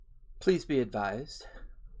Please be advised,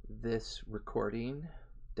 this recording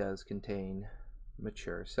does contain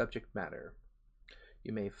mature subject matter.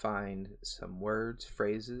 You may find some words,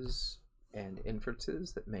 phrases, and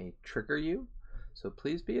inferences that may trigger you, so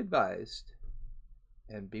please be advised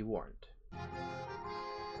and be warned.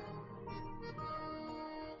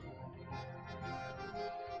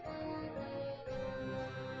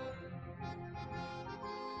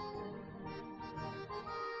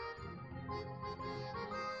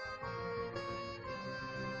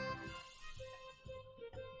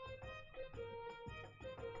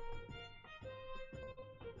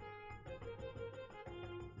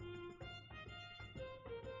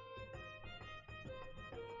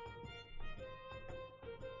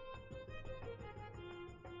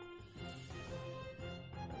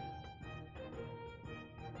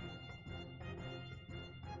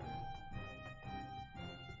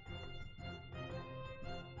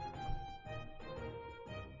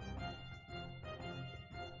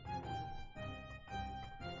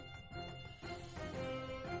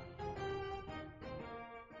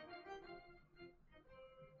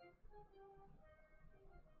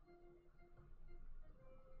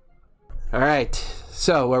 All right,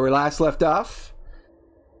 so where we last left off,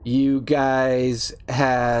 you guys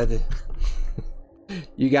had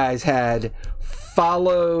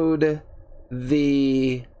followed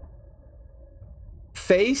the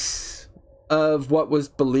face of what was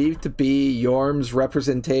believed to be Yorm's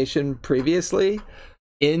representation previously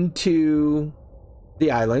into the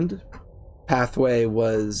island. Pathway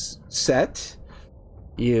was set.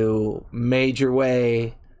 You made your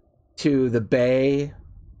way to the bay.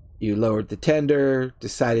 You lowered the tender,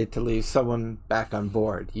 decided to leave someone back on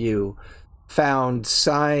board. You found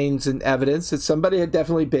signs and evidence that somebody had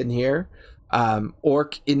definitely been here.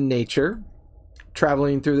 Orc in nature.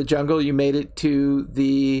 Traveling through the jungle, you made it to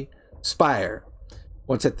the spire.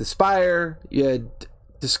 Once at the spire, you had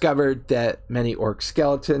discovered that many orc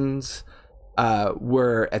skeletons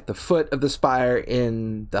were at the foot of the spire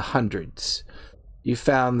in the hundreds. You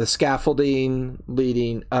found the scaffolding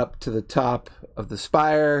leading up to the top of the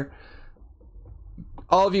spire.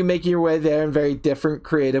 All of you making your way there in very different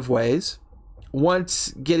creative ways.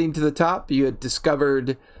 Once getting to the top, you had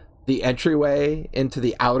discovered the entryway into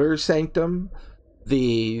the outer sanctum.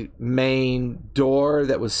 The main door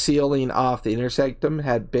that was sealing off the inner sanctum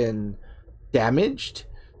had been damaged.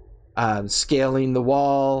 Scaling the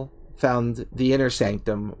wall, found the inner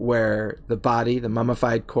sanctum where the body, the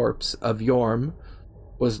mummified corpse of Yorm,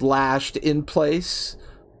 was lashed in place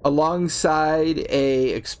alongside a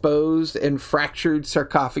exposed and fractured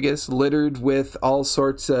sarcophagus littered with all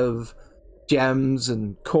sorts of gems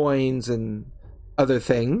and coins and other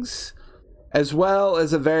things, as well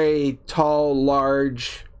as a very tall,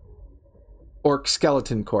 large orc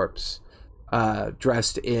skeleton corpse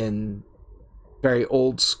dressed in very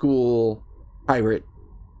old school pirate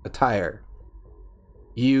attire.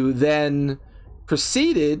 You then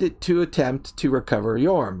proceeded to attempt to recover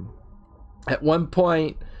Yorm. At one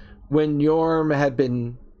point, when Yorm had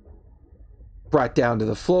been brought down to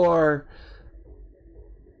the floor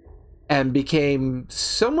and became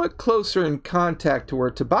somewhat closer in contact to where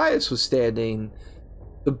Tobias was standing,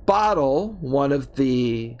 the bottle, one of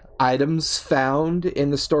the items found in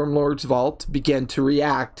the Stormlord's vault, began to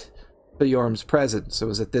react to Yorm's presence. It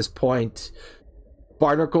was at this point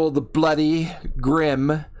Barnacle the Bloody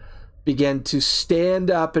Grim began to stand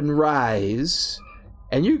up and rise,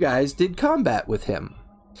 and you guys did combat with him.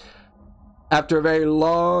 After a very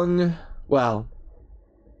long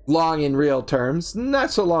in real terms, not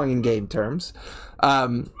so long in game terms,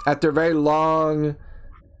 after a very long,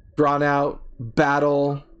 drawn-out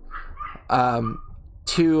battle,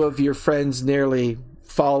 two of your friends nearly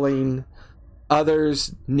falling,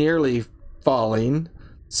 others nearly falling,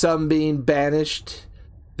 some being banished,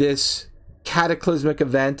 this cataclysmic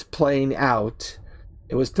event playing out,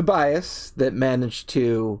 it was Tobias that managed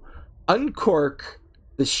to uncork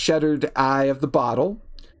the shuttered eye of the bottle,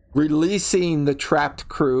 releasing the trapped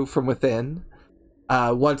crew from within.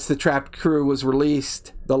 Once the trapped crew was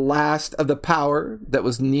released, the last of the power that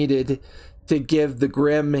was needed to give the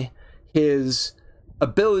Grim his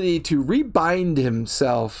ability to rebind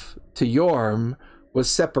himself to Yorm was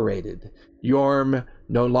separated. Yorm,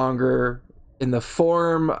 no longer in the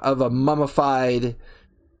form of a mummified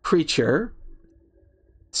creature,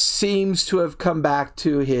 seems to have come back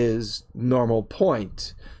to his normal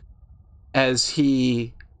point. As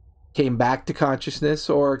he came back to consciousness,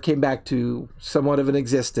 or came back to somewhat of an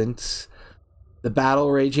existence, the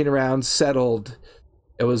battle raging around settled.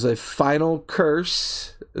 It was a final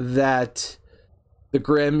curse that the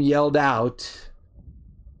Grim yelled out,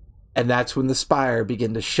 And that's when the spire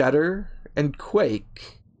began to shudder and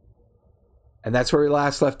quake. And that's where we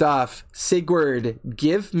last left off. Sigurd,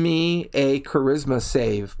 give me a charisma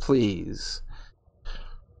save, please.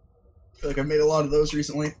 I feel like I've made a lot of those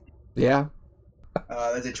recently. Yeah?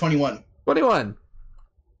 That's a 21. 21.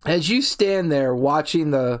 As you stand there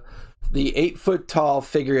watching the 8-foot tall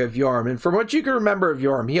figure of Yorm, and from what you can remember of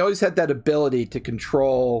Yorm, he always had that ability to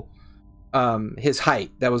control his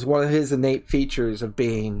height. That was one of his innate features of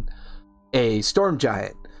being a storm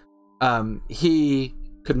giant. He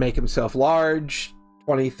could make himself large,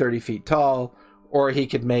 20, 30 feet tall, or he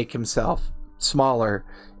could make himself smaller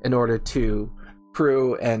in order to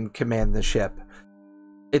crew and command the ship.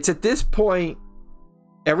 It's at this point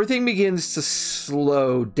everything begins to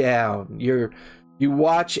slow down. You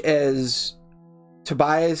watch as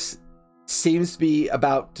Tobias seems to be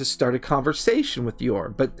about to start a conversation with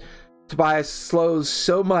Yorm, but Tobias slows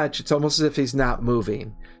so much it's almost as if he's not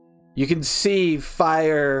moving. You can see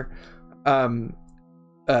Fire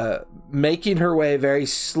making her way very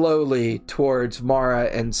slowly towards Mara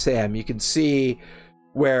and Sam. You can see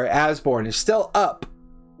where Asborn is still up,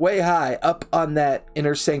 way high, up on that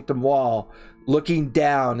inner sanctum wall, looking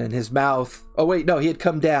down, and his mouth... Oh, wait, no, he had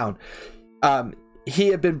come down. He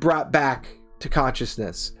had been brought back to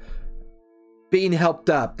consciousness, being helped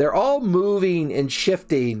up. They're all moving and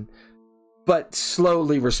shifting, but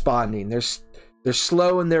slowly responding. They're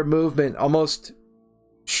slow in their movement, almost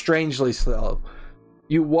strangely slow.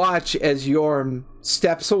 You watch as Yorm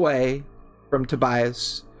steps away from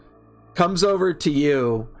Tobias, comes over to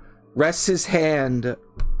you, rests his hand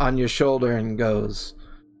on your shoulder and goes,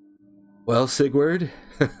 "Well, Sigurd,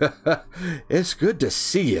 it's good to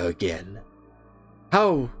see you again.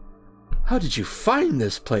 How did you find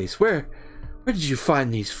this place? Where did you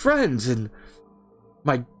find these friends? And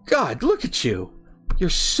my God, look at you. You're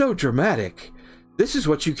so dramatic. This is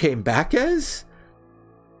what you came back as?"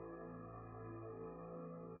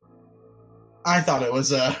 I thought it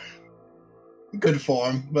was a good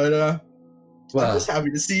form, but well, I'm just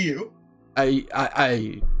happy to see you.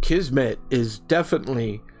 I Kismet is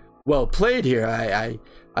definitely well played here.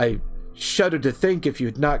 I shudder to think if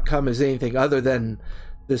you'd not come as anything other than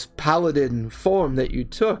this paladin form that you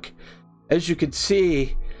took. As you could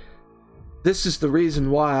see, this is the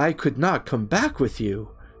reason why I could not come back with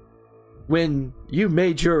you. When you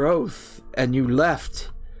made your oath and you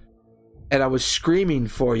left, and I was screaming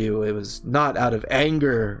for you, it was not out of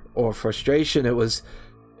anger or frustration. It was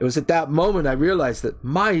at that moment I realized that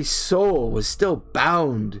my soul was still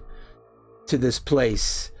bound to this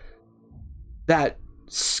place. That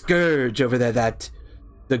scourge over there, that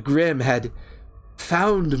the Grim had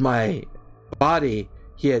found my body.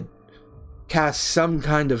 He had cast some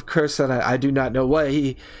kind of curse on it. I do not know what.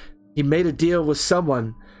 He made a deal with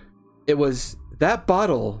someone. It was that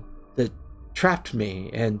bottle that trapped me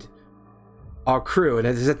and our crew. And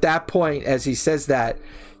it is at that point, as he says that,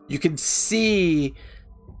 you can see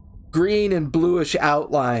green and bluish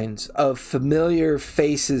outlines of familiar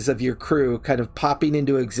faces of your crew kind of popping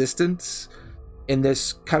into existence in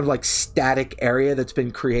this kind of like static area that's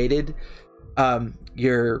been created.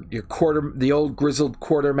 The old grizzled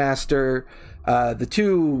quartermaster, the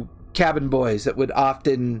two cabin boys that would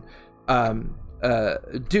often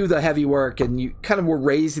do the heavy work, and you kind of were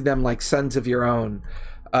raising them like sons of your own.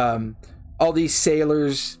 All these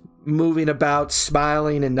sailors moving about,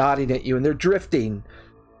 smiling and nodding at you, and they're drifting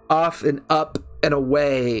off and up and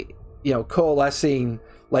away, coalescing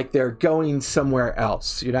like they're going somewhere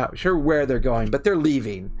else. You're not sure where they're going, but they're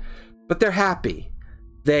leaving. But they're happy.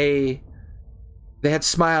 They had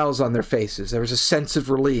smiles on their faces. There was a sense of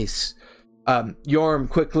release. Yorm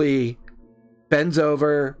quickly bends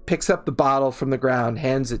over, picks up the bottle from the ground,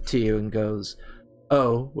 hands it to you, and goes,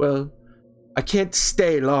 "Oh, well, I can't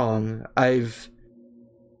stay long. I've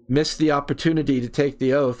missed the opportunity to take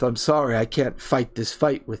the oath. I'm sorry I can't fight this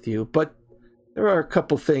fight with you, but there are a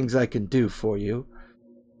couple things I can do for you."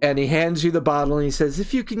 And he hands you the bottle and he says,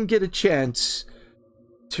 "If you can get a chance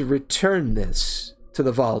to return this to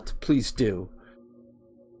the vault, please do.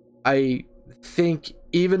 I think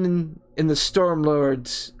even in the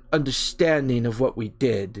Stormlord's understanding of what we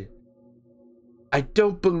did, I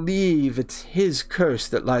don't believe it's his curse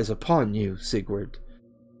that lies upon you, Sigurd.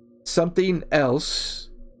 Something else,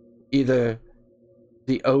 either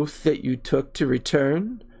the oath that you took to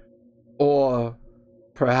return, or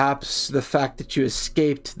perhaps the fact that you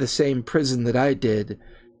escaped the same prison that I did,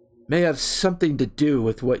 may have something to do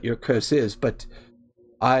with what your curse is, but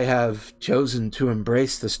I have chosen to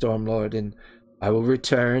embrace the Stormlord, and I will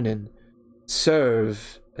return and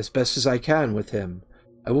serve as best as I can with him.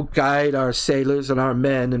 I will guide our sailors and our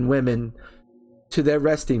men and women to their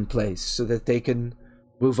resting place so that they can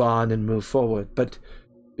move on and move forward. But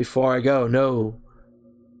before I go, know,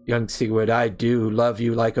 young Sigurd, I do love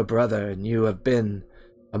you like a brother, and you have been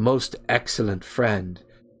a most excellent friend.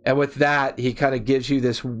 And with that, he kind of gives you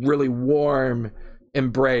this really warm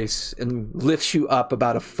embrace and lifts you up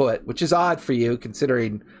about a foot, which is odd for you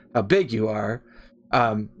considering how big you are.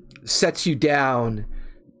 Sets you down.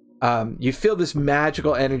 You feel this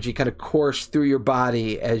magical energy kind of course through your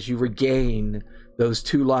body as you regain those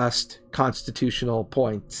 2 lost constitutional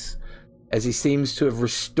points, as he seems to have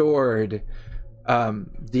restored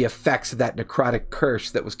the effects of that necrotic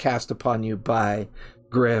curse that was cast upon you by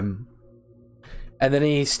Grimm. And then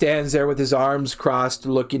he stands there with his arms crossed,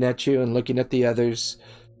 looking at you and looking at the others.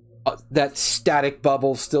 That static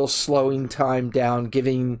bubble still slowing time down,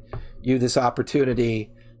 giving you this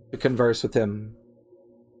opportunity to converse with him.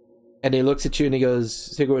 And he looks at you and he goes,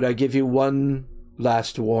 Sigurd, I give you one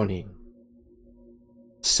last warning.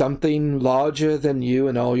 Something larger than you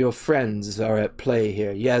and all your friends are at play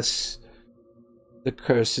here. Yes, the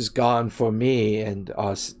curse is gone for me and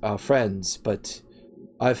our friends, but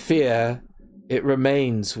I fear it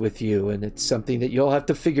remains with you, and it's something that you'll have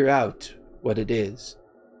to figure out what it is.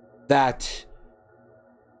 That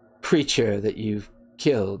creature that you've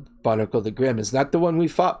killed, Barnacle the Grim, is not the one we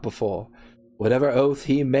fought before. Whatever oath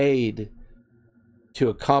he made to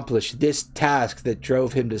accomplish this task that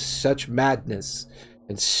drove him to such madness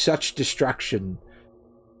and such destruction,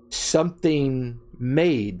 something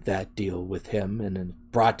made that deal with him and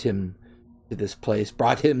brought him to this place,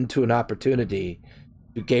 brought him to an opportunity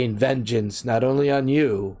to gain vengeance not only on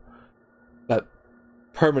you, but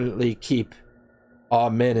permanently keep our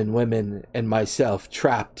men and women and myself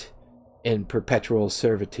trapped in perpetual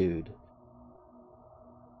servitude.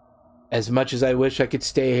 As much as I wish I could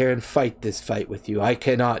stay here and fight this fight with you, I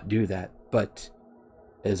cannot do that. But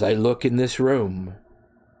as I look in this room,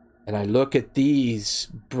 and I look at these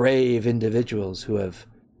brave individuals who have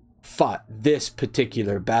fought this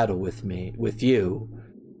particular battle with me, with you,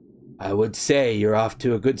 I would say you're off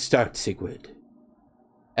to a good start, Sigurd.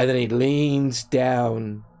 And then he leans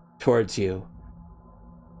down towards you.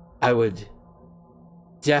 I would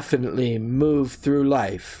definitely move through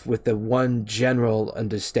life with the one general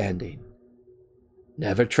understanding.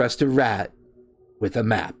 Never trust a rat with a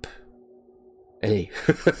map. And he,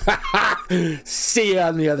 see you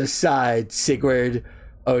on the other side, Sigurd.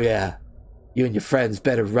 Oh yeah, you and your friends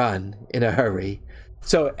better run in a hurry.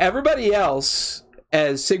 So everybody else,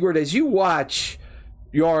 as Sigurd, as you watch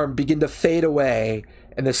Yorm begin to fade away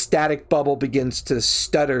and the static bubble begins to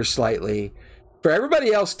stutter slightly, for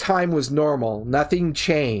everybody else, time was normal. Nothing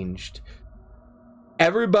changed.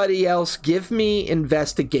 Everybody else, give me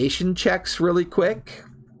investigation checks really quick.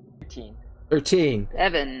 13.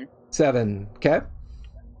 7. Okay.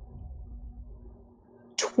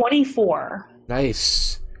 24.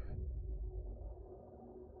 Nice.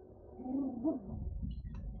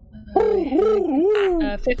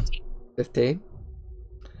 15.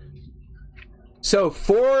 So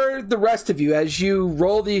for the rest of you, as you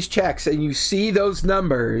roll these checks and you see those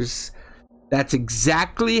numbers, that's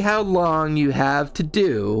exactly how long you have to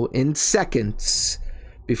do in seconds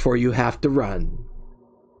before you have to run.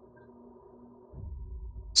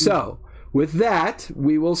 So with that,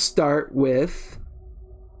 we will start with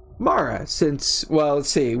Mara, since, well, let's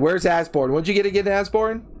see, where's Asborn? What'd you get again,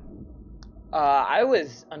 Asborn? I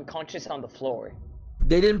was unconscious on the floor.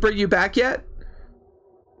 They didn't bring you back yet?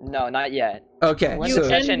 No, not yet. Okay. When the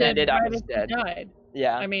session ended, I was dead. Died.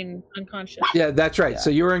 Yeah. I mean, unconscious. Yeah, that's right. Yeah. So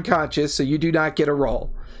you were unconscious, so you do not get a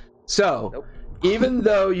roll. So, Nope. Even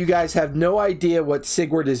though you guys have no idea what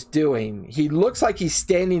Sigurd is doing, he looks like he's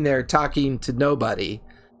standing there talking to nobody.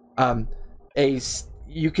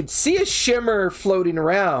 You could see a shimmer floating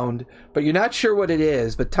around, but you're not sure what it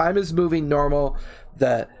is. But time is moving normal.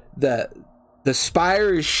 The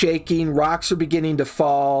spire is shaking. Rocks are beginning to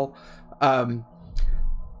fall.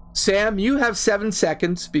 Sam, you have 7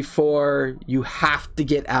 seconds before you have to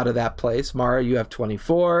get out of that place. Mara, you have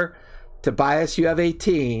 24. Tobias, you have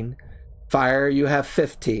 18. Fire, you have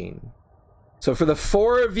 15. So for the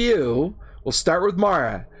 4 of you, we'll start with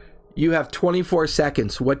Mara. You have 24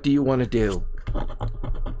 seconds. What do you want to do?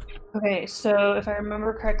 Okay, so if I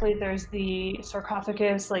remember correctly, there's the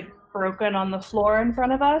sarcophagus like broken on the floor in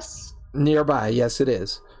front of us. Nearby, yes it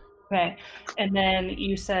is. Okay, and then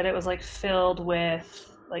you said it was like filled with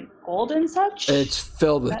like gold and such? It's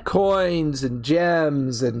filled with coins and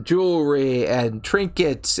gems and jewelry and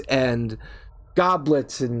trinkets and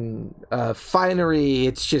goblets and finery.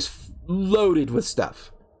 It's just loaded with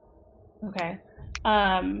stuff. Okay.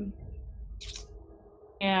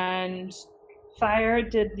 And Fire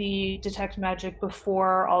did the detect magic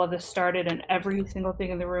before all of this started, and every single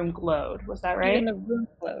thing in the room glowed. Was that right? Even the room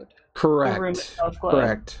glowed. Correct. The room itself glowed.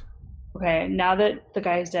 Correct. Okay, now that the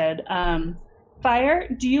guy's dead, Fire,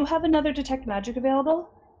 do you have another detect magic available?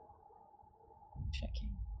 Checking.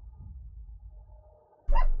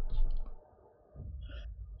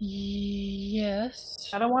 Yes.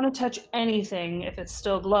 I don't want to touch anything if it's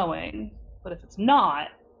still glowing, but if it's not,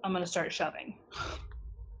 I'm going to start shoving.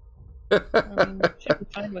 Should be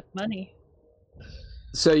fine with money.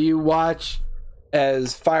 So you watch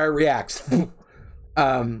as Fire reacts,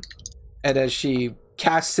 and as she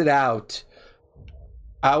casts it out,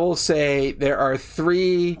 I will say there are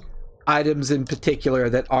 3 items in particular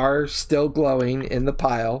that are still glowing in the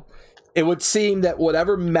pile. It would seem that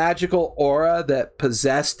whatever magical aura that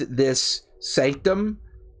possessed this sanctum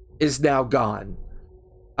is now gone.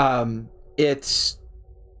 It's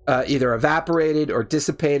either evaporated or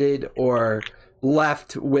dissipated or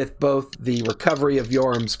left with both the recovery of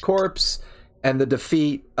Yorm's corpse and the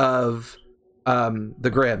defeat of the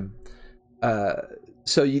Grim.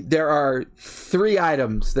 So there are 3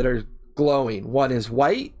 items that are glowing. One is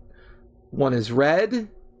white, one is red,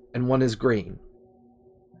 and one is green.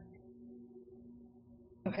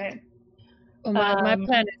 Okay. Well, my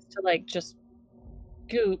plan is to just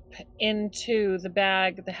goop into the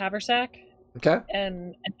bag, the haversack. Okay.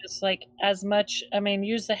 And just as much,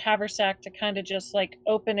 use the haversack to kind of just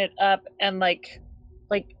open it up and like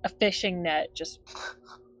a fishing net, just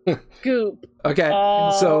goop. Okay.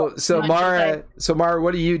 So Mara,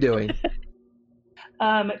 what are you doing?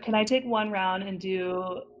 Can I take one round and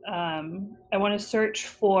do? I want to search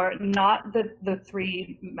for not the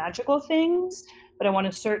 3 magical things, but I want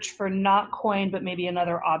to search for not coin, but maybe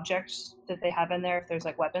another object that they have in there, if there's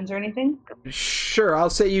weapons or anything. Sure.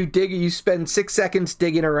 I'll say you spend 6 seconds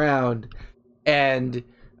digging around, and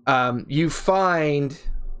you find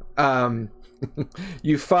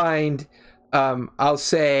I'll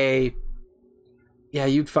say, yeah,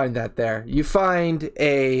 you'd find that there. You find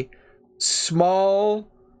a small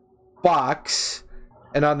box,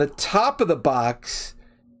 and on the top of the box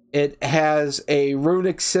it has a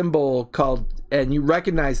runic symbol called, and you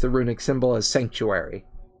recognize the runic symbol as Sanctuary.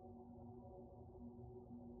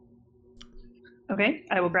 Okay,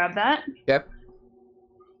 I will grab that. Yep.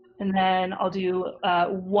 And then I'll do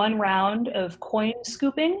 1 round of coin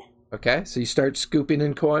scooping. Okay, so you start scooping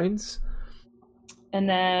in coins. And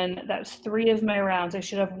then that's 3 of my rounds. I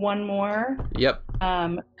should have 1 more. Yep.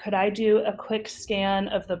 Could I do a quick scan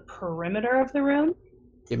of the perimeter of the room?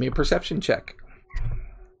 Give me a perception check.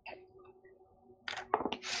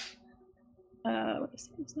 What is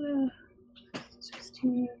this?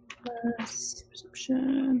 16 plus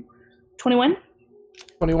perception. 21?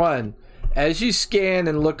 21. As you scan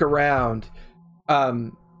and look around,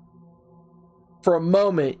 for a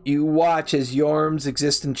moment, you watch as Yorm's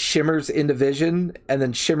existence shimmers into vision and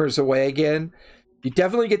then shimmers away again. You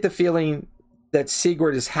definitely get the feeling that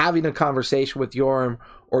Sigurd is having a conversation with Yorm,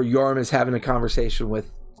 or Yorm is having a conversation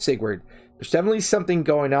with Sigurd. There's definitely something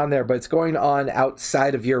going on there, but it's going on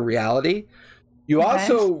outside of your reality. You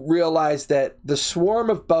also realize that the swarm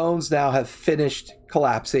of bones now have finished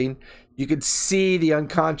collapsing. You can see the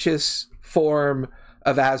unconscious form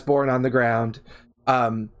of Asborn on the ground.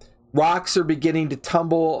 Rocks are beginning to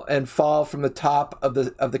tumble and fall from the top of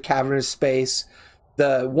the cavernous space.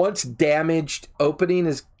 The once damaged opening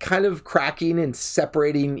is kind of cracking and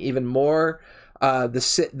separating even more.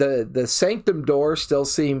 The sanctum door still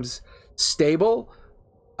seems stable.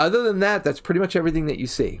 Other than that, that's pretty much everything that you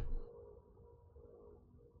see.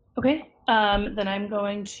 Okay, then I'm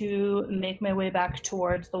going to make my way back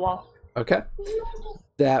towards the wall. Okay.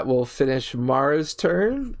 That will finish Mara's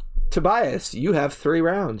turn. Tobias, you have 3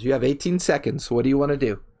 rounds. You have 18 seconds. What do you want to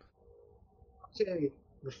do? Okay,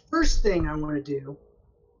 the first thing I want to do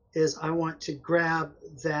is I want to grab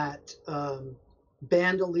that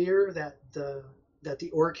bandolier that the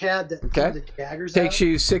orc had that the daggers takes out.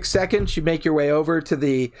 You 6 seconds. You make your way over to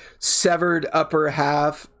the severed upper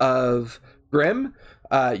half of Grim.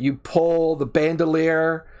 You pull the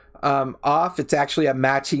bandolier off. It's actually a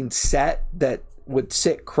matching set that would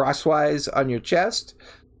sit crosswise on your chest.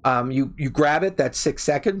 You grab it. That's 6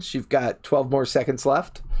 seconds. You've got 12 more seconds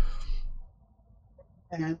left.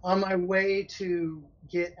 And on my way to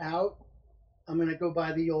get out, I'm going to go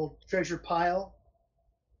by the old treasure pile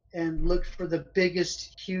and look for the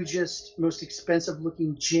biggest, hugest, most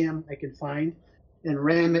expensive-looking gem I can find and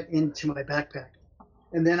ram it into my backpack.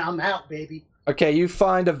 And then I'm out, baby. Okay, you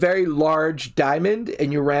find a very large diamond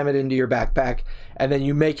and you ram it into your backpack, and then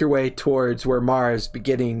you make your way towards where Mara is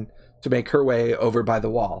beginning to make her way over by the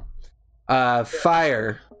wall.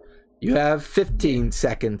 Fire, You have 15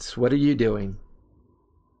 seconds. What are you doing?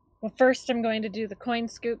 Well, first I'm going to do the coin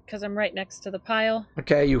scoop because I'm right next to the pile.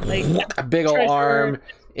 Okay, you Like, a big old treasure, arm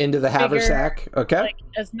into the haversack. Okay. Like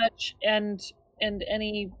as much and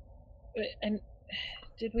any and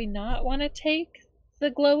did we not want to take the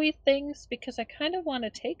glowy things? Because I kind of want to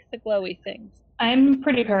take the glowy things. I'm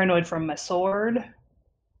pretty paranoid from my sword.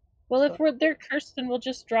 Well, if they're cursed, then we'll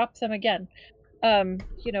just drop them again.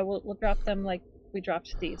 We'll drop them like we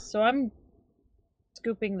dropped these. So I'm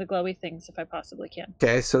scooping the glowy things if I possibly can.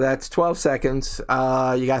 Okay, so that's 12 seconds.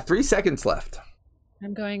 You got 3 seconds left.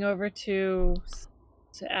 I'm going over to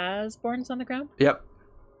Asborn's on the ground. Yep.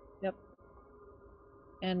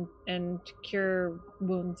 And cure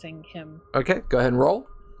woundsing him. Okay, go ahead and roll.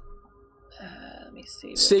 Let me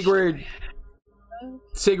see. Sigrid,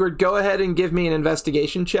 go ahead and give me an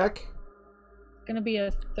investigation check. It's gonna be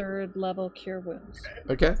a 3rd level cure wounds.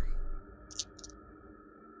 Okay.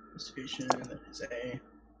 Investigation is a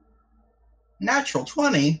natural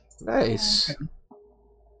 20. Nice.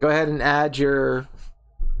 Go ahead and add your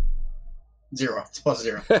 0. It's plus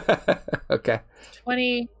 0. Okay.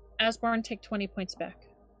 20. Asborn, take 20 points back.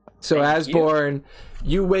 So Asborn,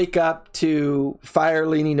 you wake up to fire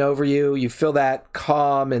leaning over you. You feel that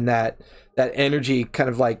calm and that energy kind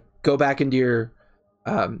of like go back into your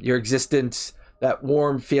existence. That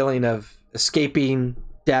warm feeling of escaping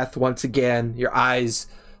death once again. Your eyes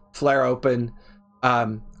flare open.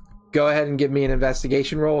 Go ahead and give me an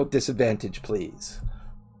investigation roll with disadvantage, please.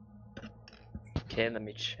 Okay, let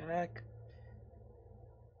me check.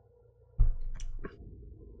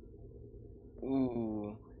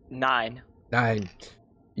 Ooh, 9. 9.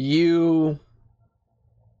 You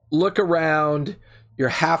look around. You're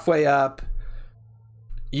halfway up.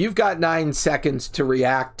 You've got 9 seconds to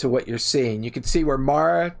react to what you're seeing. You can see where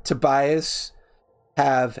Mara, Tobias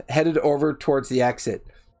have headed over towards the exit.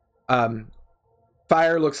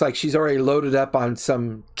 Fire looks like she's already loaded up on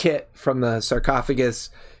some kit from the sarcophagus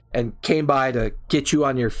and came by to get you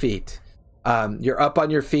on your feet. You're up on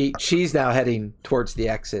your feet. She's now heading towards the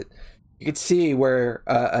exit. You can see where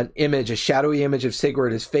a shadowy image of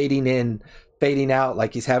Sigurd is fading in, fading out,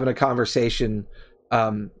 like he's having a conversation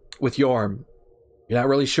with Yorm. You're not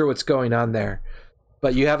really sure what's going on there,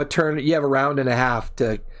 but you have a round and a half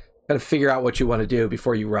to kind of figure out what you want to do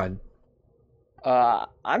before you run.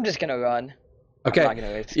 I'm just gonna run. Okay. I'm not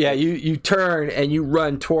gonna wait. Yeah, you turn and you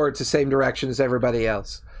run towards the same direction as everybody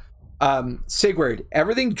else. Sigurd,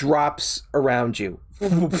 everything drops around you.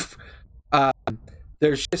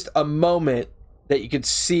 There's just a moment that you could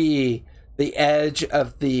see the edge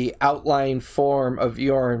of the outline form of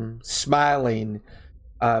Yorm smiling,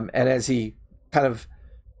 and as he kind of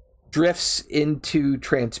drifts into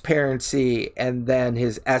transparency and then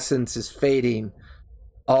his essence is fading,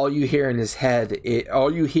 all you hear in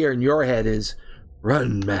your head is,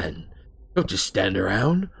 "Run, man. Don't just stand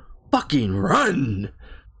around. Fucking run."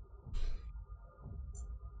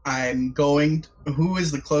 I'm going... Who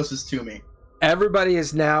is the closest to me? Everybody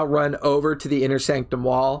has now run over to the inner sanctum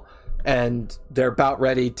wall, and they're about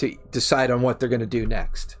ready to decide on what they're going to do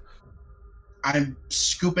next. I'm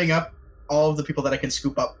scooping up all of the people that I can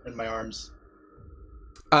scoop up in my arms.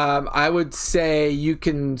 I would say you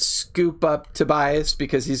can scoop up Tobias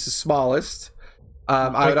because he's the smallest.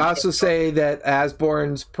 I would also say that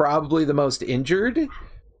Asborn's probably the most injured,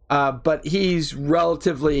 but he's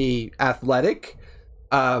relatively athletic.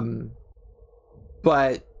 But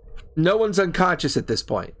no one's unconscious at this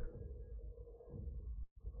point.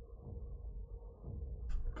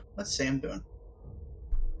 What's Sam doing?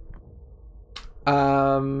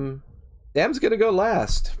 Sam's gonna go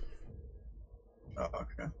last. Oh,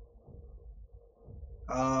 okay.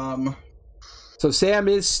 So Sam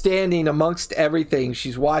is standing amongst everything.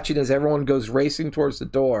 She's watching as everyone goes racing towards the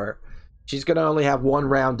door. She's gonna only have one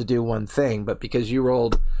round to do one thing, but because you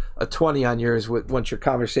rolled a 20 on yours once your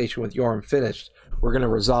conversation with Yorm finished, we're gonna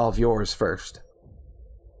resolve yours first.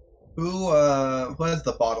 Who has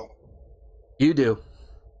the bottle? You do.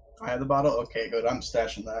 I have the bottle? Okay, good. I'm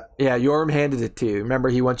stashing that. Yeah, Yorm handed it to you. Remember,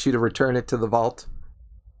 he wants you to return it to the vault?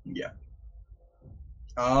 Yeah.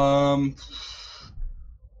 I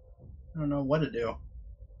don't know what to do.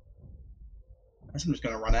 I guess I'm just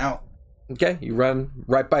gonna run out. Okay, you run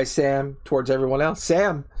right by Sam towards everyone else.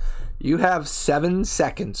 Sam, you have 7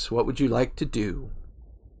 seconds. What would you like to do?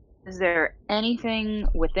 Is there anything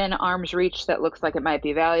within arm's reach that looks like it might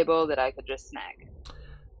be valuable that I could just snag?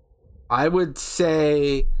 I would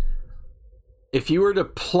say if you were to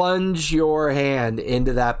plunge your hand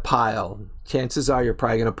into that pile, chances are you're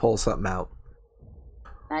probably going to pull something out.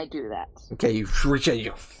 I do that. Okay, you reach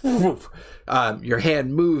out, your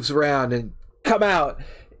hand moves around and come out.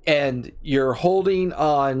 and you're holding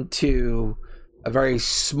on to a very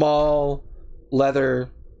small leather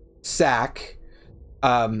sack.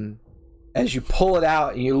 As you pull it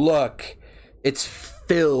out and you look, it's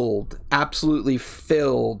filled, absolutely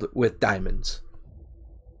filled with diamonds.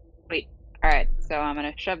 Sweet. All right, so I'm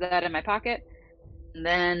gonna shove that in my pocket, and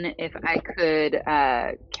then if I could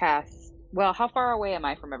cast. Well, how far away am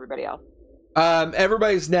I from everybody else?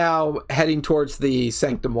 Everybody's now heading towards the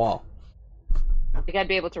sanctum wall. I think I'd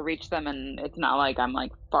be able to reach them, and it's not like I'm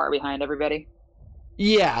like far behind everybody.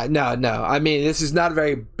 Yeah, no. I mean, this is not a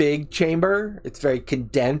very big chamber. It's very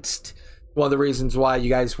condensed. One of the reasons why you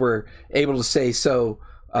guys were able to stay so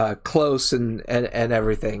close and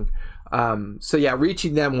everything. So yeah,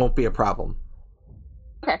 reaching them won't be a problem.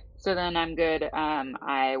 Okay, so then I'm good.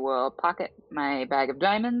 I will pocket my bag of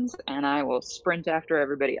diamonds, and I will sprint after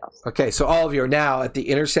everybody else. Okay, so all of you are now at the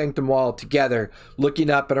inner sanctum wall together, looking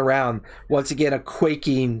up and around. Once again, a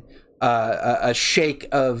quaking, a shake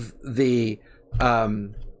of the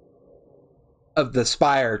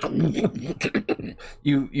spire.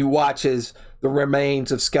 You watch as the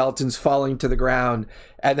remains of skeletons falling to the ground,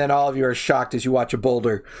 and then all of you are shocked as you watch a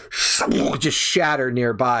boulder just shatter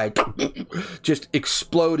nearby, just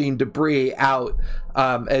exploding debris out.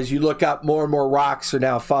 As you look up, more and more rocks are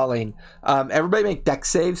now falling. Everybody make dex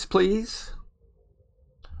saves, please.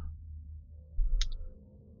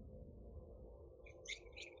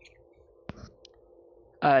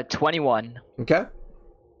 Uh, 21. Okay.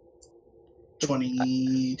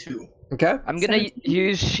 22. Okay. I'm gonna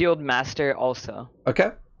use Shield Master also.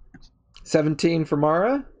 Okay. 17 for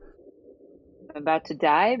Mara. I'm about to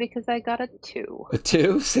die because I got a 2. A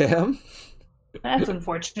 2, Sam. That's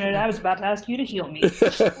unfortunate. I was about to ask you to heal me.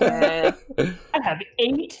 Uh, I have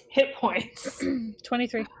 8 hit points.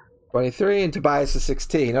 23. 23, and Tobias is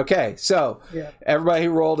 16. Okay, so Yeah. everybody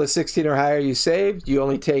who rolled a 16 or higher, you saved. You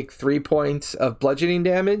only take 3 points of bludgeoning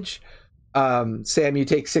damage. Sam, you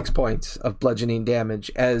take 6 points of bludgeoning damage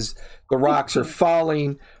as the rocks are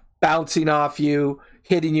falling, bouncing off you,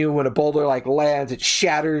 hitting you. When a boulder like lands, it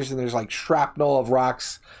shatters, and there's like shrapnel of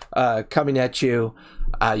rocks coming at you.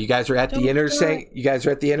 You guys are at the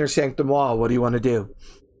inner sanctum wall. What do you want to do?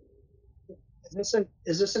 Is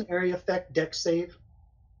this an area effect deck save?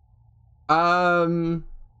 Um,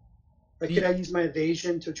 Or could I use my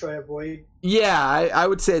evasion to try to avoid? yeah, I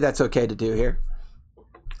would say that's okay to do here.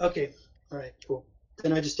 Okay. All right. Cool.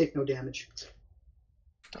 Then I just take no damage.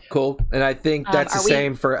 Cool, and I think that's the are we-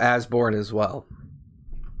 same for Asborn as well.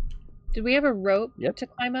 Do we have a rope Yep. to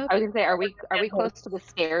climb up? I was gonna say, are we close to the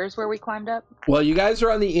stairs where we climbed up? Well, you guys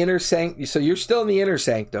are on the inner sanctum, so you're still in the inner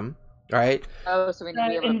sanctum, right? Oh, so we That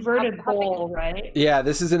we have a inverted huffing- bowl, right? Yeah,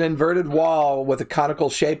 this is an inverted wall with a conical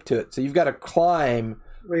shape to it, so you've got to climb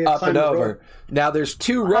Where you up climb and the over. rope. Now, there's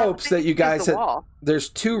 2 How ropes that thick you is guys the had. wall? There's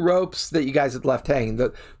 2 ropes that you guys had left hanging.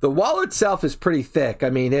 The wall itself is pretty thick. I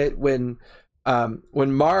mean, when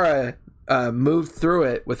Mara moved through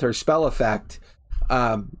it with her spell effect,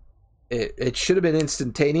 it should have been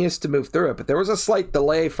instantaneous to move through it, but there was a slight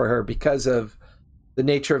delay for her because of the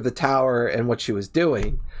nature of the tower and what she was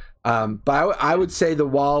doing. But I would say the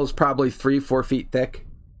wall is probably 3-4 feet thick.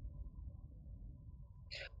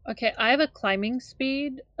 Okay, I have a climbing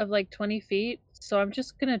speed of like 20 feet, so I'm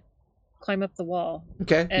just gonna climb up the wall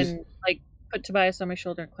Okay. and like put Tobias on my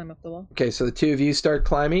shoulder and climb up the wall. Okay, so the 2 of you start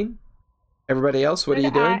climbing. Everybody else, what are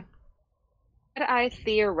you Could doing? Could I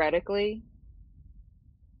theoretically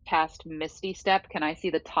cast Misty Step? Can I see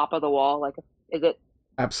the top of the wall? Like, is it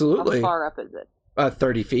Absolutely. how far up is it?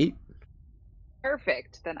 30 feet.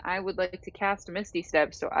 Perfect. Then I would like to cast Misty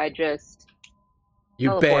Step, so I just You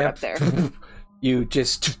teleport bam. up there. You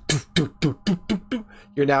just.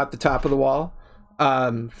 You're now at the top of the wall.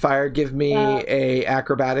 Fire, give me a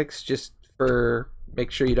acrobatics just for make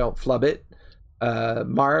sure you don't flub it.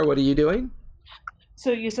 Mara, what are you doing?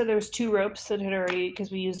 So you said there was 2 ropes that had already, because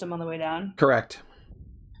we used them on the way down. Correct.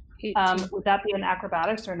 18. Would that be an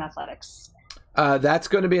acrobatics or an athletics? That's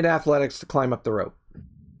going to be an athletics to climb up the rope.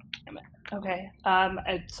 Okay.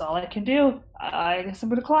 It's all I can do. I guess I'm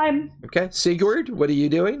gonna climb. Okay. Sigurd, what are you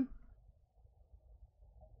doing?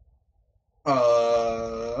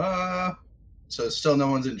 So still no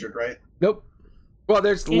one's injured, right? Nope. Well,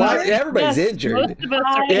 there's a lot. Injured? Everybody's Yes, injured. Most of us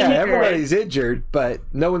are Yeah, injured. everybody's injured, but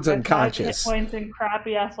no one's I have 5 unconscious. hit points and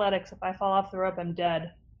crappy athletics. If I fall off the rope, I'm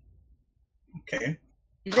dead. Okay.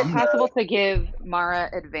 Is it possible to give Mara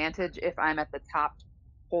advantage if I'm at the top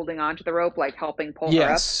holding onto the rope, like helping pull her up?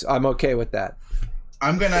 Yes, I'm okay with that.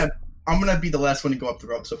 I'm gonna be the last one to go up the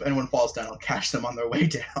rope, so if anyone falls down, I'll catch them on their way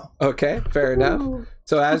down. Okay, fair enough.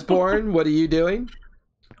 So, Asborn, what are you doing?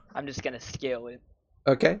 I'm just gonna scale it.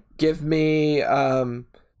 Okay, give me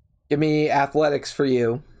Give me athletics for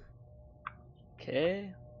you. Okay.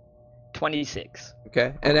 26.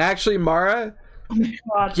 Okay. And actually, Mara, Oh my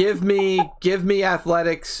God. give me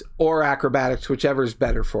athletics or acrobatics, whichever is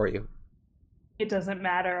better for you. It doesn't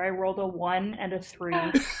matter. I rolled a 1 and a 3.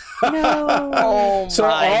 No. Oh So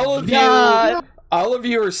my all of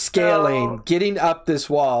you are scaling, No. getting up this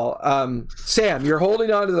wall. Sam, you're holding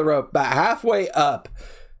onto the rope. About halfway up,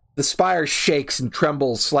 the spire shakes and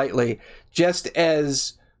trembles slightly, just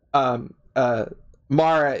as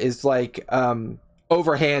Mara is like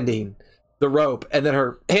overhanding the rope, and then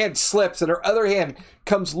her hand slips and her other hand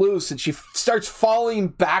comes loose and she starts falling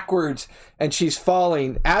backwards, and she's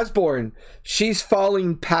falling. Asborn, she's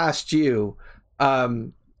falling past you.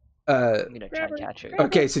 I'm gonna try and catch her.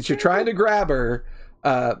 Okay, since you're trying to grab her,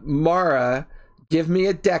 Mara, give me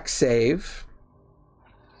a dex save.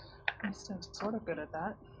 I'm still sort of good at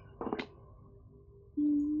that.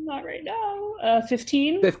 Not right now.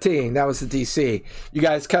 15. 15, that was the DC. You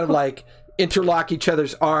guys kind of like interlock each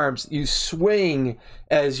other's arms. You swing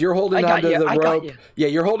as you're holding onto the rope. Yeah,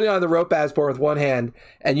 you're holding on to the rope, Asborn, with one hand,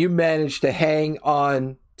 and you manage to hang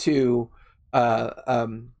on to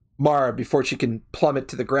Mara before she can plummet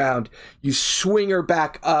to the ground. You swing her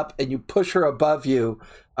back up and you push her above you,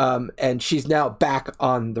 and she's now back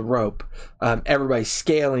on the rope. Everybody's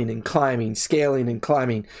scaling and climbing.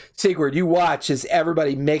 Sigurd, you watch as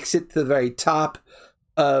everybody makes it to the very top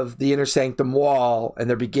of the inner sanctum wall, and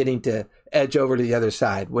they're beginning to edge over to the other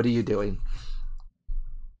side. What are you doing?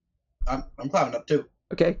 I'm climbing up too.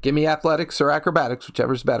 Okay, give me athletics or acrobatics,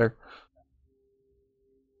 whichever's better.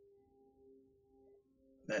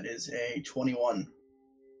 That is a 21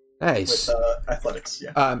 Nice. with athletics.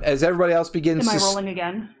 Yeah. As everybody else begins Am I to rolling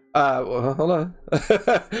again? well, hold on.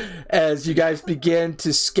 As you guys begin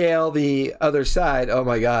to scale the other side, oh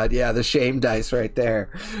my god, yeah, the shame dice right there.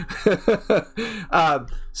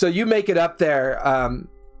 So you make it up there.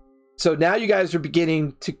 So now you guys are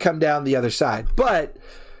beginning to come down the other side, but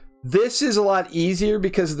this is a lot easier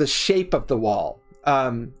because of the shape of the wall,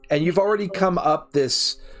 and you've already come up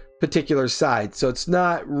this particular side, so it's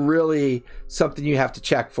not really something you have to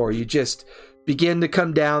check for. You just begin to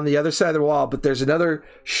come down the other side of the wall, but there's another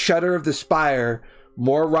shudder of the spire.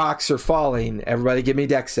 More rocks are falling. Everybody give me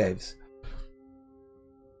dex saves.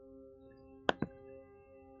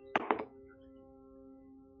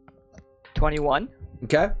 21.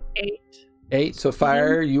 Okay. 8. So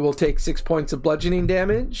fire, you will take 6 points of bludgeoning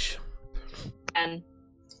damage. And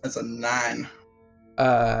That's a 9.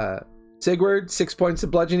 Sigurd, 6 points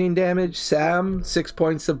of bludgeoning damage. Sam, 6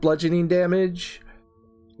 points of bludgeoning damage.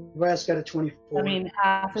 Raz got a 24. I mean,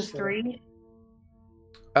 half is 3.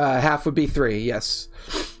 Half would be 3, yes.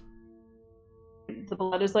 The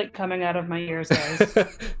blood is like coming out of my ears, guys.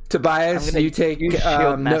 Tobias, you take use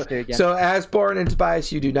Shield Master again. So Asborn and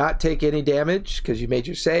Tobias, you do not take any damage because you made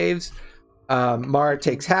your saves. Mara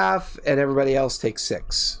takes half, and everybody else takes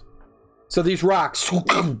 6. So these rocks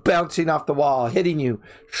bouncing off the wall, hitting you,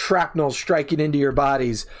 shrapnel striking into your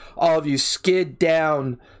bodies. All of you skid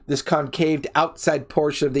down this concaved outside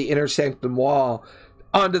portion of the inner sanctum wall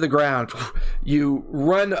onto the ground. You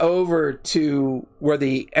run over to where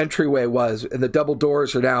the entryway was, and the double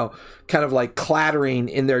doors are now kind of like clattering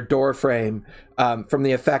in their door frame from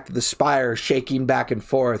the effect of the spire shaking back and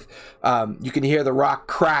forth. You can hear the rock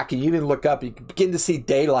crack, and you even look up, you can begin to see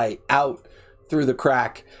daylight out through the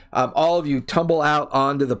crack. All of you tumble out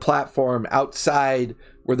onto the platform outside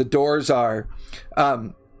where the doors are.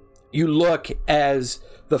 You look as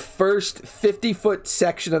the first 50-foot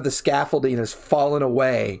section of the scaffolding has fallen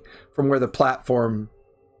away from where the platform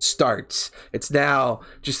starts. It's now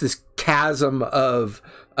just this chasm of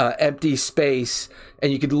empty space,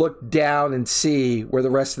 and you can look down and see where the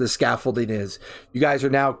rest of the scaffolding is. You guys are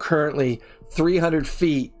now currently 300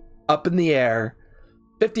 feet up in the air.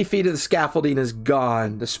 50 feet of the scaffolding is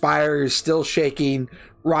gone. The spire is still shaking.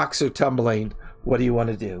 Rocks are tumbling. What do you want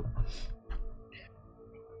to do?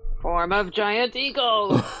 form of giant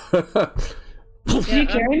eagle. Can you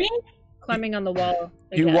carry me? Climbing on the wall.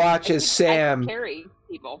 You again. watch as I Sam. carry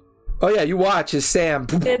people. Oh yeah, you watch as Sam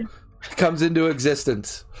comes into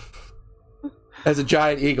existence as a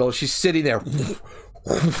giant eagle. She's sitting there,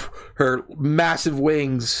 her massive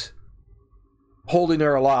wings holding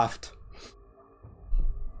her aloft.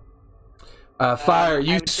 Fire,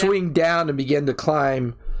 you swing down and begin to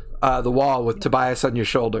climb the wall with Tobias on your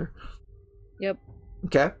shoulder. Yep.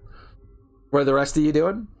 Okay. What are the rest of you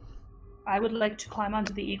doing? I would like to climb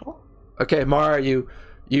onto the eagle. Okay, Mara, you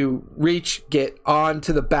reach, get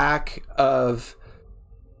onto the back of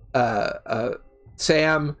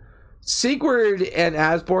Sam. Sigurd and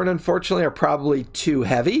Asborn, unfortunately, are probably too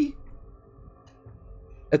heavy.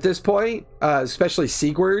 at this point, especially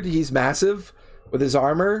Sigurd. He's massive with his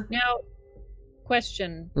armor. Now,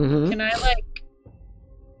 question. Mhm. Can I,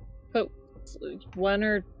 put one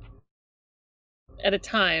or at a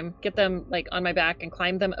time, get them, on my back and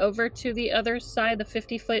climb them over to the other side, the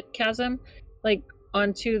 50-foot chasm?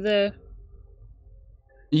 Onto the...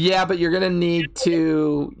 Yeah, but you're gonna need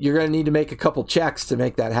to make a couple checks to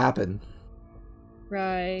make that happen.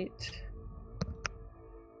 Right.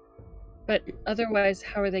 But otherwise,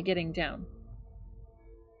 how are they getting down?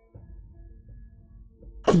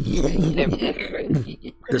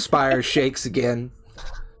 The spire shakes again.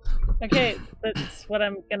 Okay, that's what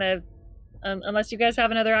I'm gonna... unless you guys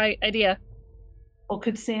have another idea. Well,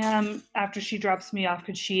 could Sam, after she drops me off,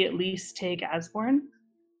 could she at least take Asborn?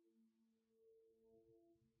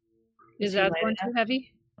 Is Asborn too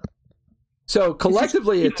heavy? So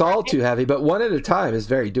collectively, it's all too heavy, but one at a time is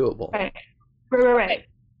very doable. Right.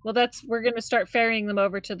 Well, we're gonna start ferrying them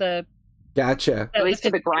over to the... Gotcha. At least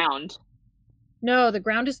to the ground. No, the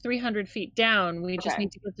ground is 300 feet down. We just Okay.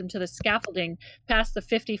 need to get them to the scaffolding, past the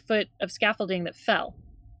 50 foot of scaffolding that fell.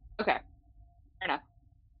 Okay. Fair enough.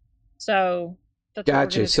 So that's what we're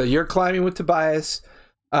Gotcha. gonna So do. you're climbing with Tobias.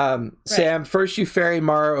 Sam, first you ferry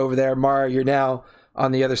Mara over there. Mara, you're now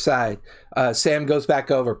on the other side. Sam goes back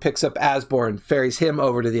over, picks up Asborn, ferries him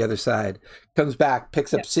over to the other side, comes back,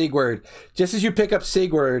 picks up Sigurd. Just as you pick up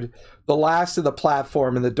Sigurd, the last of the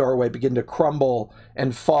platform and the doorway begin to crumble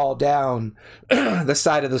and fall down the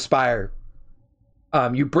side of the spire.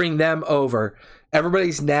 You bring them over.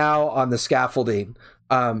 Everybody's now on the scaffolding.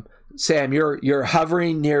 Sam, you're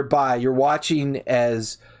hovering nearby. You're watching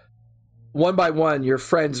as one by one your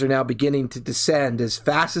friends are now beginning to descend as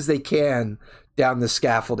fast as they can down the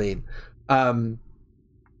scaffolding.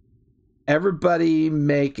 Everybody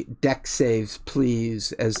make deck saves,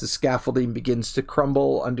 please, as the scaffolding begins to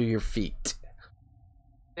crumble under your feet.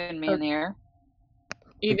 And me in the air.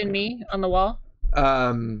 Even me on the wall?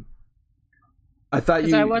 I thought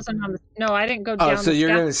Because I wasn't on the... No, I didn't go down so the you're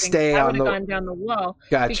going to scaffolding. stay I on would the... have gone down the wall.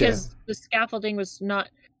 Gotcha. Because the scaffolding was not...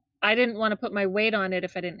 I didn't want to put my weight on it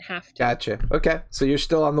if I didn't have to. Gotcha. Okay, so you're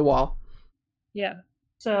still on the wall. Yeah.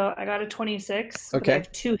 So I got a 26. But Okay. I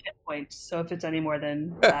have 2 hit points. So if it's any more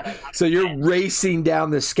than that, I'm not So you're fine. racing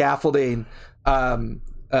down the scaffolding.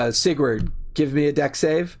 Sigurd, give me a deck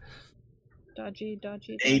save. Dodgy.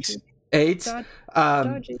 8. 8.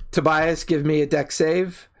 Dodgy. Tobias, give me a deck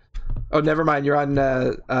save. Oh, never mind. You're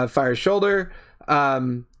on Fire's shoulder.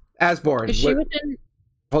 Asborn. Is she within...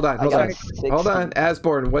 Hold on. I got a 16.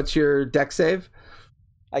 Asborn, what's your deck save?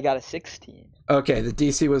 I got a 16. Okay, the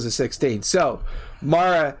DC was a 16. So,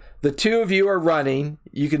 Mara, the two of you are running.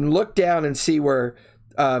 You can look down and see where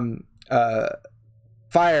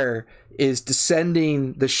Fire is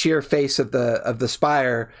descending the sheer face of the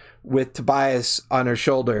spire with Tobias on her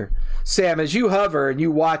shoulder. Sam, as you hover and you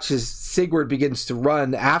watch as Sigurd begins to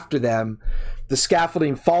run after them, the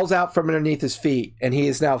scaffolding falls out from underneath his feet, and he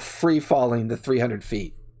is now free falling the 300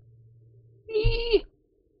 feet.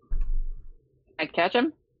 I catch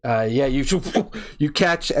him. Yeah, you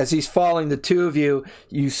catch as he's falling. The two of you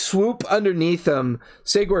swoop underneath him.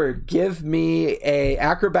 Sigurd, give me a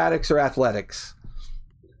acrobatics or athletics.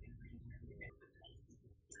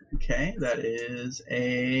 Okay, that is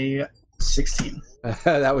a 16.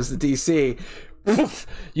 That was the DC.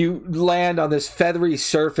 You land on this feathery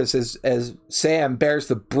surface as Sam bears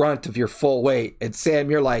the brunt of your full weight. And Sam,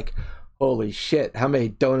 you're like, holy shit, how many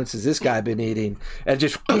donuts has this guy been eating? And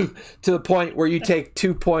just to the point where you take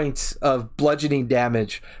 2 points of bludgeoning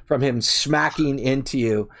damage from him smacking into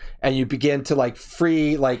you, and you begin to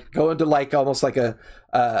go into almost like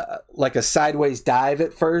a sideways dive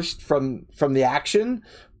at first from the action,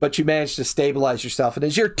 but you manage to stabilize yourself. And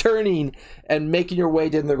as you're turning and making your way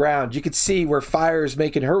down the ground, you can see where Fire is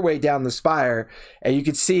making her way down the spire, and you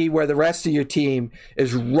can see where the rest of your team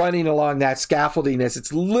is running along that scaffolding as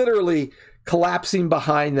it's literally collapsing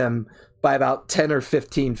behind them by about 10 or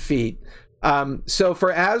 15 feet. So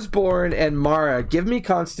for Asborn and Mara, give me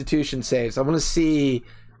Constitution saves. I want to see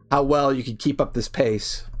how well you can keep up this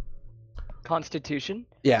pace. Constitution.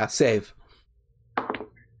 Yeah, save.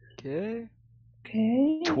 Okay.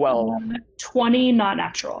 Okay. 12. 20, not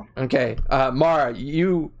natural. Okay, Mara,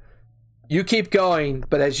 you keep going,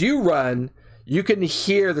 but as you run, you can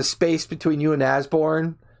hear the space between you and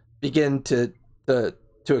Asborn begin to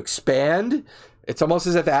expand. It's almost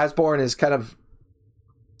as if Asborn is kind of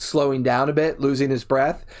slowing down a bit, losing his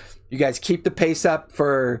breath. You guys keep the pace up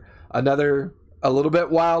for a little bit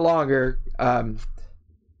while longer.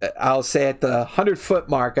 I'll say at the 100-foot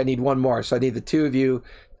mark, I need one more, so I need the two of you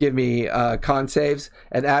give me con saves,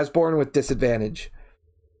 and Asborn with disadvantage.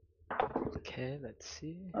 Okay. Okay, let's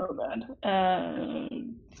see. Oh god.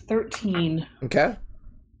 13. Okay.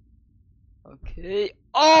 Okay.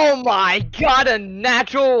 Oh my god, a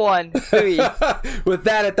natural one! 3. With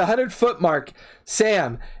that, at the 100-foot mark,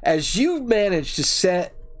 Sam, as you manage to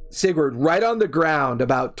set Sigurd right on the ground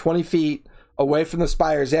about 20 feet away from the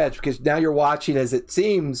spire's edge, because now you're watching as it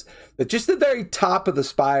seems that just the very top of the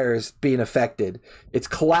spire is being affected. It's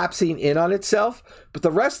collapsing in on itself, but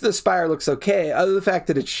the rest of the spire looks okay, other than the fact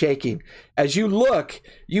that it's shaking. As you look,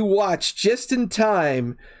 you watch just in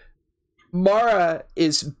time. Mara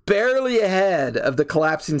is barely ahead of the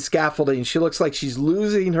collapsing scaffolding. She looks like she's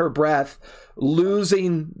losing her breath,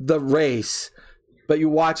 losing the race. But you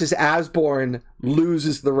watch as Asborn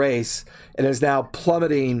loses the race and is now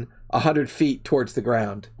plummeting 100 feet towards the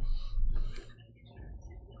ground.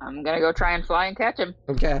 I'm gonna go try and fly and catch him.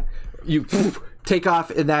 Okay. You take off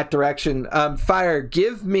in that direction. Fire,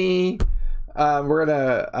 give me... we're going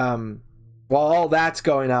to... while all that's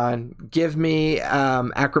going on, give me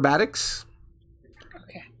acrobatics.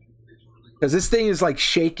 Okay. Because this thing is like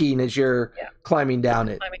shaking as you're climbing down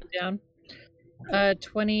it. Climbing down.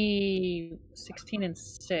 20, 16, and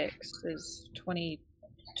 6 is 22.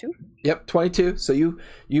 Yep, 22. So you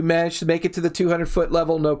managed to make it to the 200-foot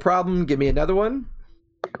level, no problem. Give me another one.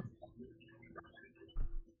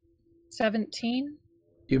 17.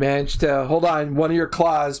 You manage to hold on. One of your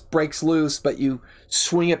claws breaks loose, but you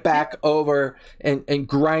swing it back over and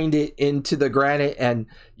grind it into the granite, and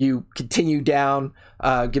you continue down.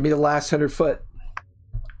 Give me the last 100 foot.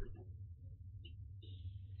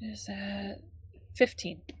 Is that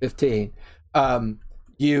 15? 15.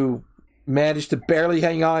 You manage to barely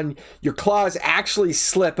hang on. Your claws actually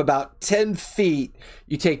slip about 10 feet.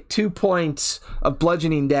 You take 2 points of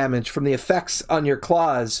bludgeoning damage from the effects on your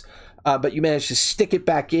claws. But you manage to stick it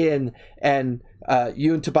back in, and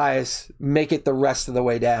you and Tobias make it the rest of the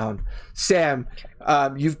way down. Sam,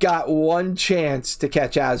 you've got one chance to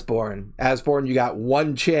catch Asborn. Asborn, you got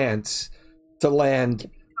one chance to land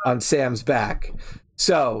on Sam's back.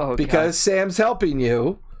 So, because Sam's helping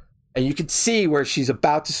you, and you can see where she's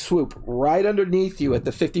about to swoop right underneath you at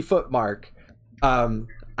the 50-foot mark,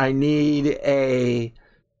 I need a...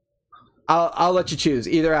 I'll let you choose,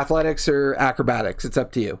 either athletics or acrobatics. It's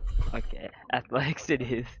up to you. Okay, athletics it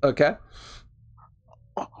is. Okay.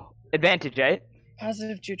 Oh, advantage, right?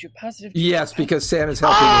 Positive juju, positive juju. Yes, because Sam is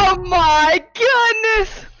helping Oh my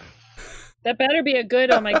goodness! That better be a good,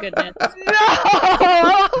 oh my goodness.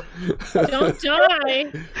 No! Don't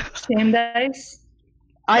die. Shame dice.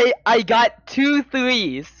 I got 2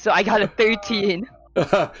 3s, so I got a 13.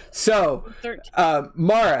 So, 13.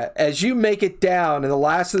 Mara, as you make it down and the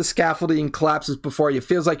last of the scaffolding collapses before you, it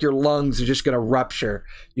feels like your lungs are just going to rupture.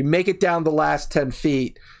 You make it down the last 10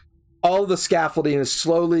 feet. All of the scaffolding is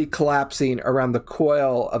slowly collapsing around the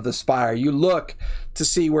coil of the spire. You look to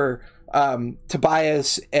see where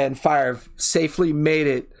Tobias and Fire have safely made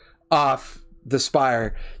it off the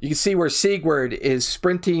spire. You can see where Sigurd is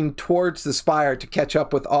sprinting towards the spire to catch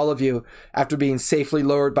up with all of you after being safely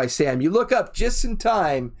lowered by Sam. You look up just in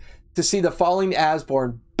time to see the falling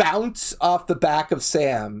Asborn bounce off the back of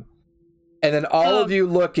Sam, and then all of you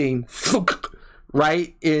looking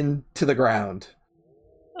right into the ground.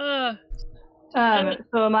 So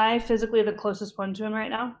am I physically the closest one to him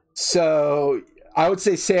right now? So I would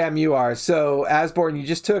say, Sam, you are. So Asborn, you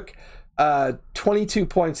just took 22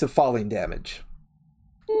 points of falling damage.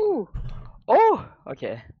 Ooh. Oh,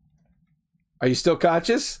 okay. Are you still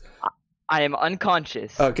conscious? I am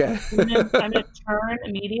unconscious. Okay. I'm gonna turn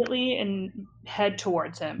immediately and head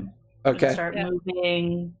towards him. Okay. And start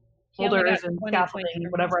moving He only boulders got and 20 scaffolding,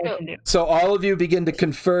 points. whatever I can do. So all of you begin to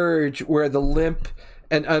converge where the limp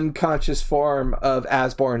and unconscious form of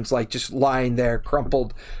Asborn's like just lying there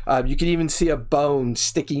crumpled. You can even see a bone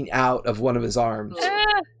sticking out of one of his arms.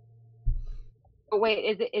 But wait,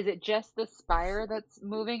 is it just the spire that's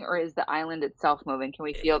moving, or is the island itself moving? Can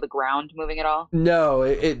we feel the ground moving at all? No,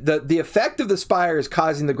 the effect of the spire is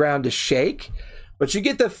causing the ground to shake, but you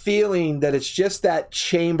get the feeling that it's just that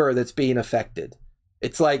chamber that's being affected.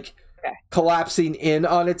 It's like collapsing in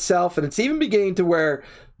on itself, and it's even beginning to where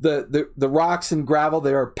the rocks and gravel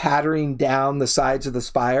that are pattering down the sides of the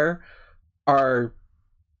spire are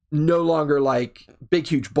no longer like big,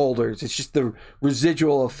 huge boulders. It's just the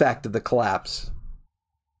residual effect of the collapse.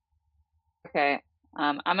 Okay.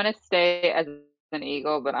 I'm going to stay as an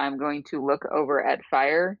eagle, but I'm going to look over at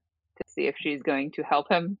Fire to see if she's going to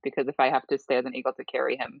help him, because if I have to stay as an eagle to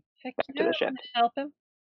carry him Heck back yeah, to the I'm ship. gonna help him.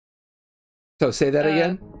 So say that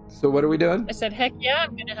again. So what are we doing? I said, heck yeah,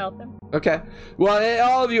 I'm gonna help him. Okay.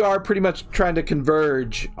 Well, all of you are pretty much trying to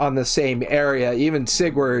converge on the same area. Even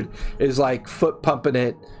Sigurd is like foot pumping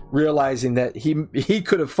it realizing that he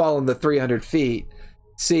could have fallen the 300 feet,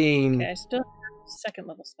 seeing... Okay, I still have second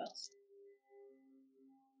level spells.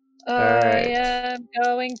 right. I am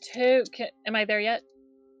going to... am I there yet?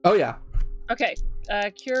 Oh, yeah. Okay.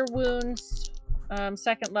 Cure wounds,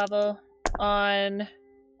 second level on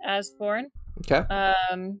Asborn. Okay.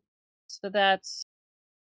 So that's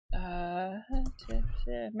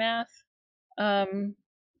math. Plus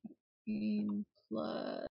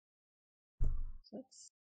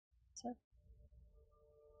that's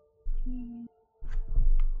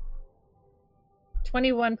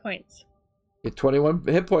 21 points. Get 21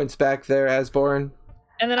 hit points back there, Asborn.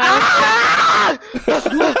 And then I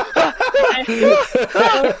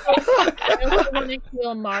also want to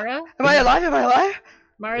heal Mara. Am I alive?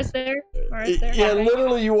 Mara's there. Yeah,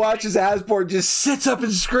 literally, you watch as Asborn just sits up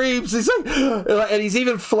and screams. He's like, and he's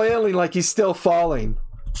even flailing like he's still falling.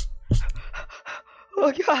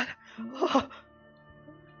 Oh god. Oh.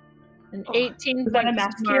 And 18 Was that a points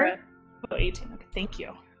mass to Mara. cure? Oh, 18. Okay, thank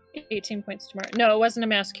you. 18 points to Mara. No, it wasn't a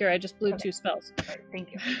mass cure. I just blew 2 spells. All right,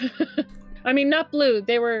 thank you. I mean, not blue.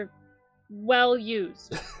 They were well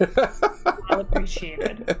used. Well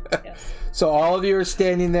appreciated. Yes. So all of you are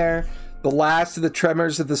standing there. The last of the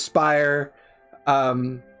tremors of the spire,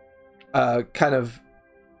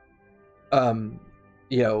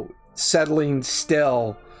 settling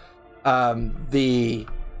still. The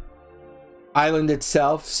island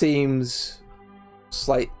itself seems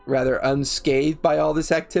rather unscathed by all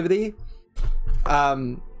this activity.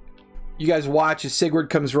 You guys watch as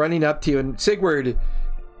Sigurd comes running up to you, and Sigurd,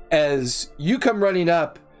 as you come running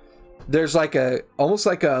up, there's almost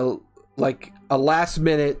like a last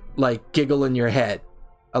minute giggle in your head,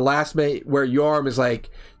 a last minute where Yorm is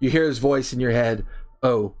you hear his voice in your head.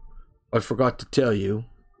 Oh, I forgot to tell you,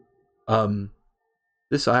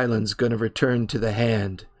 this island's gonna return to the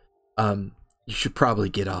hand. You should probably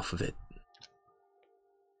get off of it.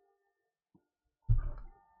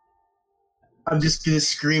 I'm just gonna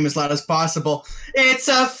scream as loud as possible. It's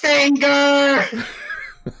a finger!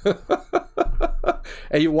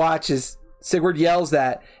 And you watch as Sigurd yells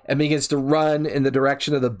that and begins to run in the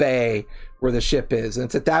direction of the bay where the ship is. And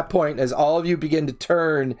it's at that point, as all of you begin to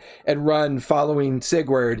turn and run following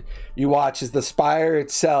Sigurd, you watch as the spire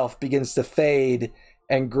itself begins to fade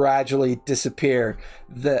and gradually disappear.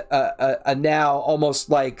 A now almost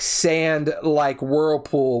sand-like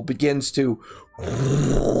whirlpool begins to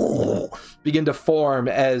form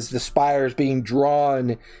as the spire is being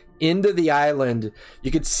drawn into the island.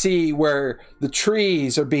 You could see where the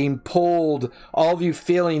trees are being pulled, all of you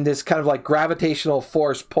feeling this kind of gravitational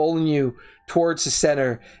force pulling you towards the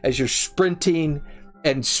center as you're sprinting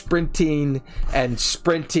and sprinting and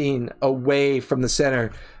sprinting away from the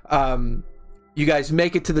center. You guys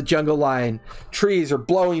make it to the jungle line. Trees are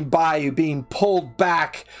blowing by you, being pulled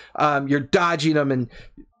back. You're dodging them, and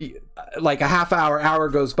a hour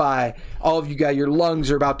goes by. All of you guys, your lungs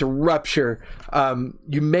are about to rupture.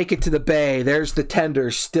 You make it to the bay. There's the tender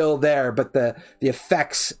still there, but the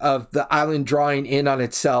effects of the island drawing in on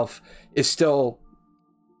itself is still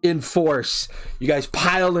in force. You guys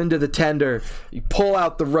pile into the tender. You pull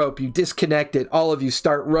out the rope. You disconnect it. All of you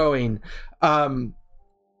start rowing.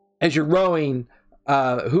 As you're rowing,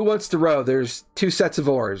 who wants to row? There's 2 sets of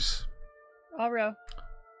oars. I'll row.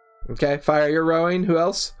 Okay, Fire, you're rowing. Who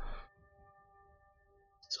else?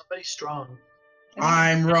 Somebody strong.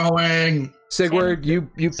 I'm rowing. Sigurd, you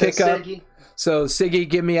pick up. Siggy. So Siggy,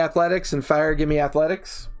 give me athletics, and Fire, give me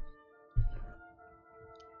athletics.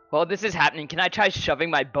 While this is happening, can I try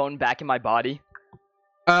shoving my bone back in my body?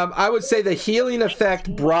 I would say the healing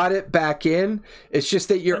effect brought it back in. It's just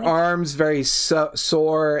that your arm's very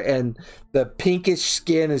sore, and the pinkish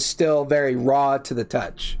skin is still very raw to the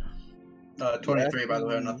touch. 23, by the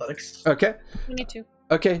way, on athletics. Okay. 22.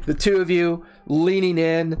 Okay, the 2 of you leaning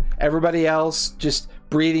in, everybody else just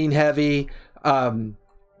breathing heavy.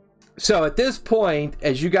 So at this point,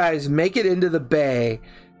 as you guys make it into the bay,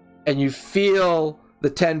 and you feel the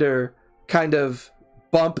tender kind of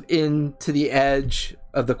bump into the edge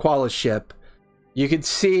of the Koala ship, you can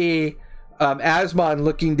see Asmon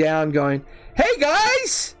looking down going, "Hey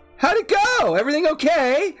guys, how'd it go? Everything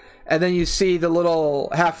okay?" And then you see the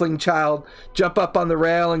little halfling child jump up on the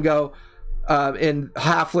rail and go, in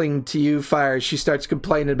halfling to you, Fire, she starts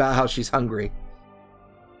complaining about how she's hungry.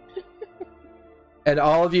 And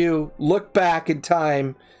all of you look back in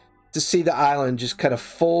time to see the island just kind of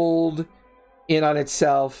fold in on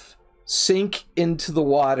itself, sink into the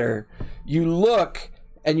water. You look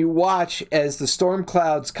and you watch as the storm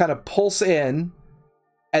clouds kind of pulse in,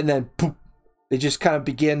 and then poof, they just kind of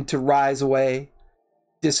begin to rise away,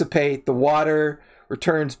 dissipate. The water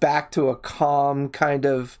returns back to a calm kind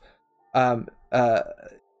of,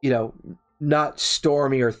 not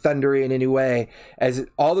stormy or thundery in any way, as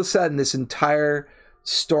all of a sudden this entire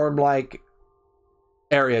storm-like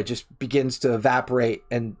area just begins to evaporate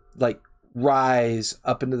and like rise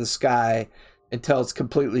up into the sky until it's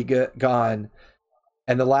completely gone.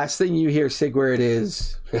 And the last thing you hear, Sigurd,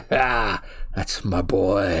 is, that's my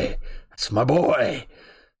boy. That's my boy.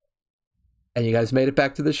 And you guys made it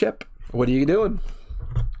back to the ship. What are you doing?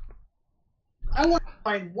 I want to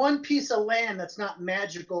find one piece of land that's not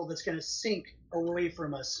magical that's going to sink away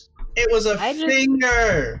from us. It was a I just-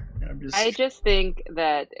 finger. I just think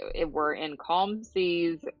that if we're in calm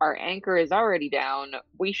seas, our anchor is already down.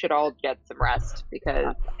 We should all get some rest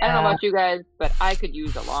because I don't know about you guys, but I could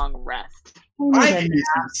use a long rest. I can use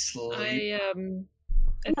some sleep.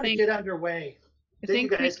 I think Get underway. I Then you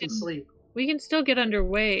think guys can sleep. we can still get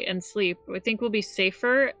underway and sleep. I think we'll be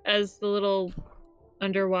safer as the little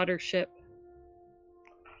underwater ship.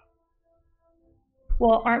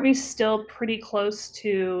 Well, aren't we still pretty close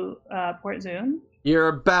to Port Zoon? You're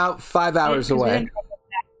about 5 hours 'Cause away.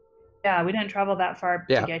 we didn't travel that far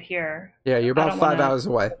Yeah. to get here. Yeah, you're I about don't 5 wanna- hours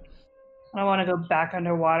away. I don't want to go back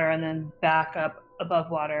underwater and then back up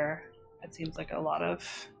above water. It seems like a lot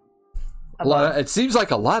of. It seems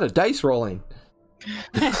like a lot of dice rolling.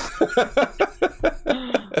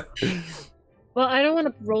 Well, I don't want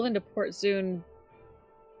to roll into Port Zoon,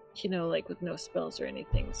 like with no spells or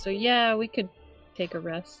anything. So yeah, we could take a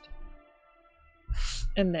rest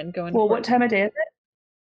and then go into Well, Port what time of day is it?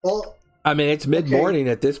 Well, I mean, it's mid-morning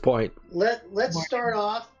at this point. let's start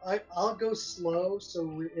off. I'll go slow,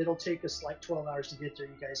 so it'll take us like 12 hours to get there.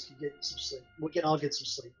 You guys can get some sleep. We can all get some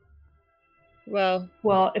sleep. Well,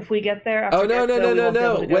 Well, if we get there. After Oh, no. we won't be able to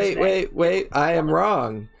go today. Wait. I am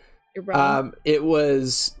wrong. you're wrong. It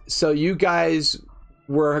was, so you guys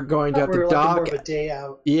were going to have We're to like dock. more of a day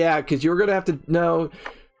out. Yeah, because you were going to have to know.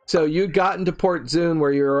 So you got into Port Zoon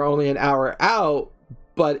where you were only an hour out,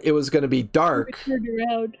 but it was going to be dark. Turned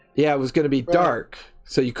around. Yeah, it was going to be Right. dark.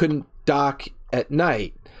 So you couldn't dock at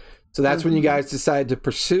night. So that's when you guys decided to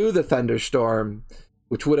pursue the thunderstorm,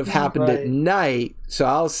 which would have happened at Right. night. So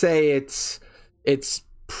I'll say it's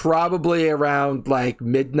probably around like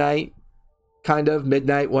midnight, kind of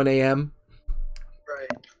midnight, 1 a.m. Right.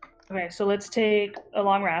 Okay, so let's take a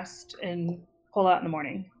long rest and pull out in the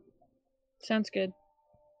morning. Sounds good.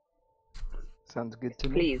 Sounds good to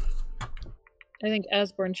me. Please. I think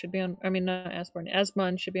Asborn should be on. I mean, not Asborn.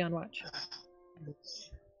 Asmon should be on watch.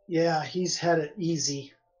 Yeah, he's had it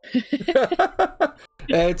easy.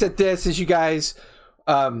 It's at this as you guys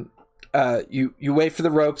you wait for the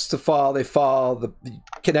ropes to fall. They fall. You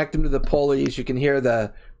connect them to the pulleys. You can hear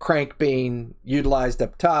the crank being utilized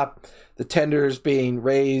up top, the tenders being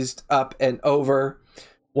raised up and over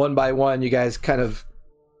one by one. You guys kind of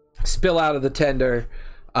spill out of the tender.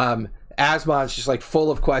 Asmon's just like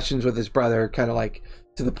full of questions with his brother, kind of like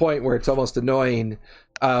to the point where it's almost annoying.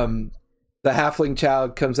 The halfling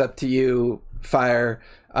child comes up to you, Fire,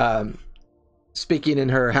 speaking in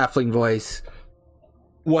her halfling voice,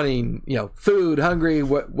 wanting, food, hungry,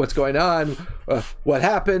 what's going on, what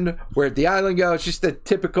happened, where'd the island go? It's just a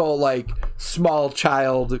typical like small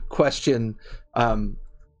child question,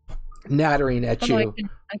 nattering at you.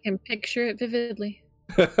 I can picture it vividly.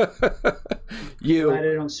 You I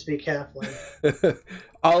don't speak halfling.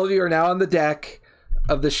 all of you are now on the deck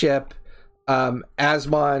of the ship.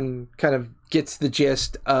 Asmon kind of gets the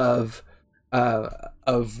gist of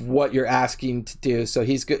what you're asking to do, so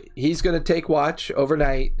he's going to take watch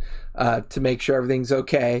overnight to make sure everything's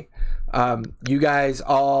okay. You guys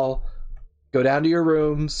all go down to your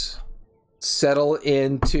rooms, settle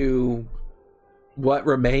into what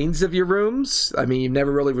remains of your rooms. I mean, you've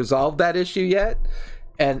never really resolved that issue yet,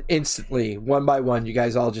 and instantly, one by one, you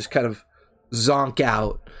guys all just kind of zonk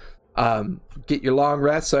out. Get your long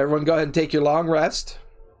rest. So everyone go ahead and take your long rest.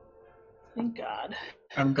 Thank God.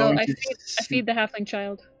 I'm going I to feed the halfling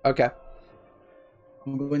child. Okay.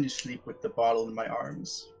 I'm going to sleep with the bottle in my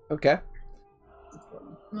arms. Okay.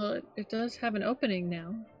 Well, it does have an opening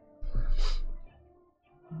now.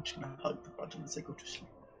 I'm just gonna hug the bottle as I go to sleep.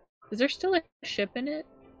 Is there still a ship in it?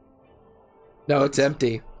 No, it's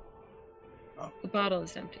empty. The bottle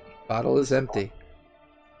is empty. Bottle is empty.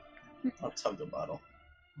 I'll hug the bottle.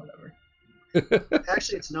 Whatever.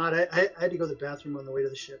 Actually, it's not. I had to go to the bathroom on the way to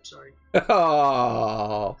the ship. Sorry.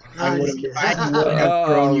 Oh. I'm would just kidding. have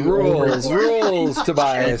thrown you rules, overboard. rules,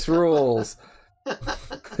 Tobias, rules.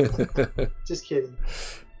 Just kidding.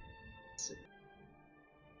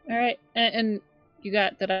 All right, and you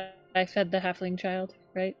got that I fed the halfling child,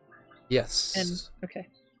 right? Yes. And okay.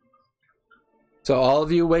 So all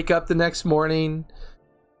of you wake up the next morning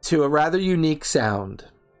to a rather unique sound.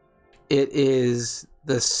 It is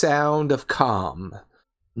the sound of calm.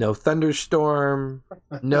 No thunderstorm,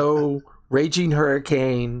 no raging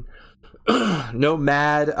hurricane, no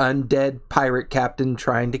mad undead pirate captain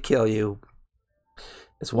trying to kill you.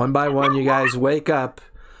 As one by one you guys wake up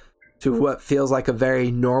to what feels like a very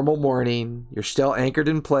normal morning. You're still anchored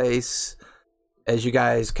in place as you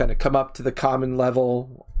guys kind of come up to the common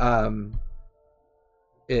level. And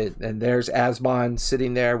there's Asmon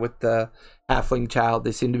sitting there with the halfling child.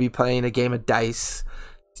 They seem to be playing a game of dice.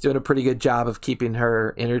 He's doing a pretty good job of keeping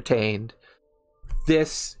her entertained.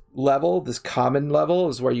 This level, this common level,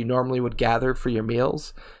 is where you normally would gather for your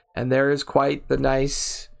meals. And there is quite the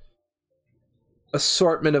nice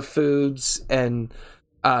assortment of foods and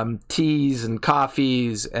teas and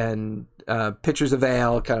coffees and pitchers of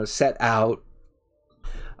ale kind of set out.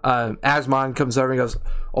 Asmon comes over and goes,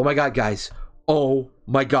 "Oh my god, guys. Oh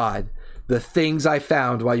my god. The things I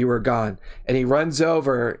found while you were gone." And he runs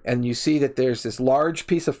over and you see that there's this large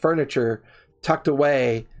piece of furniture tucked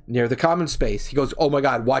away near the common space. He goes, "Oh my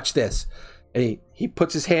god, watch this." And he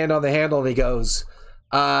puts his hand on the handle and he goes,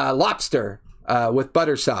 "Lobster with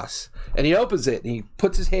butter sauce." And he opens it and he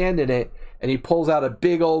puts his hand in it and he pulls out a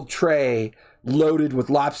big old tray loaded with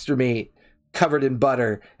lobster meat covered in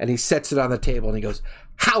butter, and he sets it on the table and he goes,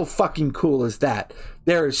 "How fucking cool is that?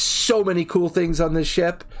 There are so many cool things on this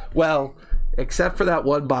ship. Well, except for that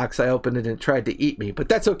one box I opened and it tried to eat me, but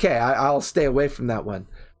that's okay. I'll stay away from that one."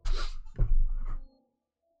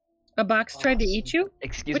 A box tried to eat you?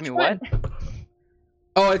 Excuse Which me, what? one?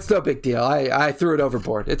 Oh, it's no big deal. I threw it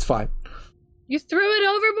overboard. It's fine. You threw it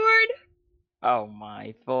overboard? Oh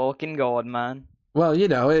my fucking god, man. Well, you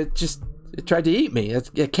know, it tried to eat me.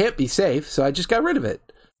 It can't be safe, so I just got rid of it.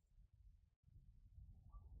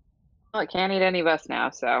 Well, it can't eat any of us now,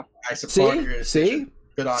 so. I support your decision.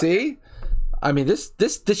 Good on you. See? I mean, this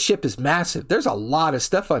ship is massive. There's a lot of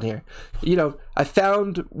stuff on here. You know, I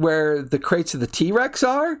found where the crates of the T-Rex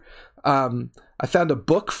are. I found a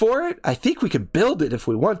book for it. I think we could build it if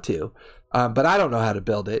we want to, but I don't know how to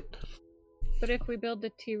build it. But if we build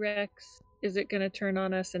the T-Rex, is it going to turn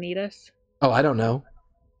on us and eat us? Oh, I don't know.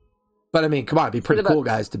 But I mean, come on, it'd be pretty cool,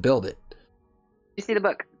 guys, to build it. You see the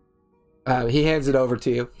book? He hands it over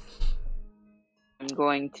to you. I'm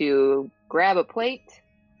going to grab a plate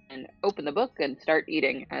and open the book and start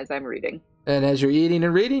eating as I'm reading. And as you're eating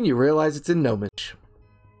and reading, you realize it's in Gnomish.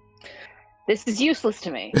 This is useless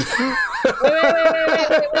to me.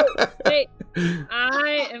 Wait.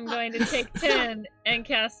 I am going to take 10 and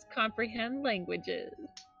cast Comprehend Languages.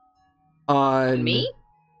 On Me?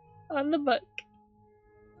 On the book.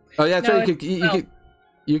 Oh yeah, that's No, right.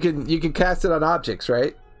 You can cast it on objects,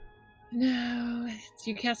 right? No,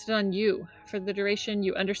 you cast it on you. For the duration,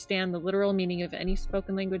 you understand the literal meaning of any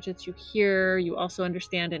spoken language that you hear. You also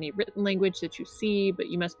understand any written language that you see, but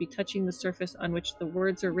you must be touching the surface on which the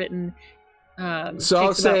words are written. So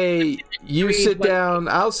I'll say you sit down.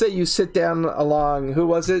 I'll say you sit down along. Who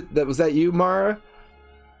was it? Was that you, Mara?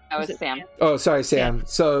 That was Sam. Oh, sorry, Sam.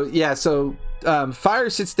 So yeah, Fire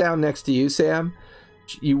sits down next to you, Sam.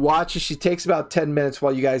 You watch as she takes about 10 minutes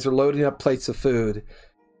while you guys are loading up plates of food,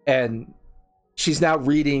 and she's now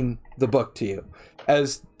reading the book to you.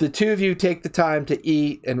 As the two of you take the time to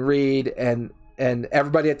eat and read, and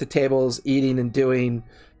everybody at the table is eating and doing,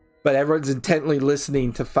 but everyone's intently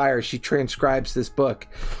listening to Fire. She transcribes this book.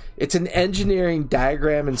 It's an engineering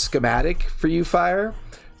diagram and schematic for you, Fire.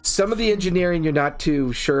 Some of the engineering you're not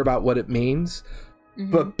too sure about what it means,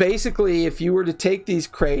 but basically if you were to take these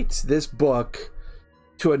crates, this book,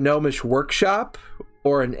 to a gnomish workshop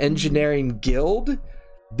or an engineering guild,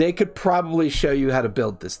 they could probably show you how to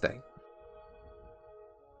build this thing.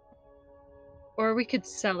 Or we could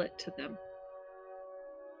sell it to them.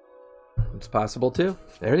 It's possible too.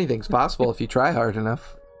 Anything's possible if you try hard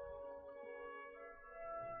enough.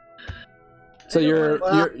 So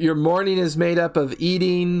your morning is made up of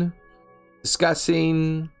eating,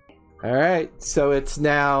 discussing. All right, so it's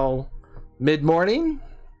now mid-morning.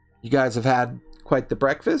 You guys have had quite the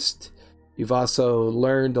breakfast. You've also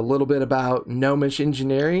learned a little bit about gnomish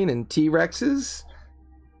engineering and T-Rexes.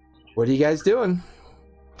 What are you guys doing?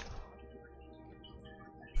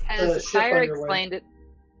 Has Fire explained it?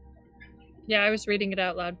 Yeah, I was reading it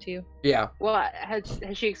out loud to you. Yeah. Well, has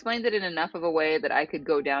she explained it in enough of a way that I could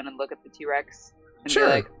go down and look at the T-Rex and Sure.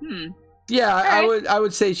 be like, Yeah, Alright. I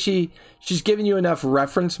would say she's giving you enough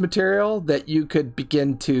reference material that you could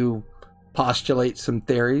begin to postulate some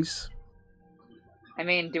theories. I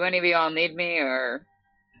mean, do any of you all need me, or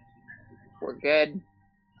we're good?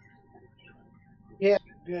 Yeah,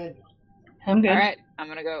 good. I'm good. All right, I'm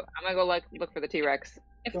gonna go look for the T-Rex.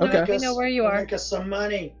 If Go not, Okay. we know where you go are. Make us some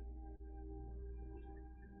money.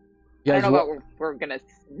 You I guys don't know about we're gonna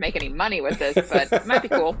make any money with this, but it might be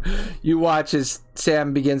cool. You watch as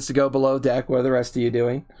Sam begins to go below deck. What are the rest of you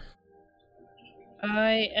doing?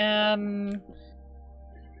 I am.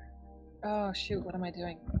 Oh shoot! What am I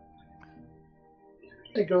doing?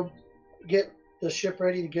 To go get the ship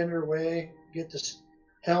ready to get underway, get the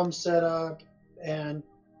helm set up, and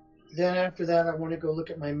then after that, I want to go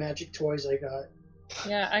look at my magic toys I got.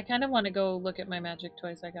 Yeah, I kind of want to go look at my magic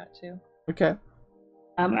toys I got too. Okay.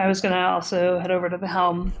 I was gonna also head over to the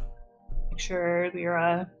helm, make sure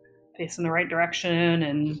we're facing the right direction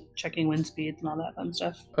and checking wind speeds and all that fun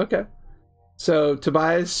stuff. Okay. So,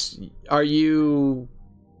 Tobias, are you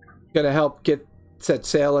going to help set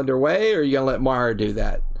sail underway, or are you going to let Mara do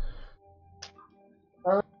that?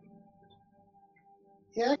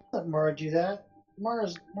 Yeah, I can let Mara do that.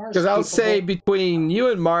 Mara's Because I'll say between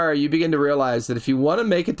you and Mara, you begin to realize that if you want to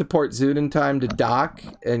make it to Port Zoon in time to dock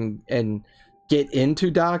and get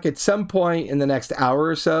into dock, at some point in the next hour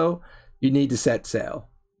or so, you need to set sail.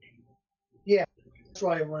 Yeah, that's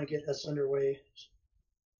why I want to get us underway.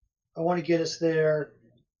 I want to get us there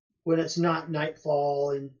when it's not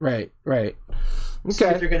nightfall and Right. see if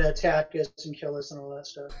Okay. they're going to attack us and kill us and all that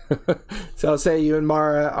stuff. So I'll say you and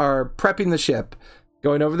Mara are prepping the ship,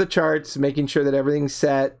 going over the charts, making sure that everything's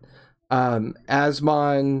set.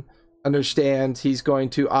 Asmon understands he's going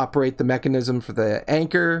to operate the mechanism for the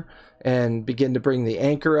anchor and begin to bring the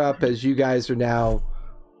anchor up as you guys are now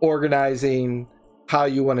organizing how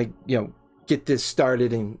you want to, get this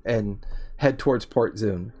started and head towards Port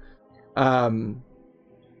Zoon.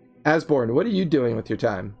 Asborn, what are you doing with your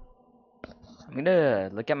time? I'm gonna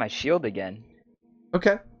look at my shield again.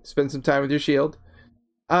 Okay, spend some time with your shield.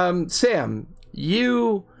 Sam,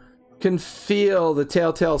 you can feel the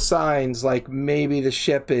telltale signs like maybe the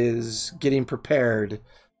ship is getting prepared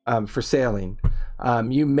for sailing.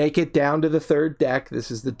 You make it down to the third deck.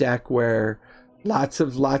 This is the deck where lots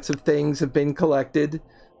of things have been collected.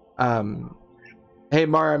 Hey,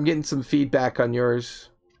 Mara, I'm getting some feedback on yours.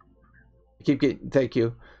 Thank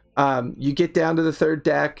you. You get down to the third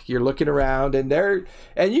deck. You're looking around, and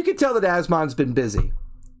you can tell that Asmon's been busy.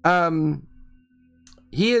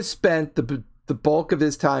 He has spent the bulk of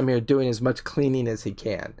his time here doing as much cleaning as he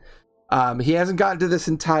can. He hasn't gotten to this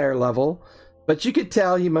entire level, but you could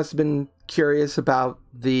tell he must have been curious about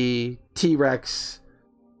the T-Rex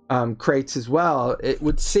crates as well. It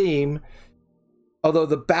would seem, although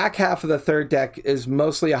the back half of the third deck is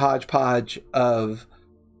mostly a hodgepodge of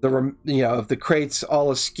the crates all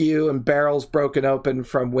askew and barrels broken open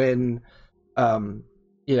from when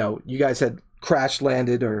you guys had crash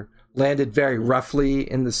landed or landed very roughly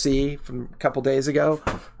in the sea from a couple days ago.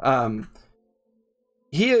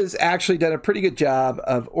 He has actually done a pretty good job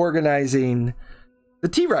of organizing the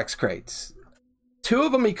T-Rex crates. 2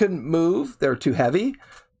 of them he couldn't move, they're too heavy,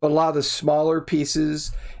 but a lot of the smaller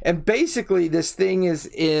pieces, and basically this thing is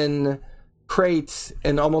in crates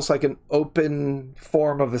in almost like an open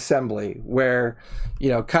form of assembly where,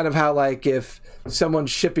 kind of how like if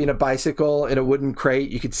someone's shipping a bicycle in a wooden crate,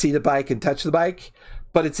 you could see the bike and touch the bike,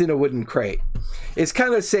 but it's in a wooden crate. It's kind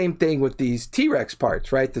of the same thing with these T-Rex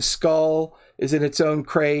parts, right? The skull is in its own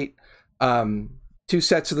crate. 2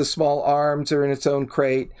 sets of the small arms are in its own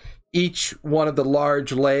crate. Each one of the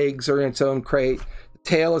large legs are in its own crate. The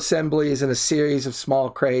tail assembly is in a series of small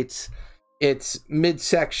crates. Its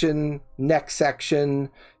midsection, neck section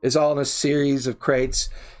is all in a series of crates.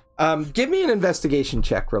 Give me an investigation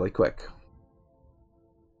check really quick.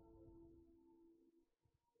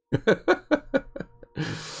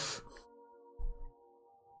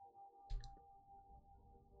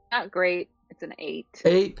 Not great. It's an 8.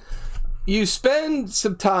 8. You spend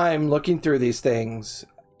some time looking through these things.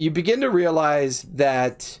 You begin to realize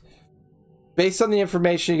that based on the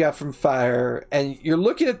information you got from Fire, and you're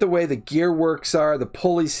looking at the way the gear works are, the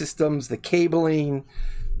pulley systems, the cabling,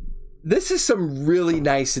 this is some really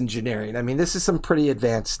nice engineering. I mean, this is some pretty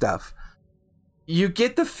advanced stuff. You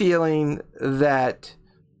get the feeling that,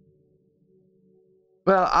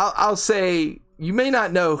 well, I'll say you may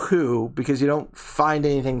not know who because you don't find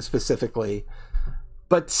anything specifically,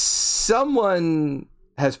 but someone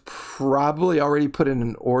has probably already put in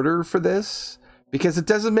an order for this, because it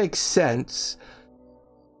doesn't make sense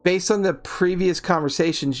based on the previous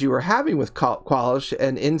conversations you were having with Qualish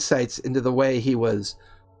and insights into the way he was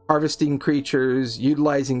harvesting creatures,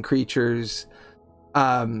 utilizing creatures,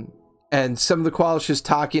 and some of the Qualishes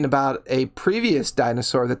talking about a previous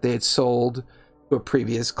dinosaur that they had sold to a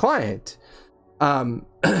previous client.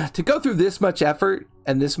 To go through this much effort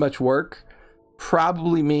and this much work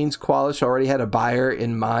probably means Qualish already had a buyer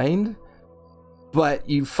in mind, but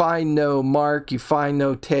you find no mark, you find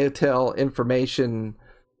no telltale information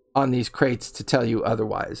on these crates to tell you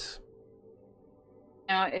otherwise.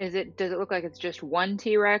 Now, does it look like it's just one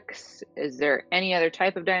T-Rex? Is there any other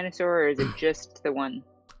type of dinosaur, or is it just the one?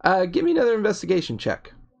 Give me another investigation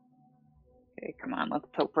check. Okay, come on, let's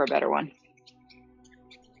hope for a better one.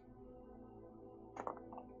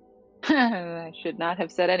 I should not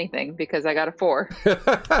have said anything because I got a 4.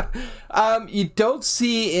 You don't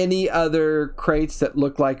see any other crates that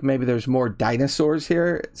look like maybe there's more dinosaurs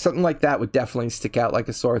here. Something like that would definitely stick out like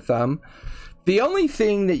a sore thumb. The only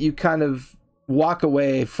thing that you kind of walk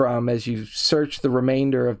away from as you search the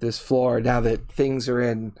remainder of this floor, now that things are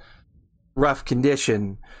in rough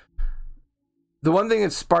condition, the one thing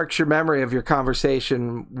that sparks your memory of your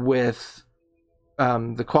conversation with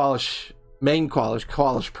the Qualish, main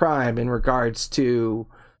Qualish Prime, in regards to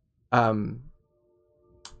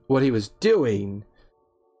what he was doing,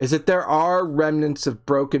 is that there are remnants of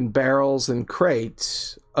broken barrels and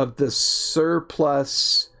crates of the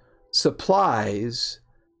surplus supplies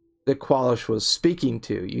that Qualish was speaking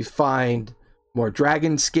to. You find more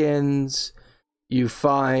dragon skins, you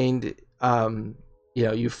find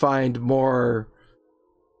you find more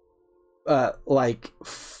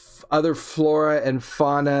other flora and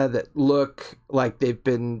fauna that look like they've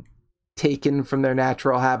been taken from their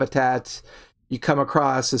natural habitats. You come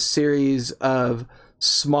across a series of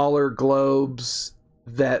smaller globes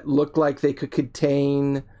that look like they could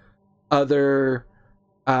contain other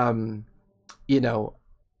air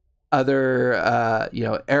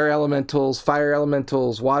elementals, fire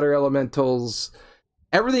elementals, water elementals.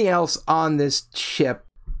 Everything else on this ship,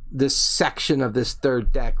 this section of this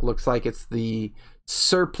third deck, looks like it's the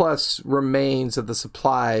surplus remains of the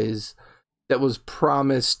supplies that was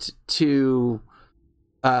promised to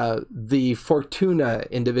the Fortuna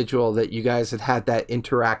individual that you guys had that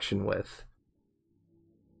interaction with.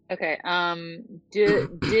 Okay.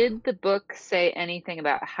 Did the book say anything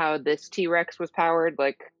about how this T-Rex was powered?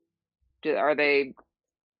 Like, are they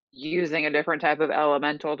using a different type of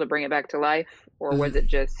elemental to bring it back to life, or was it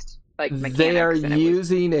just like mechanics? They are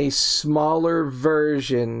using a smaller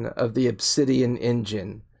version of the Obsidian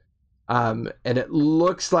engine. And it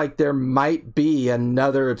looks like there might be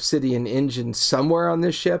another Obsidian engine somewhere on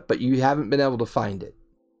this ship, but you haven't been able to find it.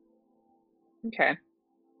 Okay.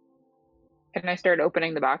 Can I start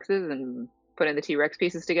opening the boxes and putting the T-Rex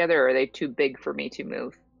pieces together, or are they too big for me to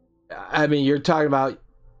move? I mean, you're talking about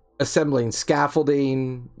assembling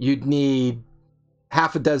scaffolding. You'd need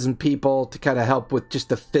half a dozen people to kind of help with just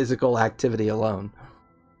the physical activity alone.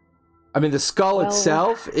 I mean, the skull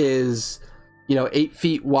itself is, 8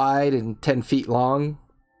 feet wide and 10 feet long.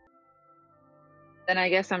 Then I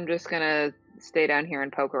guess I'm just gonna stay down here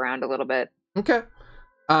and poke around a little bit. Okay.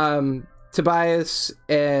 Tobias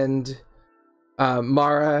and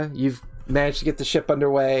Mara, you've managed to get the ship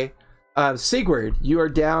underway. Sigurd, you are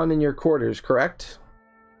down in your quarters, correct?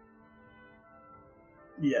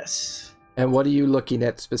 Yes. And what are you looking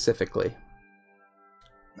at specifically?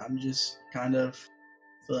 I'm just kind of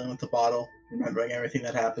filling with the bottle, remembering everything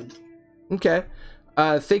that happened. Okay.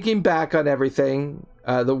 Thinking back on everything,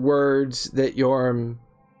 the words that Yorm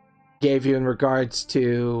gave you in regards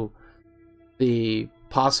to the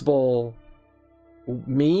possible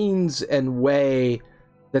means and way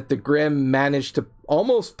that the Grimm managed to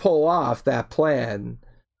almost pull off that plan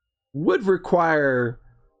would require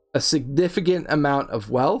a significant amount of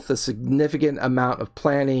wealth, a significant amount of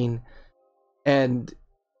planning, and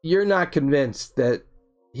you're not convinced that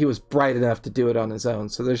he was bright enough to do it on his own.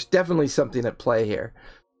 So there's definitely something at play here.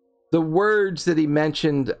 The words that he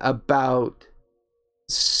mentioned about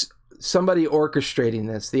somebody orchestrating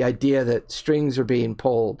this, the idea that strings are being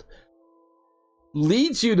pulled,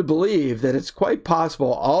 leads you to believe that it's quite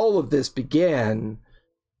possible all of this began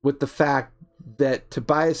with the fact that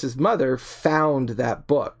Tobias's mother found that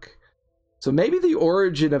book. So maybe the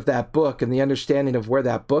origin of that book and the understanding of where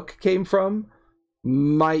that book came from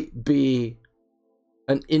might be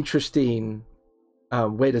an interesting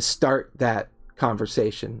way to start that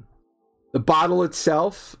conversation. The bottle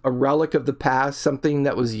itself, a relic of the past, something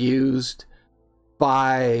that was used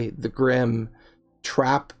by the Grimm,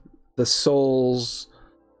 trap the souls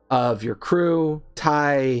of your crew,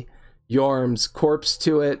 tie Yorm's corpse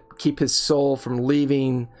to it, keep his soul from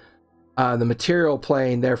leaving the material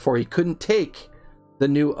plane. Therefore, he couldn't take the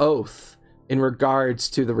new oath in regards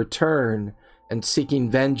to the return and seeking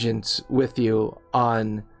vengeance with you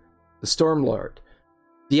on the Stormlord.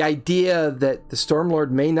 The idea that the Stormlord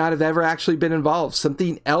may not have ever actually been involved,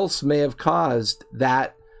 something else may have caused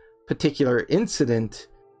that particular incident,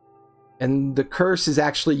 And the curse is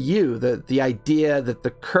actually you. The idea that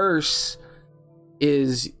the curse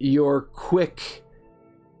is your quick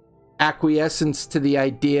acquiescence to the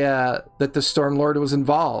idea that the Stormlord was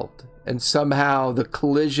involved, and somehow the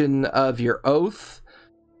collision of your oath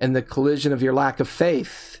and the collision of your lack of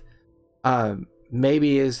faith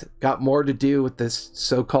maybe has got more to do with this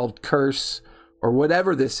so-called curse or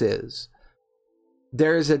whatever this is.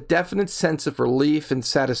 There is a definite sense of relief and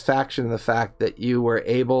satisfaction in the fact that you were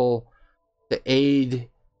able to aid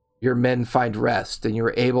your men find rest, and you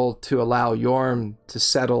were able to allow Yorm to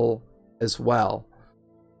settle as well.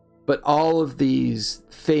 But all of these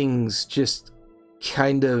things just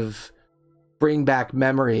kind of bring back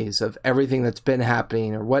memories of everything that's been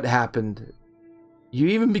happening or what happened. You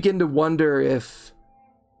even begin to wonder if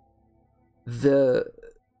the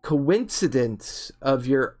coincidence of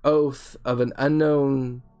your oath of an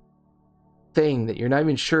unknown thing that you're not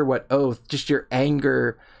even sure what oath, just your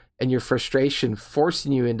anger and your frustration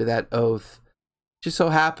forcing you into that oath, just so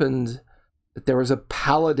happened that there was a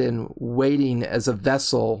paladin waiting as a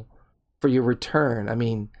vessel for your return. I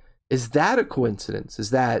mean, is that a coincidence?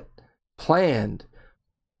 Is that planned?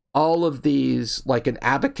 All of these, like an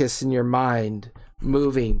abacus in your mind,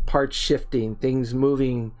 moving, parts shifting, things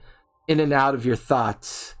moving in and out of your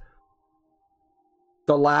thoughts.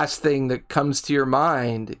 The last thing that comes to your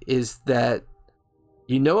mind is that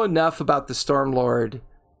you know enough about the Stormlord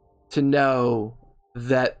to know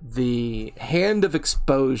that the hand of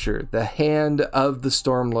exposure, the hand of the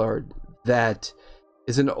Stormlord, that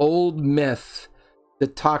is an old myth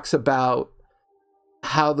that talks about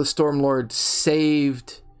how the Stormlord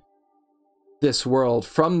saved this world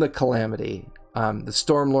from the calamity. The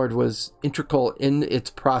Stormlord was integral in its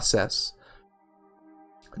process.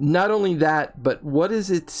 Not only that, but what is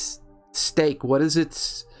its stake? What is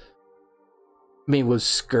its... I mean, was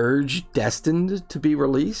Scourge destined to be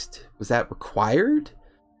released? Was that required?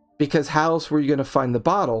 Because how else were you going to find the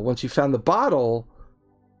bottle? Once you found the bottle,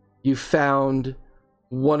 you found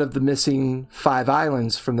one of the missing 5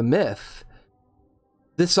 islands from the myth.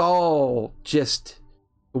 This all just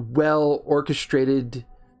well orchestrated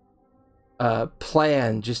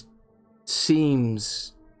plan just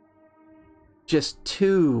seems just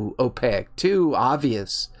too opaque, too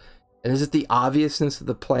obvious. And is it the obviousness of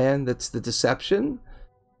the plan that's the deception?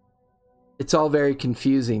 It's all very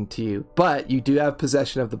confusing to you, but you do have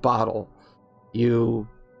possession of the bottle. You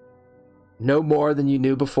know more than you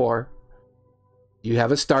knew before. You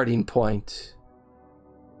have a starting point.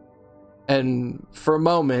 And for a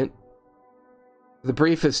moment, the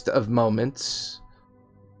briefest of moments,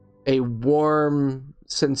 a warm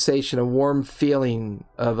sensation, a warm feeling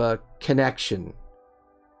of a connection,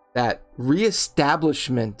 that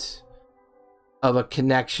reestablishment of a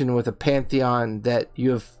connection with a pantheon that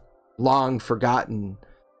you have long forgotten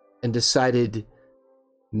and decided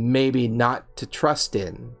maybe not to trust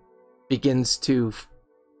in, begins to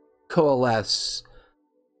coalesce,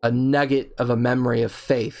 a nugget of a memory of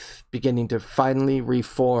faith beginning to finally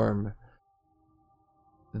reform.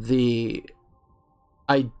 The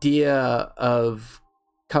idea of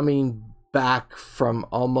coming back from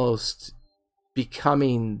almost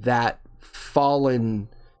becoming that fallen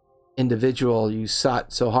individual you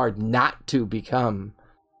sought so hard not to become,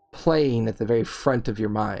 playing at the very front of your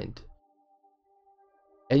mind.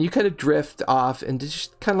 And you kind of drift off into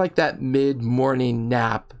just kind of like that mid-morning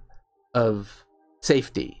nap of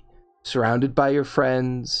safety, surrounded by your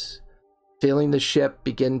friends, feeling the ship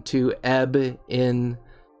begin to ebb in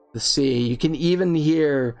the sea. You can even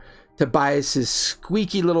hear Tobias's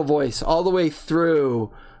squeaky little voice all the way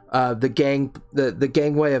through the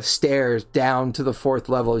gangway of stairs down to the 4th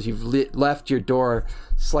level as you've left your door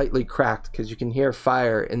slightly cracked, because you can hear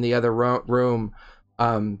fire in the other room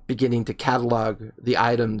beginning to catalog the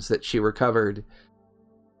items that she recovered.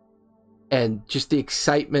 And just the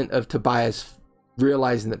excitement of Tobias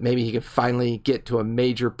realizing that maybe he could finally get to a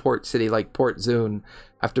major port city like Port Zoon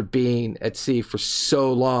after being at sea for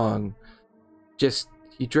so long. Just,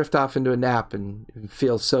 you drift off into a nap and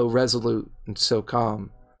feel so resolute and so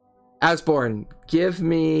calm. Asborn, give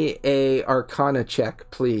me a Arcana check,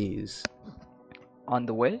 please. On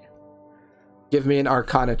the way? Give me an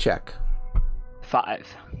Arcana check.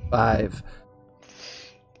 5.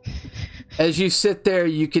 As you sit there,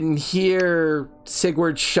 you can hear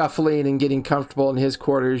Sigurd shuffling and getting comfortable in his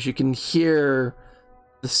quarters. You can hear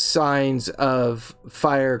the signs of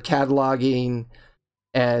Fire cataloging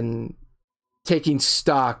and taking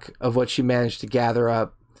stock of what she managed to gather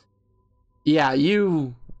up. Yeah,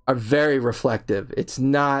 you are very reflective. It's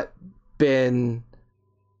not been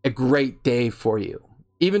a great day for you.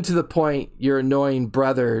 Even to the point your annoying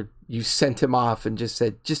brother, you sent him off and just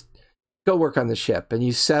said, just go work on the ship, and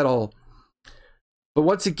you settle. But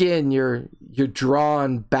once again, you're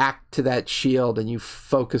drawn back to that shield and you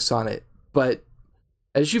focus on it. But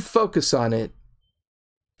as you focus on it,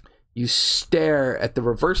 you stare at the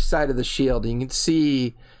reverse side of the shield and you can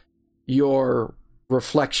see your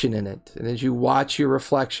reflection in it. And as you watch your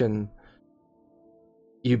reflection,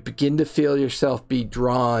 you begin to feel yourself be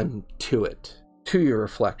drawn to it, to your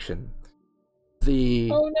reflection.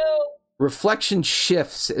 The reflection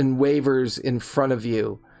shifts and wavers in front of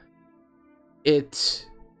you. It's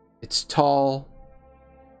tall.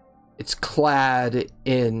 It's clad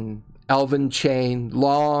in elven chain,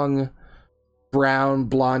 long brown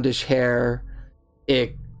blondish hair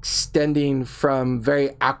extending from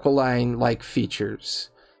very aquiline-like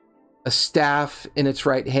features. A staff in its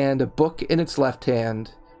right hand, a book in its left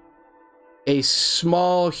hand. A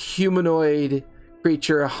small humanoid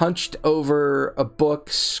creature hunched over a book,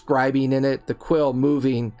 scribing in it, the quill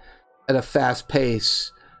moving at a fast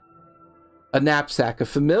pace. A knapsack, a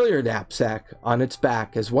familiar knapsack on its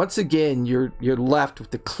back, as once again you're left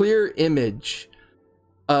with the clear image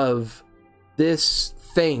of this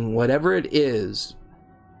thing, whatever it is,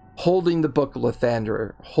 holding the Book of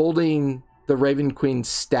Lathander, holding the Raven Queen's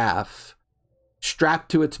staff,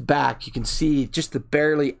 strapped to its back. You can see just the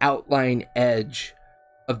barely outlined edge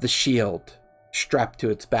of the shield strapped to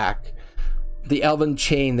its back. The elven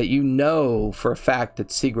chain that you know for a fact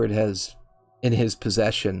that Sigurd has in his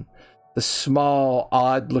possession. The small,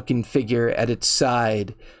 odd-looking figure at its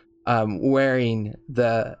side, wearing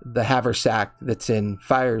the haversack that's in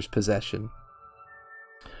Fire's possession.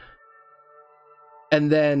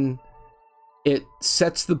 And then it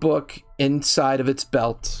sets the book inside of its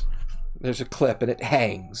belt. There's a clip, and it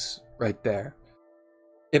hangs right there.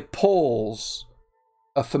 It pulls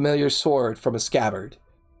a familiar sword from a scabbard,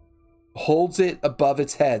 holds it above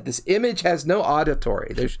its head. This image has no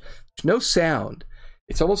auditory. There's no sound.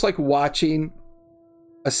 It's almost like watching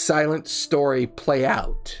a silent story play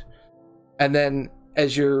out. And then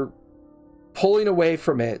as you're pulling away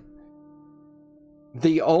from it,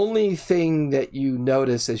 the only thing that you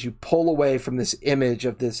notice as you pull away from this image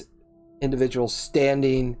of this individual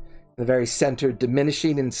standing in the very center,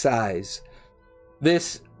 diminishing in size,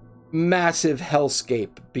 this massive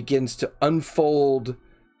hellscape begins to unfold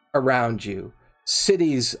around you.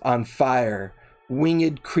 Cities on fire,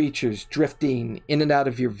 winged creatures drifting in and out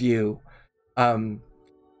of your view,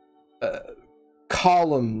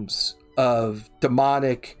 columns of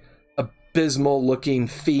demonic, abysmal-looking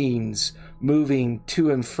fiends moving to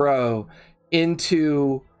and fro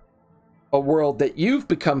into a world that you've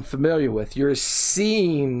become familiar with. You're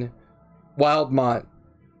seeing Wildmont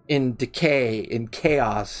in decay, in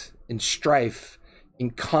chaos, in strife, in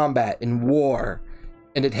combat, in war,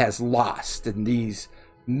 and it has lost, and these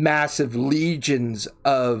massive legions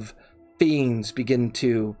of fiends begin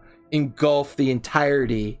to engulf the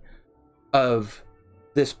entirety of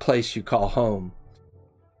this place you call home.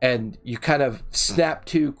 And you kind of snap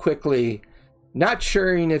to quickly, not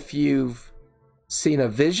sure if you've seen a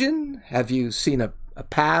vision, have you seen a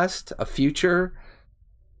past, a future,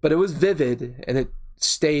 but it was vivid and it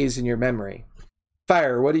stays in your memory.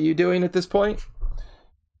 Fire, what are you doing at this point?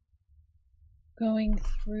 Going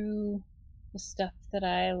through the stuff that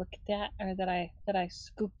I looked at, or that I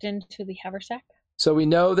scooped into the haversack. So we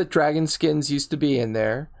know that dragon skins used to be in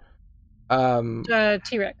there.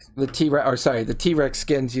 T-Rex. The T-Rex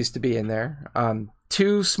skins used to be in there.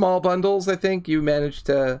 2 small bundles, I think you managed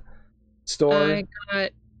to store.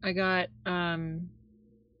 I got.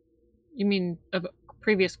 You mean of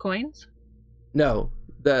previous coins? No,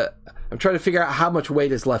 I'm trying to figure out how much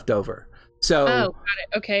weight is left over. So. Oh, got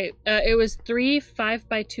it. Okay. It was 3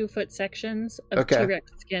 5-by-2 foot sections of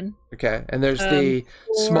T-Rex skin. Okay, and there's the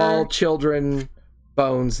 4 small children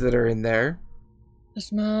bones that are in there. The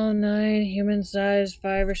small 9 human-sized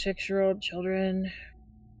 5 or 6-year-old children,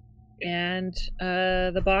 and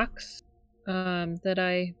the box that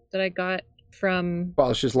I got from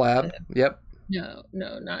Walish's lab. Yep. No,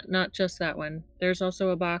 not just that one. There's also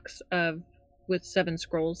a box with 7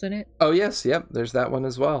 scrolls in it. Oh yes, yep. There's that one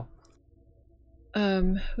as well.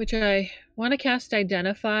 Which I want to cast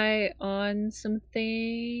Identify on some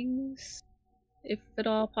things, if at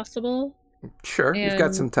all possible. Sure, you've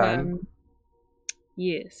got some time.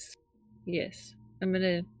 Yes. I'm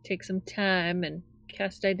gonna take some time and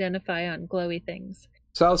cast Identify on glowy things.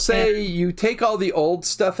 So I'll say you take all the old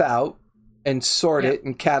stuff out and sort it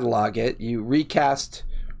and catalog it. You recast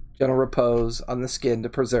Gentle Repose on the skin to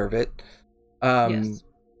preserve it. Yes.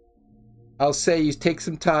 I'll say you take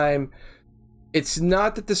some time. It's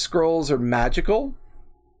not that the scrolls are magical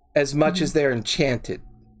as much as they're enchanted.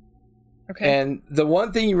 Okay. And the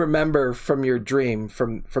one thing you remember from your dream,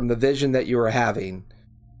 from the vision that you were having,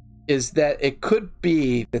 is that it could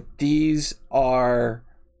be that these are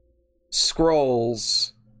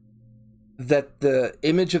scrolls that the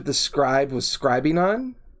image of the scribe was scribing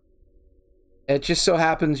on. And it just so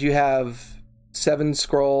happens you have 7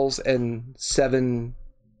 scrolls and 7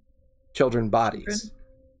 children bodies.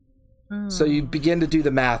 So you begin to do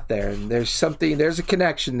the math there, and there's a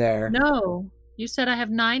connection there. No, you said I have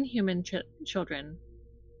 9 human children.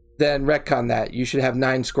 Then retcon that. You should have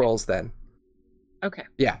 9 scrolls then. Okay.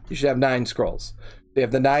 Yeah, you should have 9 scrolls. You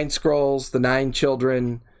have the 9 scrolls, the 9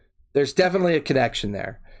 children. There's definitely a connection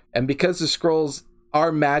there. And because the scrolls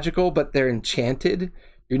are magical, but they're enchanted,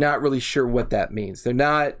 you're not really sure what that means. They're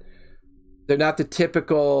not the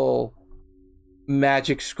typical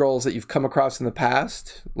magic scrolls that you've come across in the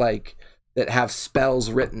past, like that have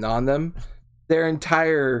spells written on them. Their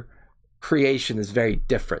entire creation is very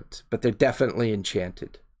different, but they're definitely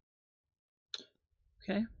enchanted.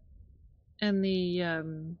 Okay. And the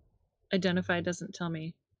identify doesn't tell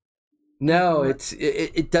me. No,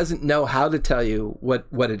 it doesn't know how to tell you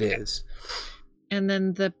what it is. And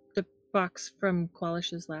then the box from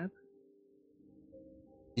Qualish's lab.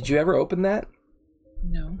 Did you ever open that?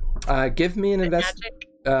 No. Give me an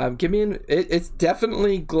it's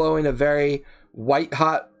definitely glowing a very white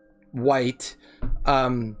hot white.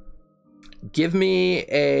 Give me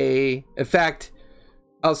in fact,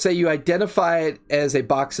 I'll say you identify it as a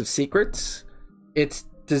box of secrets. It's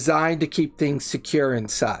designed to keep things secure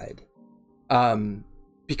inside.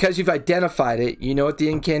 Because you've identified it, you know what the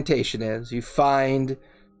incantation is. You find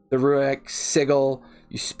the runic sigil,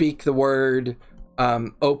 you speak the word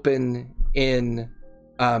open in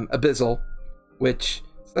Abyssal, which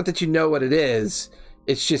it's not that you know what it is,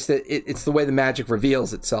 it's just that it's the way the magic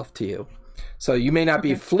reveals itself to you. So you may not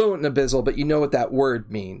be fluent in Abyssal, but you know what that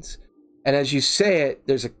word means. And as you say it,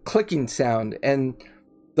 there's a clicking sound, and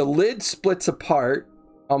the lid splits apart,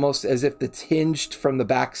 almost as if it's hinged from the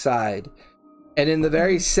backside. And in the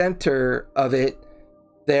very center of it,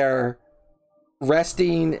 they're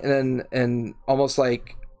resting and almost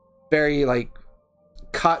like very like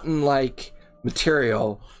cotton-like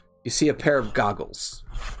material. You see a pair of goggles.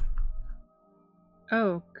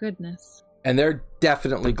 Oh, goodness. And they're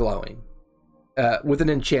definitely glowing with an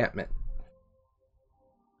enchantment.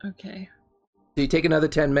 Okay. So you take another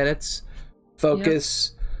 10 minutes,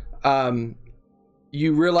 focus. Yep.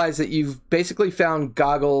 You realize that you've basically found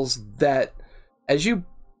goggles that, as you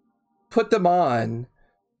put them on,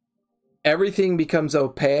 everything becomes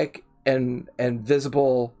opaque and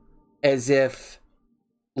visible as if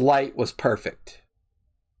light was perfect.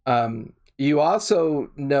 You also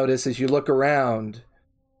notice as you look around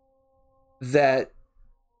that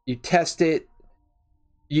you test it.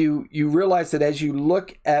 You realize that as you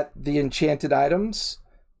look at the enchanted items,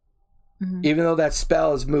 even though that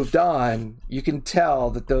spell has moved on, you can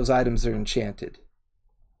tell that those items are enchanted.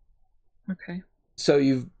 Okay. So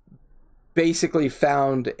you've basically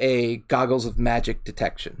found a goggles of magic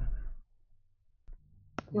detection.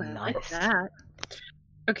 Well, nice. Like that.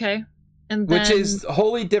 Okay. And then... Which is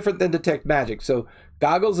wholly different than detect magic. So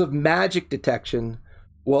goggles of magic detection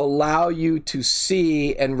will allow you to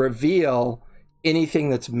see and reveal anything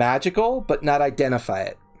that's magical, but not identify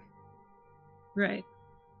it. Right.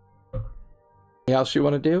 Anything else you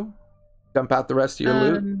want to do? Dump out the rest of your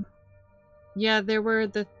loot? Yeah, there were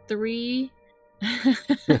the 3...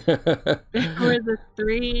 there were the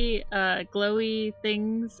 3 glowy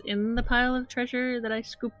things in the pile of treasure that I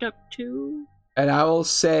scooped up too. And I will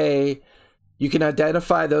say you can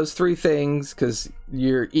identify those 3 things because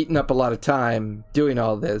you're eating up a lot of time doing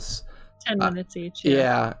all this. 10 minutes each.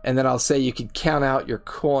 Yeah, and then I'll say you could count out your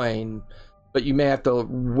coin, but you may have to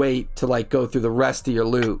wait to like go through the rest of your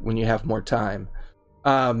loot when you have more time.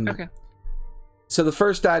 Okay. So the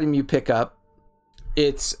first item you pick up,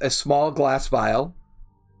 it's a small glass vial.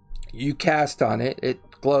 You cast on it. It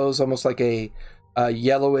glows almost like a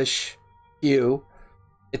yellowish hue.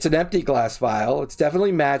 It's an empty glass vial. It's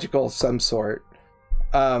definitely magical of some sort.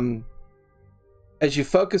 As you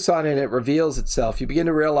focus on it, it reveals itself. You begin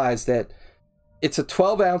to realize that it's a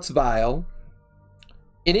 12-ounce vial.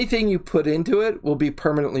 Anything you put into it will be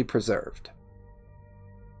permanently preserved.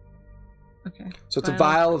 Okay. So it's a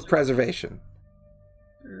vial of preservation.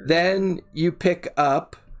 Then you pick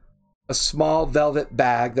up a small velvet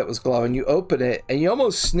bag that was glowing. You open it, and you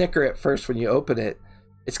almost snicker at first when you open it.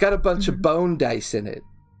 It's got a bunch of bone dice in it.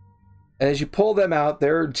 And as you pull them out,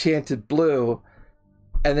 they're enchanted blue.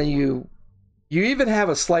 And then you even have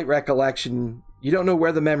a slight recollection. You don't know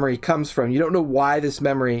where the memory comes from. You don't know why this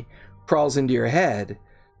memory crawls into your head.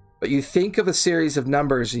 but you think of a series of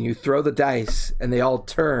numbers and you throw the dice and they all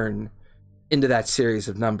turn into that series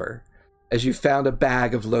of number as you found a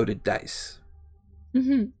bag of loaded dice.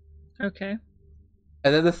 Okay.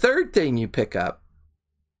 And then the third thing you pick up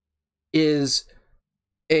is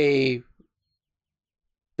a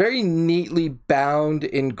very neatly bound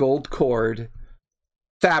in gold cord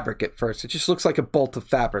fabric at first. It just looks like a bolt of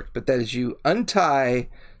fabric, but then as you untie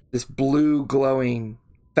this blue glowing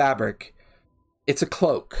fabric, it's a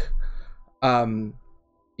cloak.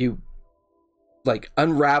 You like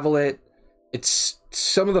unravel it. It's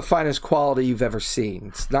some of the finest quality you've ever seen.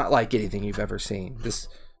 It's not like anything you've ever seen. This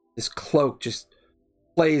cloak just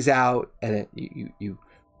plays out, and you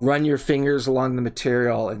run your fingers along the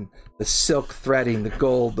material and the silk threading, the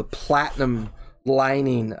gold, the platinum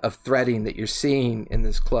lining of threading that you're seeing in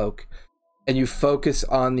this cloak, and you focus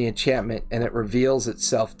on the enchantment and it reveals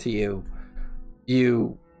itself to you.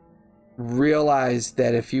 You realize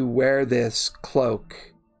that if you wear this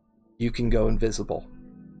cloak, you can go invisible.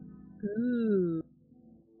 Ooh.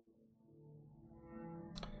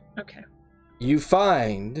 Okay. You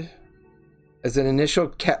find, as an initial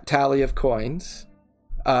tally of coins,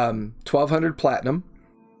 1,200 platinum.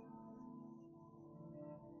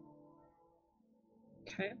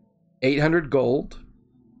 Okay. 800 gold.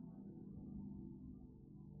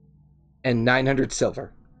 And 900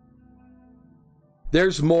 silver.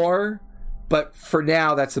 There's more, but for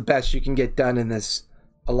now, that's the best you can get done in this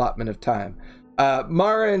allotment of time.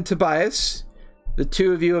 Mara and Tobias, the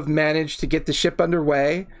two of you have managed to get the ship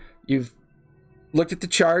underway. You've looked at the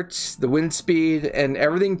charts, the wind speed, and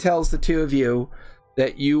everything tells the two of you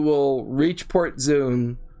that you will reach Port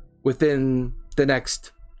Zoon within the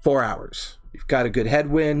next 4 hours. You've got a good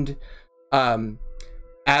headwind.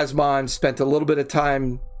 Asmon spent a little bit of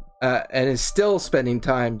time and is still spending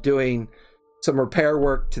time doing some repair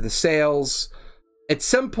work to the sails. At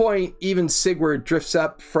some point, even Sigurd drifts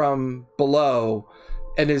up from below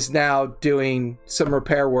and is now doing some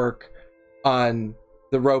repair work on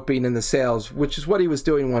the roping and the sails, which is what he was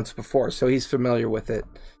doing once before, so he's familiar with it.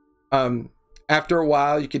 After a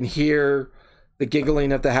while, you can hear the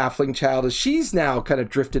giggling of the halfling child as she's now kind of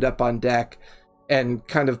drifted up on deck and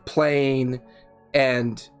kind of playing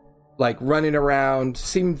and like running around,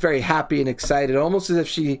 seemed very happy and excited, almost as if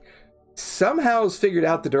she somehow has figured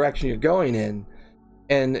out the direction you're going in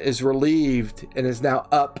and is relieved and is now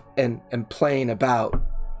up and playing about.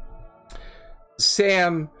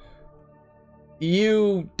 Sam,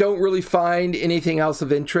 you don't really find anything else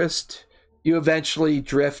of interest. You eventually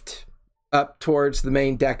drift up towards the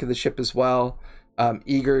main deck of the ship as well,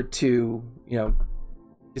 eager to,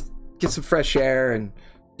 just get some fresh air and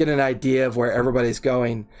get an idea of where everybody's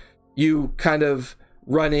going. You kind of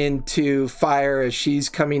run into Fire as she's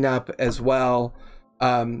coming up as well.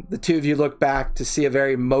 The two of you look back to see a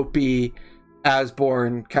very mopey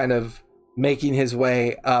Asborn kind of making his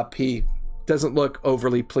way up. He doesn't look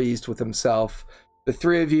overly pleased with himself. The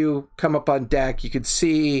three of you come up on deck. You could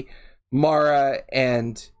see Mara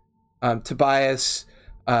and Tobias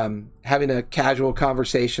having a casual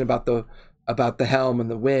conversation about the helm and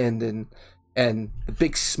the wind and the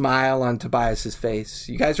big smile on Tobias's face.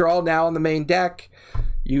 You guys are all now on the main deck.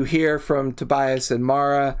 You hear from Tobias and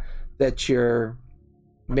Mara that you're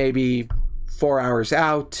maybe 4 hours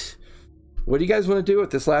out. What do you guys want to do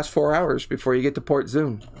with this last 4 hours before you get to Port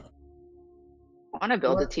Zoon? I want to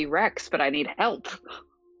build a T-Rex, but I need help.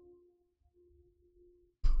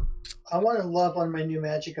 I want to love on my new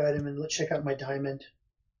magic item and let's check out my diamond.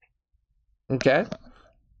 Okay.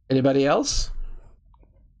 Anybody else?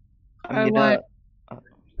 I want...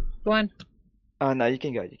 Go on. Oh, no, you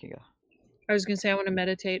can go. I was going to say I want to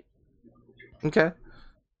meditate. Okay.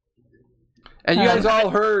 And you guys all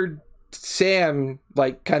heard Sam,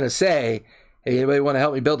 like, kind of say, hey, anybody want to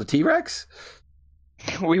help me build a T-Rex?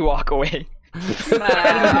 We walk away.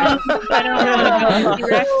 I don't want to build a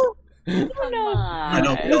T-Rex. I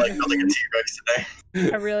don't feel like building a T-Rex today.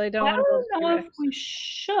 I really don't I want to build don't a know T-Rex. if we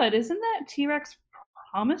should. Isn't that T-Rex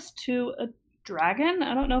promised to a dragon?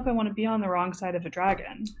 I don't know if I want to be on the wrong side of a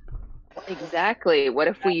dragon. Exactly. What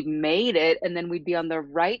if we made it and then we'd be on the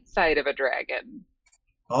right side of a dragon?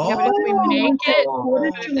 Oh, Yeah, but if we make it,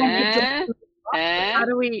 how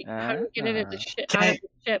do we get it at the ship? Out of the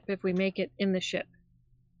ship if we make it in the ship?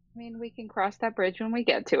 I mean, we can cross that bridge when we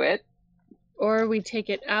get to it. Or we take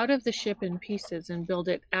it out of the ship in pieces and build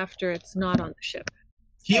it after it's not on the ship.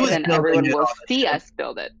 he was Then building everyone it will on the see ship. us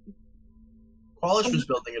build it. Qualish was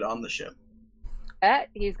building it on the ship.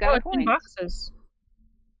 He's got a it's in point. boxes.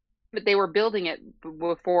 But they were building it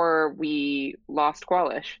before we lost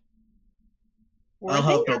Qualish. I'll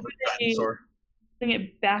help build the dinosaur. Putting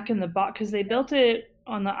it back in the box because they built it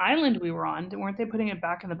on the island we were on, weren't they putting it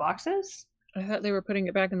back in the boxes? I thought they were putting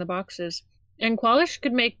it back in the boxes. And Qualish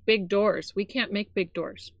could make big doors. We can't make big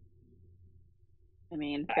doors. I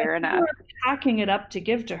mean, I fair think enough. we're packing it up to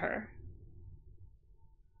give to her.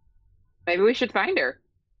 Maybe we should find her.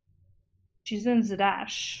 She's in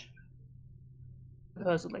Zadash,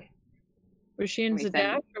 supposedly. Was she in We send-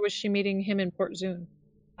 Zadash, or was she meeting him in Port Zoon?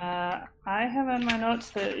 I have on my notes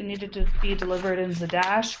that it needed to be delivered in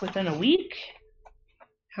Zadash within a week.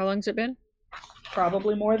 How long's it been?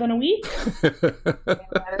 Probably more than a week.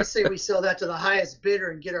 I say we sell that to the highest bidder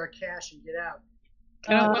and get our cash and get out.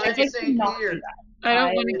 I don't Uh, wanna I I just think ain't not here. do that. I don't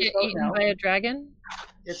I want to get don't eaten know. by a dragon.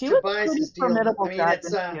 It's She was Tobias's pretty deal. formidable I mean, dragon, it's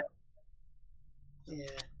too. yeah,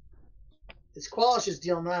 it's Qualish's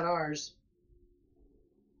deal, not ours.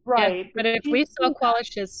 Right. Yeah, but if we sell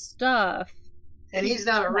Qualish's stuff, And he's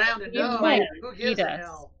not around to He know. might Who gives eat a us.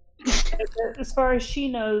 hell? as far as she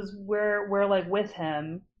knows, we're like with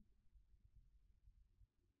him.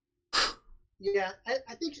 Yeah,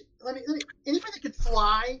 I think. Let me. Anybody that could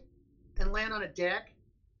fly and land on a deck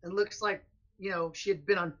and looks like she had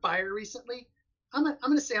been on fire recently. I'm going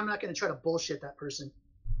to say I'm not going to try to bullshit that person.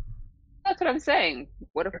 That's what I'm saying.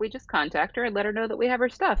 What if we just contact her and let her know that we have her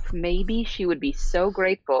stuff? Maybe she would be so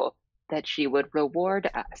grateful that she would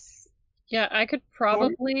reward us. yeah, I could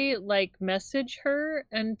probably message her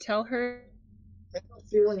and tell her I don't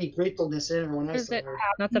feel any gratefulness in her when I saw that. her.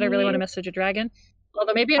 Not that I really want to message a dragon.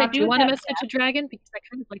 Although maybe I Happy do with want to that, message a dragon because I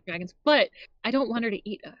kind of like dragons, but I don't want her to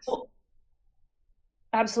eat us. Well,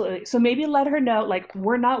 absolutely. So maybe let her know, like,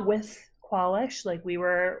 we're not with Qualish, like we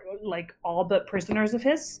were like all but prisoners of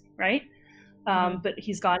his, right? But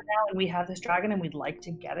he's gone now, and we have this dragon, and we'd like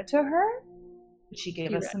to get it to her. She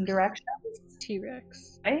gave us some directions,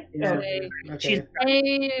 T-Rex. right? Yeah. Okay. Okay. She's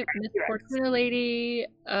Hey, Miss Fortuna lady,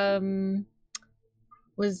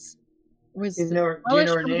 was Do you know her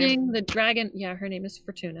name? building the dragon? Yeah, her name is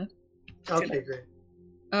Fortuna. Okay, great.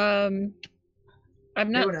 I'm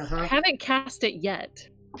not. Tuna, huh? I haven't cast it yet.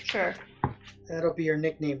 sure. That'll be your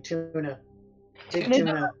nickname, Tuna. Big Tuna.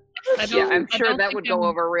 Tuna. I Yeah, don't- I'm I sure don't that think would go I'm-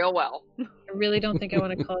 over real well. I really don't think I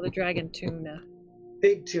want to call the dragon Tuna.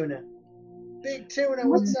 Big Tuna. Big Tuna,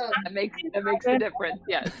 what's up? That makes the difference.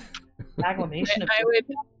 Yes. Acclamation.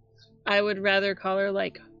 I would rather call her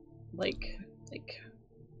like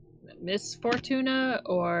Miss Fortuna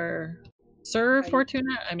or Sir Fortuna.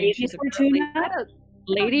 I mean, Lady she's a Fortuna.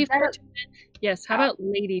 Lady Gotta- Fortuna. Yes. How about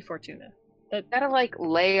Lady Fortuna? Gotta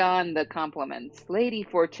lay on the compliments. Lady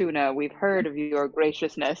Fortuna, we've heard of your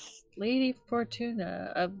graciousness. Lady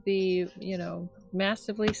Fortuna of the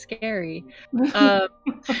massively scary.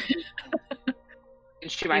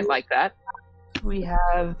 She might like that. We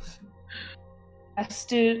have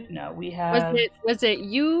Astute. No, we have. Was it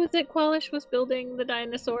you that Qualish was building the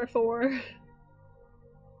dinosaur for?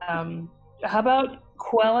 How about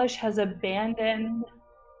Quellish has abandoned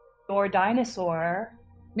your dinosaur?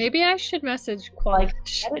 Maybe I should message Like,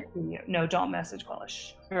 Qualish. get it to you. No, don't message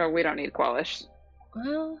Quellish. Oh, we don't need Qualish.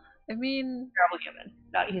 Well, I mean, Terrible human.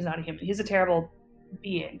 No, he's not a human. He's a terrible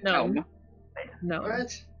being. no.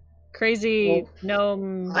 What? Crazy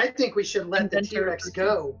gnome. I think we should let the Inventor T-Rex person.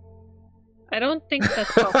 go. I don't think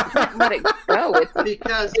that's Can't let it go. It's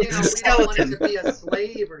Because, It's a we don't want it skeleton. to be a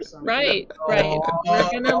slave or something. right. Oh.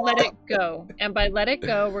 We're gonna let it go, and by let it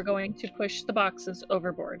go, we're going to push the boxes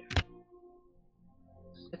overboard.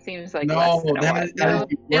 It seems like No, less than that is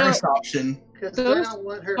the worst option. Because I Those don't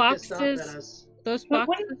want her pissed off at boxes- us. Those But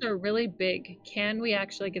what- boxes are really big. Can we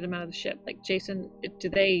actually get them out of the ship? Like, Jason,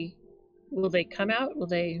 will they come out?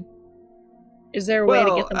 Is there a way to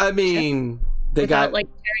Well, get them I out of the ship mean, they without got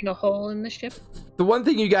tearing a hole in the ship? the one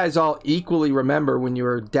thing you guys all equally remember when you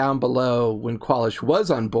were down below when Qualish was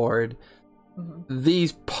on board. Mhm.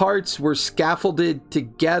 These parts were scaffolded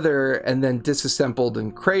together and then disassembled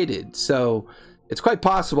and crated. So it's quite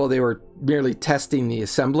possible they were merely testing the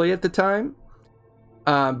assembly at the time.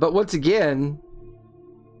 But once again,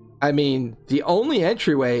 I mean, the only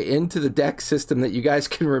entryway into the deck system that you guys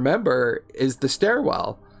can remember is the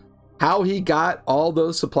stairwell. How he got all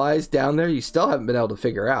those supplies down there, you still haven't been able to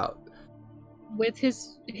figure out. With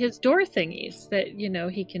his door thingies that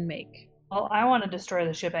he can make. Well, I want to destroy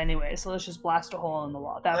the ship anyway, so let's just blast a hole in the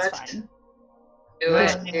wall. That's What? fine. do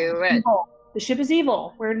it. Do it. Evil. The ship is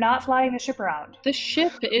evil. We're not flying the ship around. The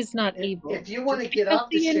ship is not evil. If you want to get Because off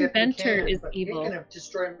the the ship, you inventor can, is but evil. you're going to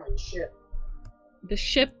destroy my ship. The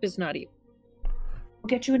ship is not evil. We'll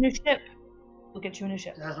get you a new ship. We'll get you a new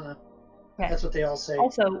ship. Uh-huh. Okay. That's what they all say.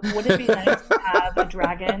 Also, would it be nice to have a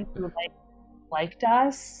dragon who liked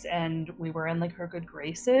us and we were in her good That's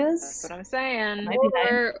graces? what I'm saying. Might be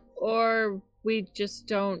nice. Or we just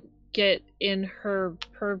don't get in her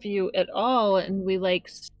purview at all, and we like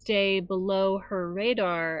stay below her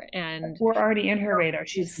radar, and We're already in her radar.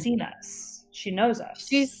 She's seen us. She knows us.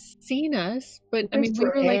 she's seen us, but I Thanks mean, we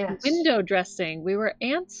for were like ants. window dressing. We were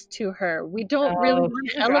ants to her. We don't No, really want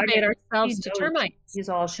she's to a elevate dragon. ourselves She to knows. termites. He's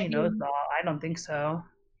all she I knows, mean- though. I don't think so.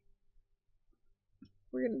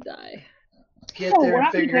 We're gonna die. Get No, there we're and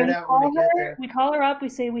not figure gonna it out call when we get her. there. We call her up. We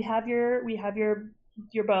say we have your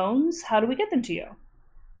bones. How do we get them to you?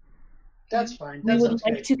 That's fine. We That would sounds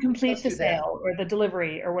like good. to complete Let's the do that. sale or the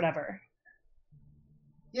delivery or whatever.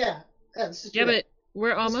 Yeah, this is Yeah, good. but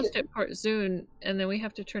we're Let's almost get- at Port Zoon, and then we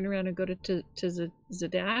have to turn around and go to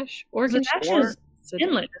Zadash. Or Zadash is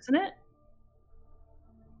inland, isn't it?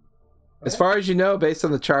 As far as you know, based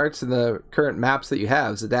on the charts and the current maps that you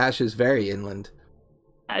have, Zadash is very inland.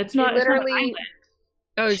 It's She not. It's not an literally, island.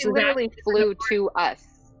 Oh, she Zadash literally is flew to us.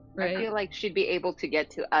 right. I feel like she'd be able to get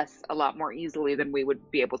to us a lot more easily than we would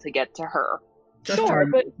be able to get to her. Just Sure,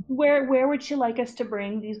 to- but where would she like us to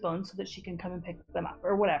bring these bones so that she can come and pick them up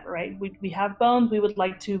or whatever, right? We have bones. We would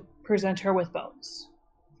like to present her with bones.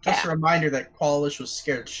 Just a reminder that Qualish was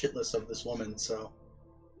scared shitless of this woman, so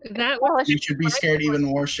That Well, you should be scared even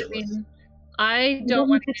more I shitless. mean, I We don't don't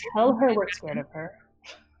want need to tell her we're scared of her.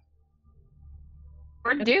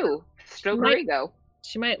 or do. Stoke her Right. ego.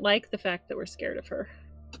 She might like the fact that we're scared of her.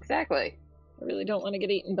 Exactly. I really don't want to get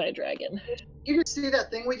eaten by a dragon. You just see that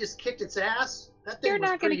thing we just kicked its ass? That thing You're was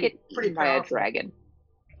not going to pretty, get pretty eaten by a powerful. dragon.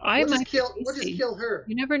 I We'll might just be kill. We'll just tasty. kill her.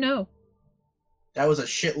 You never know. That was a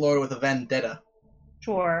shitlord with a vendetta.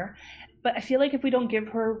 Sure, but I feel like if we don't give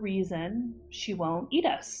her a reason, she won't eat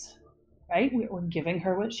us. Right? We're giving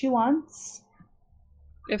her what she wants.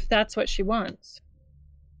 If that's what she wants.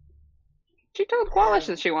 She told Qualish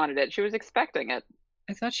that she wanted it. She was expecting it.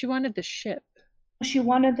 I thought she wanted the ship. She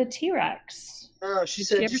wanted the T-Rex. Oh, she Did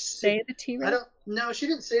said. she ever just- say the I T-Rex? don't. No, she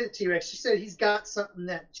didn't say the T-Rex. She said he's got something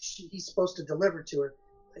that he's supposed to deliver to her.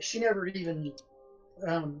 She never even.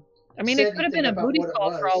 I mean, said it could have anything been a about booty what it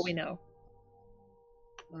call for all was. we know.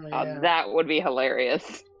 Oh, yeah. That would be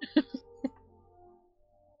hilarious.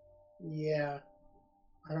 Yeah.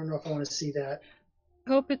 I don't know if I want to see that. I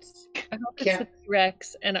hope it's the Can't-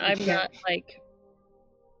 T-Rex, and I'm can't- not like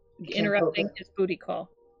can't interrupting poke it. his booty call.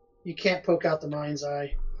 You can't poke out the mind's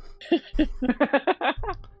eye.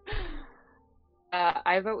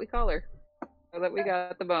 I vote we call her. So that we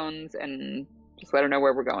got the bones and just let her know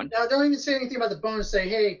where we're going. Now, don't even say anything about the bones. Say,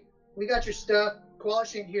 hey, we got your stuff.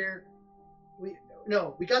 Qualish ain't here.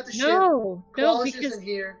 We got the ship. No, Qualish because isn't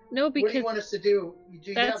here. no, What do you because want us to do?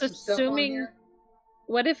 Do you have that's some stuff on assuming- here?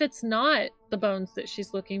 what if it's not the bones that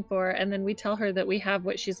she's looking for, and then we tell her that we have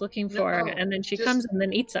what she's looking for, No, and then she just- comes and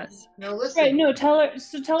then eats us? No, listen. Right, no, tell her.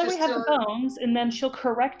 So tell her we Just have tell the her- bones, and then she'll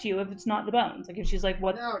correct you if it's not the bones. Like if she's like,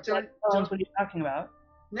 "What? No, what don't- bones? What are you talking about?"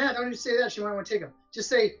 No, don't even say that. She might want to take them. Just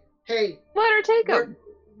say, hey, Let her take them.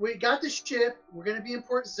 we got the ship. We're going to be in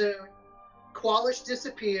Port Zoon. Qualish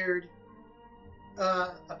disappeared.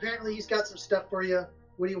 Apparently, he's got some stuff for you.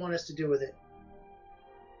 What do you want us to do with it?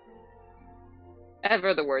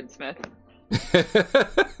 Ever the wordsmith.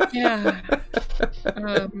 Yeah.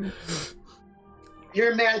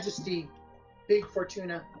 Your Majesty, Big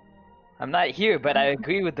Fortuna. I'm not here, but I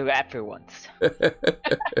agree with the rapper once.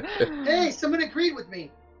 Hey, someone agreed with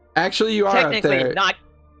me. Actually, you are up Technically, there. not.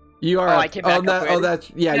 You are. Oh, up- I came back up that, already?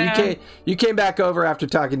 that's yeah. Yeah. You came back over after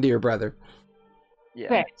talking to your brother. Yeah.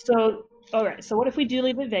 Okay, so all right. So what if we do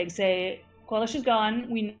leave it vague? Say, Qualish is gone.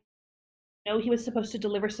 We know he was supposed to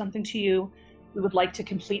deliver something to you. We would like to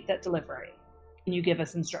complete that delivery. Can you give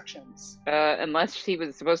us instructions? Unless she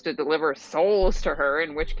was supposed to deliver souls to her,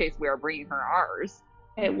 in which case we are bringing her ours.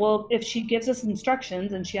 Okay, well, if she gives us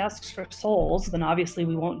instructions and she asks for souls, then obviously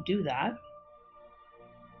we won't do that.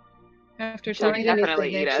 After She'll talking,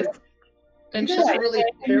 definitely eat us. and You she's guys like, are really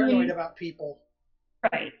paranoid about people.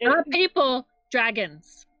 Right. not people,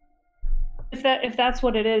 dragons. If that's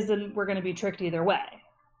what it is, then we're going to be tricked either way.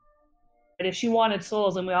 But if she wanted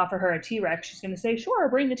souls and we offer her a T-Rex, she's going to say, "Sure,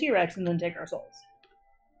 bring the T-Rex," and then take our souls.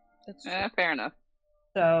 That's Fair enough.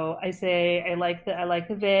 So I say I like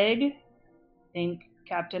the vague. I think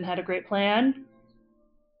Captain had a great plan.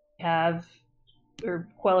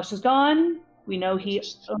 Quellish is gone. We know he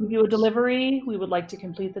owes you a delivery. We would like to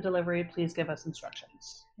complete the delivery. Please give us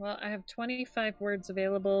instructions. Well, I have 25 words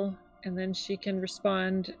available, and then she can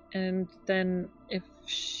respond. And then if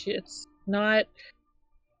it's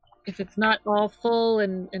not all full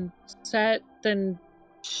and set, then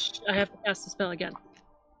I have to cast the spell again.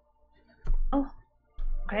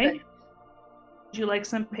 Okay. Would you like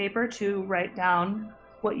some paper to write down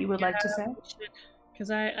what you would like to say? Because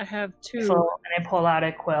I have two. And I pull out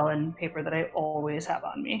a quill and paper that I always have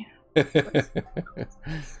on me. That's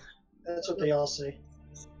what they all say.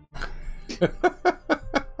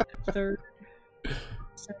 Third.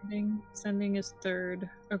 Sending is third.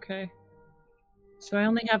 Okay. So I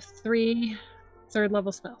only have 3 third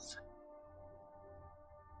level spells.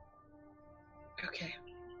 Okay.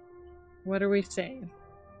 What are we saying?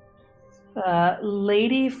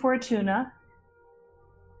 Lady Fortuna.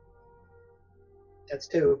 That's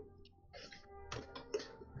 2.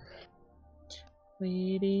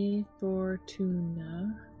 Lady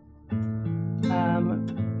Fortuna.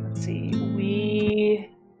 Let's see. We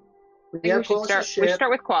I think we should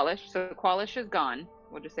start with Qualish. So Qualish is gone.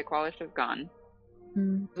 We'll just say Qualish is gone.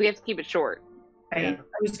 Hmm. We have to keep it short. Right. I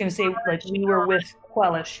was going to say, like, we were with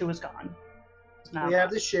Quellish, who was gone. We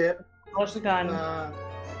have the ship. Quellish is gone.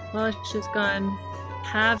 Welsh is gone.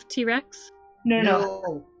 Have T-Rex?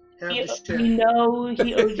 No. Have the ship. We know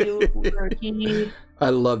he owed you, or he I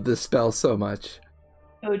love this spell so much.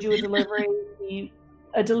 owed you a delivery.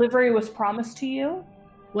 A delivery was promised to you.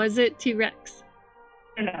 Was it T-Rex?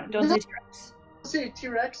 No, don't say T-Rex. Say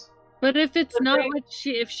T-Rex. But if it's not what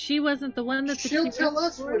if she wasn't the one that the She'll T-Rex tell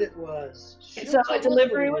us were? what it was. So a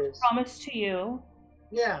delivery was promised to you.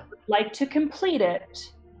 Yeah. Like to complete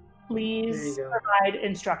it, please There you go. provide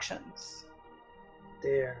instructions.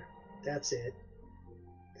 There. That's it.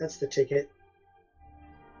 That's the ticket.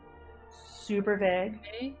 Super vague.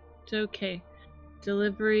 Okay. It's okay.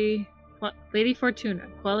 Delivery. Lady Fortuna.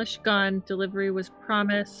 Quellish gone. Delivery was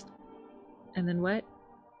promised. And then what?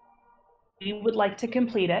 We would like to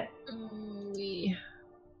complete it. We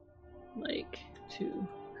like to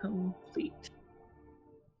complete.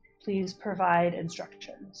 Please provide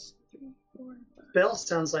instructions. 3, 4, 5, Bell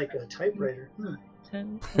sounds like a typewriter.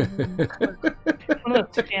 10, 11, 12, One of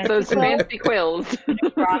those fancy Those quills. fancy quills.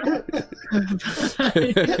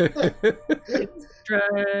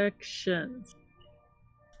 Instructions.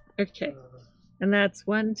 Okay. And that's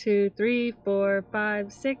 1, 2, 3, 4,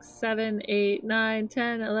 5, 6, 7, 8, 9,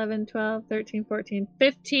 10, 11, 12, 13, 14,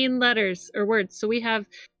 15 letters or words. So we have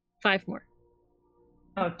 5 more.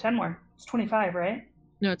 Oh, 10 more. It's 25, right?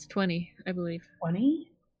 No, it's 20, I believe.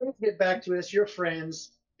 20? Don't get back to us. You're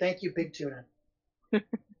friends. Thank you, Big Tuna. Don't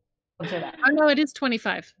say that. Oh, no, it is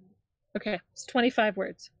 25. Okay, it's 25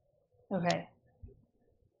 words. Okay.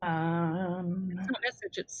 It's not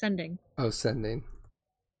message, it's sending. Oh, sending.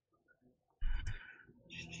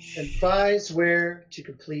 Advise where to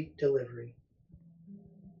complete delivery.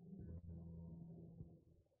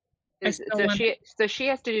 So she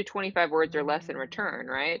has to do 25 words or less in return,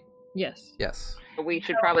 right? Yes. Yes. But we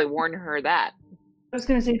should probably warn her that. I was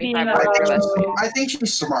going to say, being I think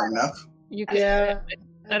she's smart enough. You can, Yeah.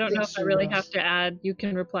 I don't know think if I she really was. have to add. You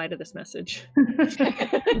can reply to this message.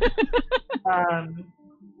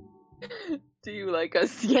 Do you like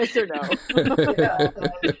us? Yes or no? Yeah.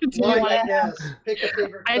 Why, wanna- yes. Pick a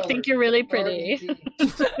favorite I color. think you're really pretty.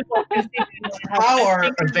 RBG. How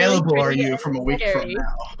think you're available really are pretty you and from a week from scary.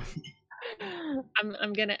 now?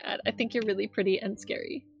 I'm gonna add. I think you're really pretty and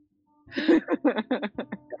scary.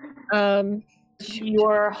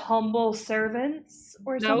 Your humble servants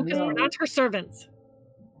or No, something? because we're not her servants.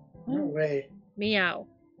 No way. Meow.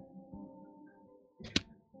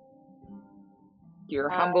 Your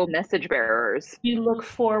humble message bearers. We look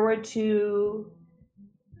forward to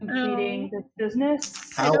completing this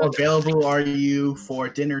business. How available are you for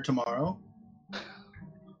dinner tomorrow?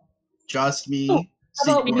 Just me, how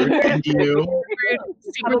about Sigurd, we- and you.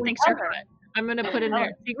 Sigurd thinks you're hot. I'm gonna put in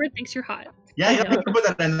there. Sigurd thinks you're hot. Yeah, you can put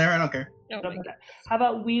that in there. I don't care. Oh my God. How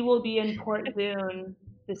about we will be in Port Zoon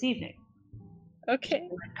this evening? Okay.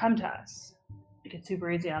 Come to us. Make it super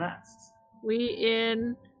easy on us. We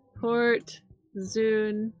in Port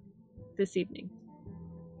Zoon this evening.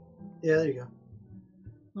 Yeah, there you go.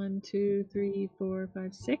 1, 2, 3, 4,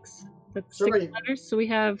 5, 6. That's So 6 wait. letters. So we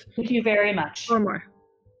have Thank you very much. 4 more.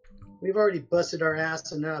 We've already busted our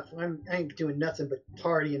ass enough. I ain't doing nothing but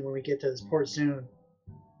partying when we get to this Port Zoon.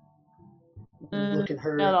 I'm looking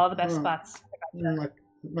her. No, all the best Oh, spots. I'm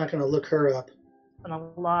not gonna look her up. Spent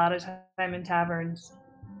a lot of time in taverns.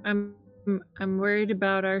 I'm worried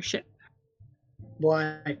about our ship.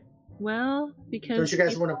 Why? Well, because Don't you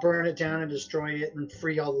guys want to burn it down and destroy it and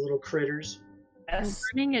free all the little critters? Yes.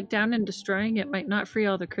 burning it down and destroying it might not free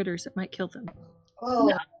all the critters. It might kill them. Oh,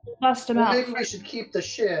 No. Bust them well, out. maybe we should keep the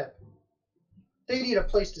ship. They need a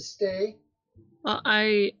place to stay. Well,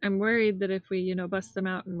 I'm worried that if we, bust them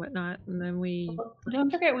out and whatnot, and then we Don't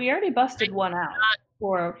forget, we already busted one out.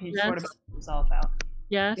 Or he sort of Yes. busted himself out.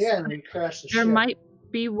 yes, Yeah, and we crash the there ship. might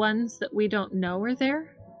be ones that we don't know are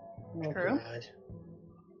there. Oh, True. God.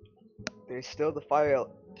 There's still the fire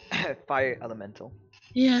fire elemental.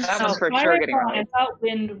 Yeah. That So one's for fire sure getting gone. right.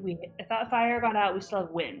 I thought fire got out. We still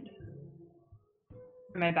have wind.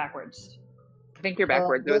 Am I backwards? I think you're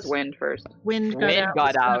backwards. It was let's- wind first. Wind got Wind out. got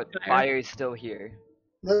we still have out. Fire is still here.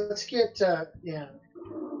 Let's get yeah.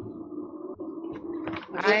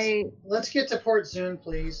 Let's get to Port Zoon,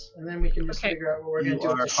 please, and then we can just Okay. figure out what we're going You to do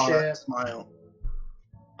are with the hot ship. smile.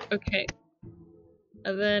 Okay.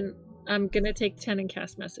 And then I'm gonna take 10 and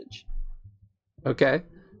cast message, Okay.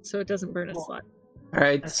 so it doesn't burn a slot. All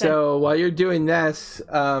right. Okay. So while you're doing this,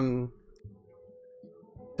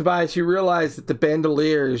 Tobias, you realize that the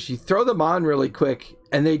bandoliers, you throw them on really quick,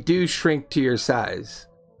 and they do shrink to your size.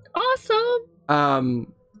 Awesome.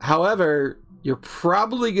 However, you're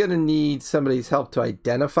probably going to need somebody's help to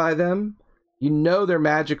identify them. You know they're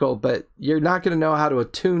magical, but you're not going to know how to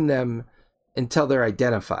attune them until they're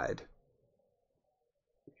identified.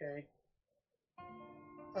 Okay.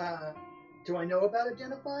 Do I know about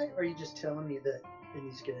identify, or are you just telling me that it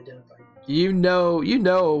needs to get identified? You know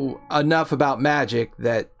enough about magic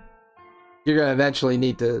that you're going to eventually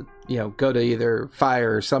need to, go to either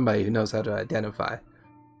fire or somebody who knows how to identify.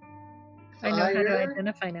 I know how to Fire?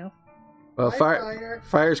 identify now. Well, Fire.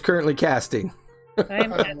 fire's currently casting. I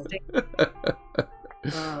am casting.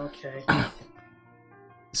 Okay. I am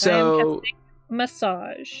So, casting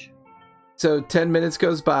massage. so 10 minutes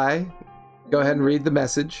goes by. Go ahead and read the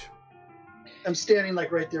message. I'm standing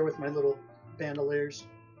like right there with my little bandoliers,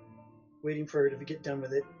 waiting for her to get done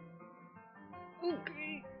with it.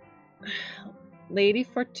 Okay. Lady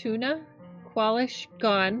Fortuna, Qualish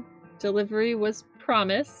gone. Delivery was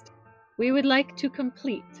promised. We would like to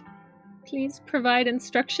complete. Please provide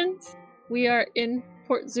instructions. We are in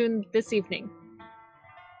Port Zoon this evening.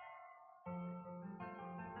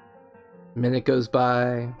 Minute goes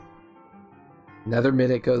by. Another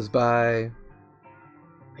minute goes by.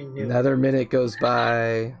 I knew. Another minute goes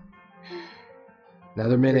by.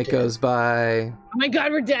 Another minute dead. goes by. Oh my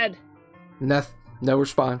god, we're dead. No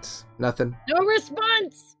response. Nothing. No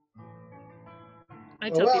response. I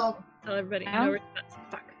Oh, tell well. people, tell everybody, Well. no response.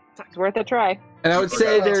 Fuck. It's worth a try. And I would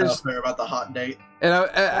say Tell there's, her about the hot date. and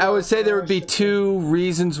I would say there would be two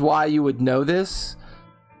reasons why you would know this,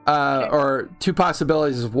 or two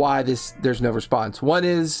possibilities of why there's no response. One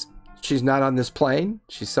is she's not on this plane;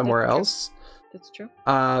 she's somewhere That's true. else. That's true.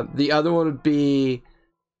 The other one would be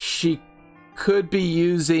she could be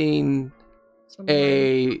using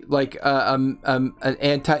an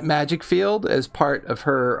anti-magic field as part of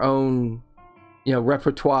her own,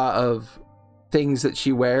 repertoire of things that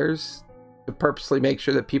she wears to purposely make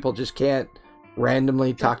sure that people just can't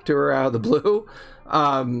randomly talk to her out of the blue.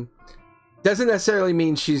 Doesn't necessarily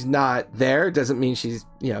mean she's not there. Doesn't mean she's,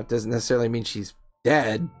 doesn't necessarily mean she's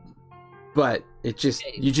dead, but you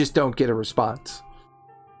just don't get a response.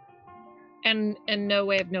 And no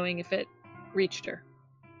way of knowing if it reached her.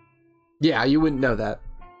 Yeah, you wouldn't know that.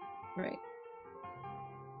 Right.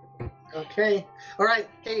 Okay. All right.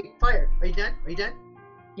 Hey, fire. Are you done? Are you done?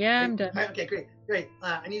 Yeah, I'm done. All right, okay, great.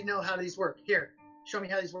 I need to know how these work. Here, show me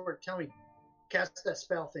how these work. Tell me. Cast that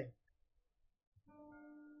spell thing.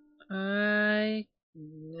 I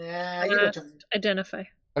Nah, you don't tell me. identify.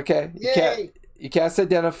 Okay. Yay! You cast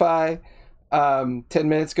identify. 10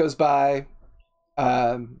 minutes goes by.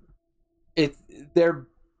 They're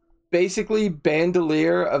basically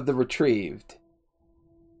bandolier of the retrieved.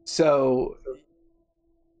 So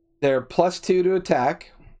they're +2 to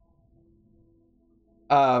attack.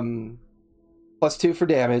 +2 for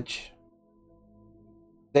damage.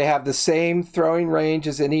 They have the same throwing range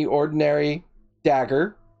as any ordinary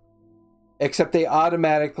dagger, except they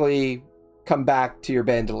automatically come back to your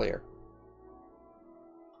bandolier.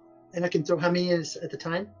 And I can throw how many is at the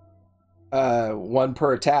time? 1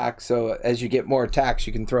 per attack, so as you get more attacks,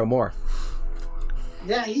 you can throw more.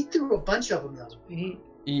 Yeah, he threw a bunch of them though.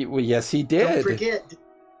 Well, yes, he did. Don't forget.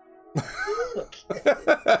 Look.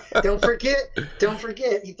 Don't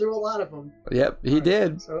forget. He threw a lot of them. Yep, he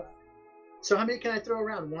did. So how many can I throw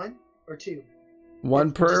around? 1 or 2?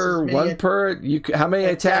 One per. How many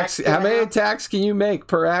attacks? attacks How many have? attacks can you make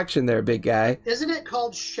per action, there, big guy? Isn't it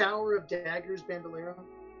called Shower of Daggers, Bandolero?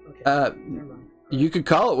 Okay. Never mind. You could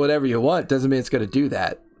call it whatever you want. Doesn't mean it's going to do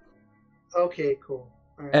that. Okay, cool.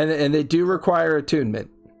 All right. And they do require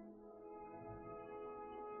attunement.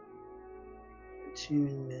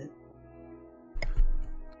 Attunement.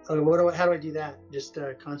 Okay, how do I do that? Just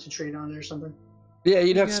concentrate on it or something? Yeah,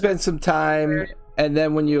 you'd have to spend some time, and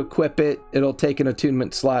then when you equip it, it'll take an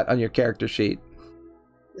attunement slot on your character sheet.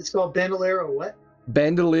 It's called Bandolero what?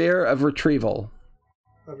 Bandolier of Retrieval.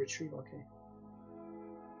 Of Retrieval, okay.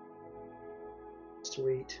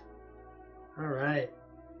 Sweet. All right.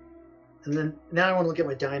 And then now I want to look at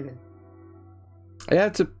my diamond. Yeah,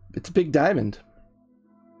 it's a big diamond.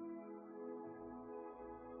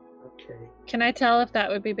 Okay. Can I tell if that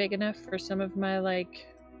would be big enough for some of my like?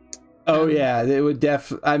 Oh yeah, it would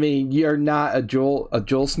I mean, you're not a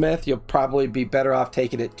jewelsmith. You'll probably be better off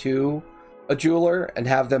taking it to a jeweler and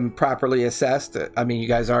have them properly assessed. I mean, you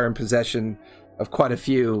guys are in possession of quite a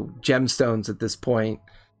few gemstones at this point.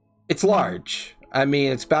 It's large. I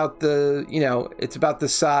mean, it's about the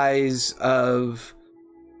size of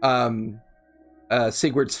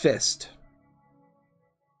Sigurd's fist.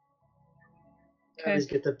 I always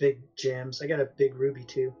get the big gems. I got a big ruby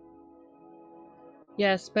too.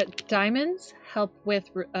 Yes, but diamonds help with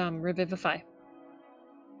revivify.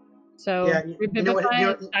 So Yeah,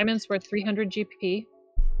 revivify diamonds worth 300 GP.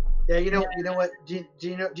 Yeah, you know what? Do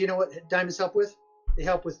you know what diamonds help with? They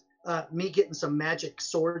help with me getting some magic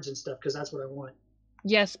swords and stuff because that's what I want.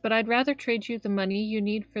 Yes, but I'd rather trade you the money you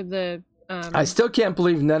need for the. I still can't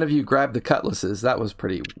believe none of you grabbed the cutlasses. That was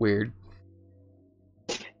pretty weird.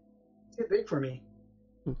 It's too big for me.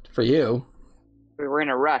 For you. We were in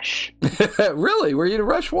a rush. Really? Were you in a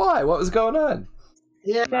rush? Why? What was going on?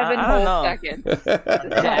 Yeah, I don't know. Seconds.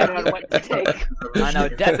 Decide on what to take. I know.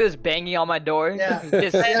 Deb is banging on my door. Yeah.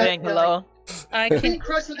 Just saying hello. I Getting can.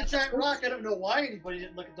 crushed with a giant rock. I don't know why anybody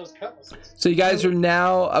didn't look at those cutlasses. So you guys are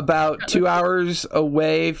now about 2 hours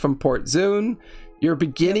away from Port Zoon. You're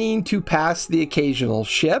beginning to pass the occasional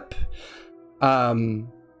ship.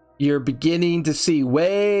 You're beginning to see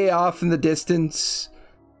way off in the distance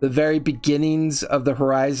the very beginnings of the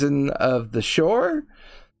horizon of the shore.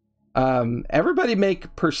 Everybody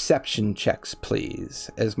make perception checks, please,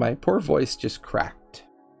 as my poor voice just cracked.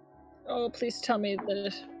 Oh, please tell me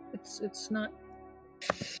that it's not.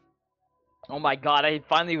 Oh my god, I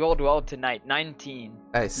finally rolled well tonight. 19.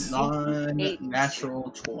 Nice. Non-natural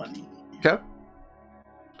 20. Okay.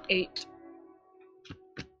 8.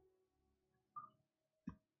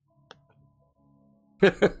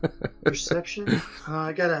 Perception?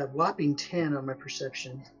 I got a whopping 10 on my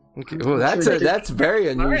perception. Okay. Well, that's very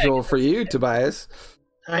unusual for you, Tobias.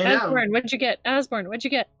 I know. Asborn, what'd you get? Asborn, what'd you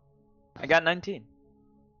get? I got 19.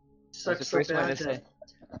 That's Sucks the so first one bad to that say.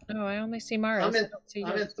 Oh, I only see Mara. I'm so I don't see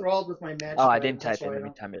I'm you. enthralled with my magic. Oh, I items, didn't type that's why it I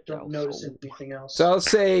every time it don't fell, notice so- anything else. So I'll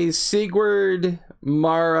say Sigurd,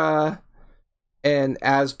 Mara, and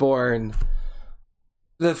Asborn.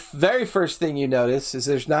 The very first thing you notice is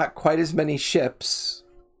there's not quite as many ships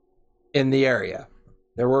in the area.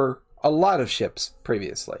 There were a lot of ships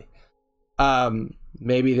previously.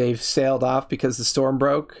 Maybe they've sailed off because the storm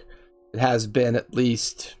broke. It has been at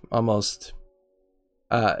least almost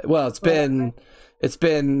it's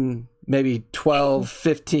been maybe 12,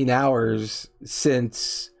 15 hours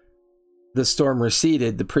since the storm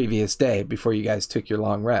receded the previous day before you guys took your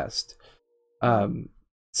long rest.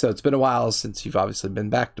 So it's been a while since you've obviously been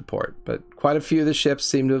back to port, but quite a few of the ships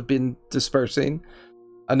seem to have been dispersing.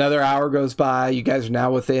 Another hour goes by. You guys are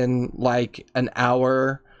now within like an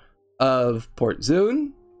hour of Port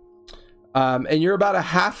Zoon. And you're about a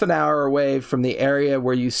half an hour away from the area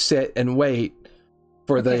where you sit and wait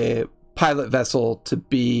for the pilot vessel to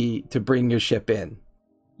bring your ship in.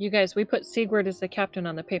 You guys, we put Sigurd as the captain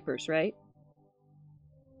on the papers, right?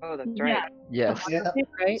 Oh, that's right. Yes. Yeah.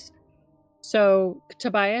 Right. So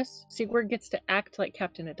Tobias, Sigurd gets to act like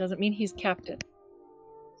captain. It doesn't mean he's captain.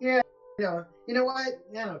 Yeah. You know what?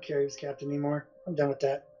 I don't care who's captain anymore. I'm done with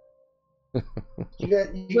that. You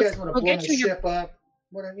guys want to blow my ship up?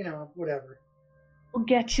 Whatever. We'll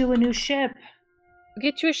get you a new ship. We'll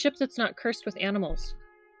get you a ship that's not cursed with animals.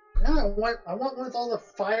 No, I want one with all the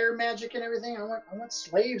fire magic and everything. I want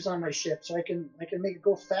slaves on my ship so I can make it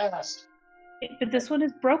go fast. But this one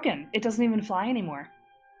is broken. It doesn't even fly anymore.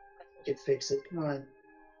 I can fix it. Come on.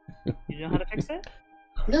 You know how to fix it?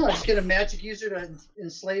 No, I just get a magic user to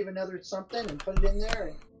enslave another something and put it in there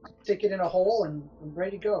and stick it in a hole and I'm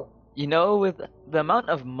ready to go. You know, with the amount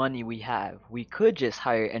of money we have, we could just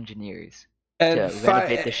hire engineers And to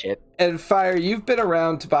renovate the ship. And Fire, you've been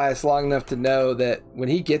around Tobias long enough to know that when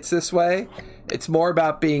he gets this way, it's more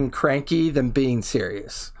about being cranky than being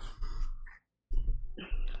serious.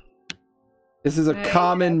 This is a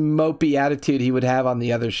common mopey attitude he would have on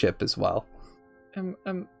the other ship as well.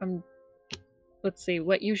 Let's see,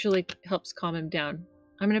 what usually helps calm him down?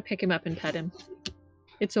 I'm gonna pick him up and pet him.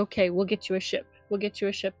 It's okay, we'll get you a ship. We'll get you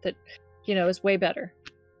a ship that, is way better.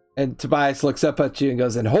 And Tobias looks up at you and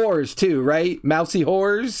goes, and whores too, right? Mousy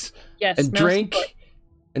whores? Yes. And drink,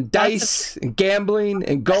 and dice, and gambling,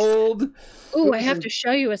 and gold. Ooh, I have to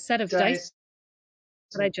show you a set of dice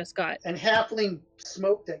that I just got. And halfling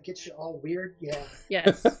smoke that gets you all weird. Yeah.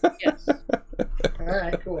 Yes. Yes. All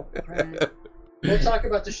right, cool. All right. We'll talk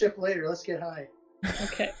about the ship later. Let's get high.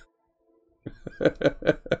 Okay.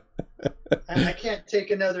 I can't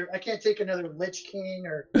take another Lich King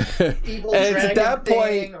or evil And dragon it's at that point,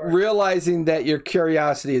 thing or... realizing that your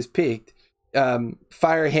curiosity is piqued,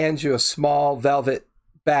 Fire hands you a small velvet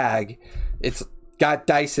bag. It's got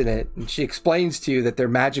dice in it, and she explains to you that they're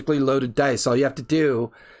magically loaded dice. All you have to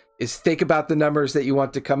do is think about the numbers that you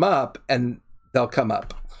want to come up, and they'll come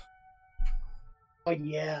up. Oh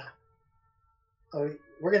yeah. Oh,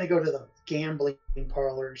 we're gonna go to the gambling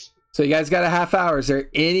parlors. So you guys got a half hour. Is there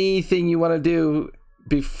anything you want to do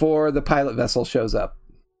before the pilot vessel shows up?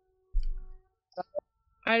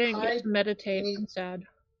 I didn't get to meditate. I'm sad.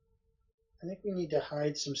 I think we need to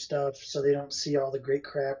hide some stuff so they don't see all the great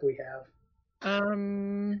crap we have.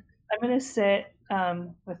 I'm gonna sit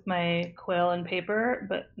with my quill and paper,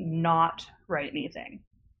 but not write anything.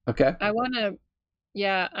 Okay. I want to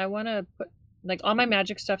put, like, all my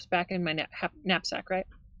magic stuff's back in my knapsack, right?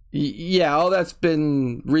 Yeah, all that's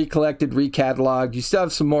been recollected, recatalogued. You still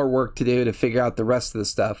have some more work to do to figure out the rest of the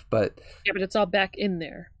stuff, but... Yeah, but it's all back in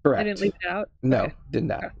there. Correct. I didn't leave it out? No, Okay. did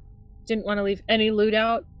not. Okay. Didn't want to leave any loot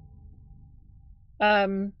out.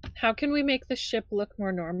 How can we make the ship look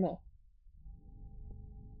more normal?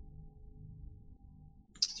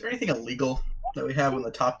 Is there anything illegal that we have on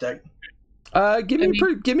the top deck?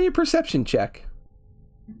 Give me a perception check.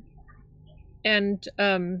 And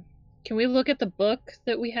can we look at the book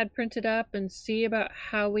that we had printed up and see about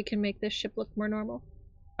how we can make this ship look more normal?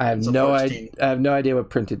 I have no idea what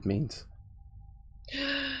printed means.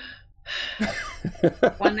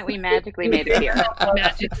 One that we magically made appear.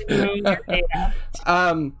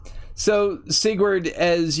 So Sigurd,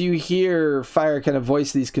 as you hear Fire kind of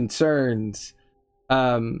voice these concerns,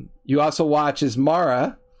 you also watch as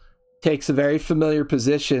Mara takes a very familiar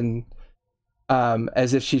position,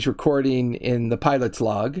 as if she's recording in the pilot's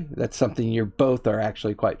log. That's something you both are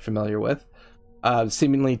actually quite familiar with,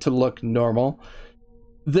 seemingly to look normal.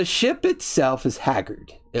 The ship itself is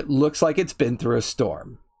haggard. It looks like it's been through a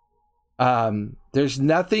storm. There's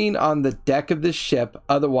nothing on the deck of the ship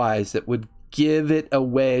otherwise that would give it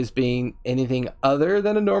away as being anything other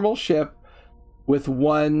than a normal ship, with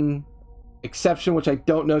one exception, which I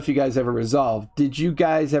don't know if you guys ever resolved. Did you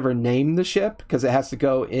guys ever name the ship? Because it has to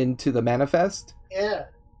go into the manifest. Yeah,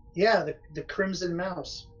 the Crimson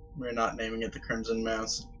Mouse. We're not naming it the Crimson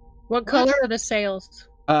Mouse. What color are the sails?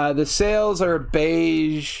 The sails are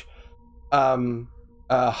beige,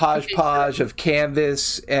 hodgepodge of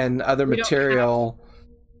canvas and other material.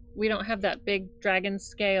 We don't have that big dragon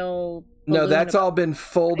scale. No, that's all been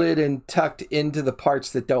folded and tucked into the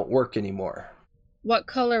parts that don't work anymore. What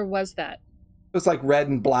color was that? It was like red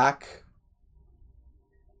and black.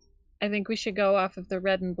 I think we should go off of the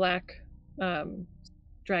red and black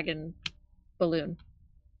dragon balloon.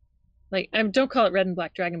 Like, don't call it red and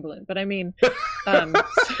black dragon balloon, but I mean, I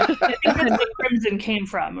think that's where Crimson came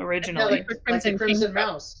from originally. Like the Crimson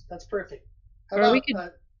Mouse. That's perfect. How Or about we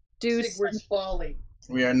could do Sigurd's Folly?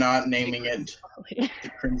 We are not naming it the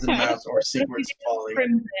Crimson Mouse or Sigurd's Folly.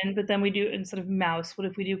 Crimson, but then we do, instead of mouse, what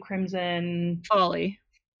if we do Crimson Folly?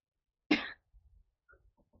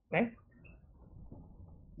 Okay.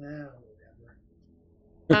 No,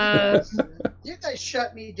 whatever. You guys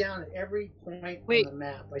shut me down at every point on the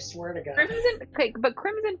map. I swear to God. But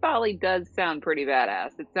Crimson Folly does sound pretty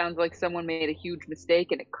badass. It sounds like someone made a huge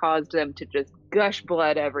mistake and it caused them to just gush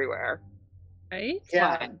blood everywhere. Right?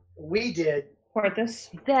 Yeah, Fine. we did. Porthos.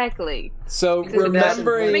 Exactly. So Makes us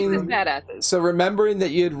remembering badasses.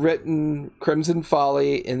 that you had written Crimson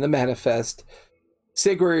Folly in the manifest,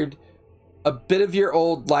 Sigurd, a bit of your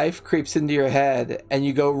old life creeps into your head, and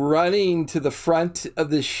you go running to the front of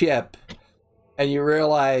the ship, and you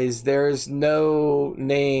realize there's no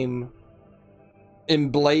name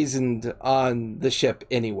emblazoned on the ship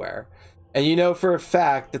anywhere. And you know for a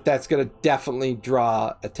fact that that's going to definitely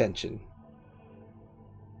draw attention.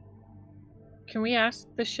 Can we ask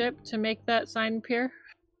the ship to make that sign appear?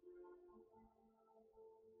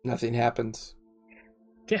 Nothing happens.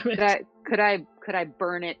 Damn it. Could I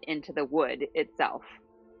burn it into the wood itself?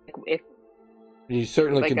 If You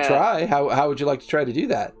certainly Like can a- try. How would you like to try to do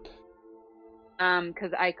that?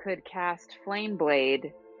 because I could cast Flame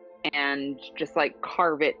Blade and just like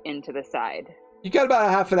carve it into the side. You got about a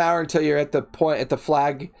half an hour until you're at the point at the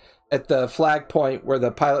flag point where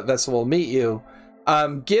the pilot vessel will meet you.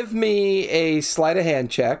 Give me a sleight of hand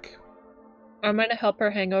check. I'm going to help her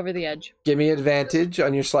hang over the edge. Give me advantage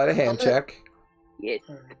on your sleight of hand check. Yes.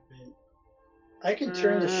 I can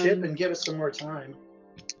turn the ship and give us some more time.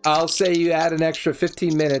 I'll say you add an extra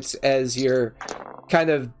 15 minutes as you're kind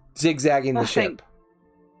of zigzagging the Oh, ship.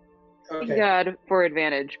 Okay. God for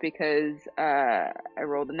advantage because I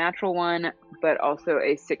rolled a natural 1, but also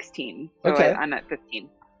a 16. So Okay. I'm at 15.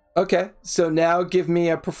 Okay, so now give me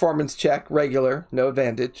a performance check, regular, no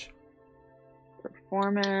advantage.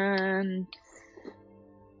 Performance.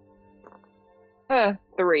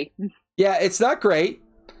 3. Yeah, it's not great.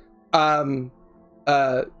 You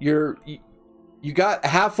got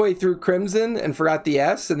halfway through Crimson and forgot the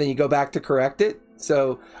S, and then you go back to correct it.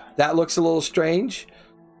 So that looks a little strange.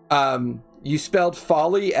 You spelled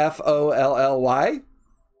folly, Folly.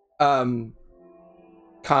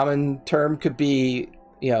 Common term could be,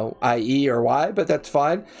 IE or Y, but that's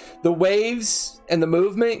fine. The waves and the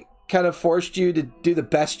movement kind of forced you to do the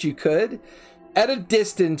best you could. At a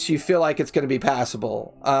distance, you feel like it's going to be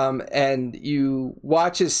passable. And you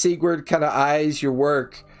watch as Sigurd kind of eyes your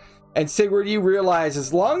work. And Sigurd, you realize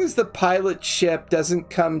as long as the pilot ship doesn't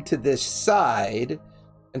come to this side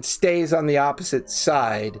and stays on the opposite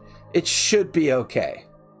side, it should be okay.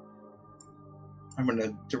 I'm going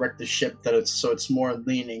to direct the ship so it's more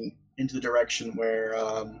leaning into the direction where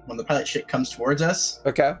when the pilot ship comes towards us,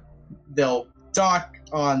 Okay. they'll dock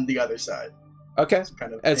on the other side. Okay.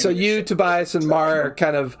 And so you, Tobias, and Mara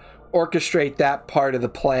kind of orchestrate that part of the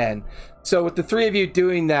plan. So with the three of you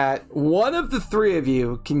doing that, one of the three of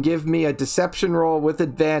you can give me a deception roll with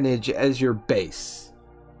advantage as your base.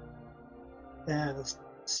 Yeah, let's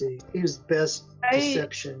see. Who's best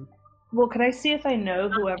deception? Well, can I see if I know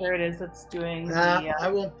whoever it is that's doing I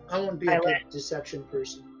won't be pilot. a good deception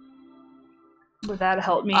person. Would that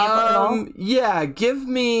help me at all? Yeah, give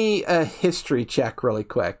me a history check really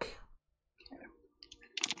quick.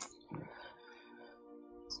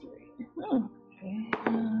 Okay.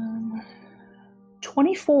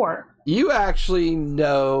 24. You actually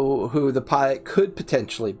know who the pilot could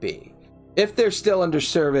potentially be if they're still under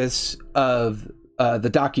service of the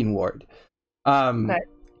docking ward. Okay.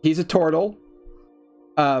 He's a turtle.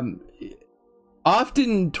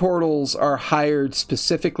 Often turtles are hired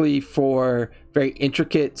specifically for very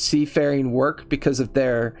intricate seafaring work because of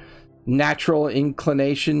their natural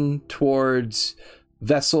inclination towards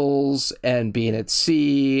vessels and being at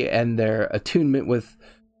sea and their attunement with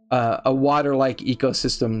a water-like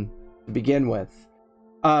ecosystem to begin with.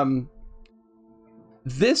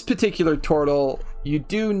 This particular turtle you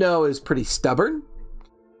do know is pretty stubborn.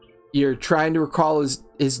 You're trying to recall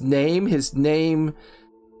his name. His name,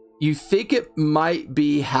 you think it might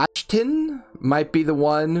be Hashtin, might be the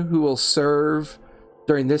one who will serve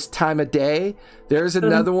during this time of day. There's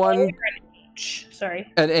another one. An H.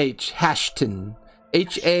 Sorry. An H. Hashtin.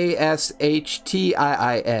 Hashtin.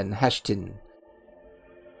 Hashtin.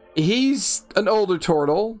 He's an older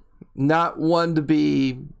turtle, not one to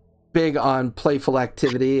be big on playful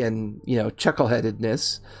activity and,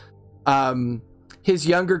 chuckleheadedness. His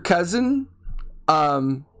younger cousin,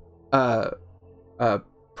 Pramotha,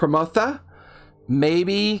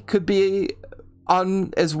 maybe could be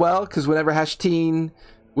on as well, because whenever Hashtin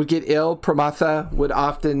would get ill, Pramotha would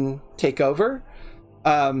often take over.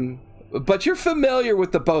 But you're familiar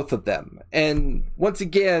with the both of them. And once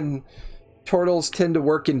again, turtles tend to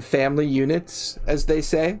work in family units, as they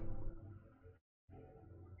say.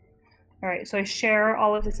 All right, so I share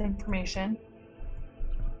all of this information.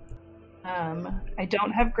 I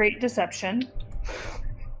don't have great deception.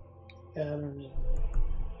 I'm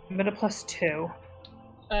at a +2.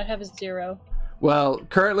 I have a 0. Well,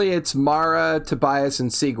 currently it's Mara, Tobias,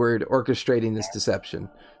 and Sigurd orchestrating this deception.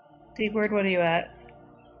 Sigurd, what are you at?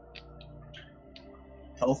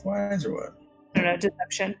 Health-wise or what? No,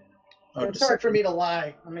 deception. Oh, It's hard for me to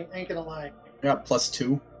lie. I ain't gonna lie. Yeah,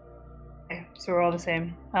 +2. Okay, so we're all the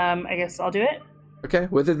same. I guess I'll do it. Okay,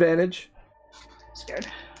 with advantage. Scared.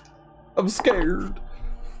 I'm scared.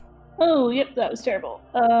 Oh, yep, that was terrible.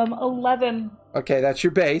 11. Okay, that's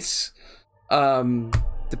your base.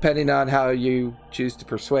 Depending on how you choose to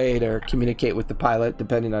persuade or communicate with the pilot,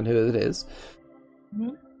 depending on who it is.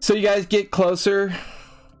 Mm-hmm. So you guys get closer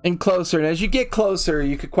and closer, and as you get closer,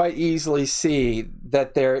 you could quite easily see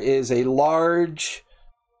that there is a large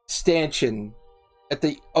stanchion at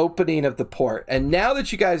the opening of the port. And now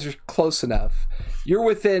that you guys are close enough, you're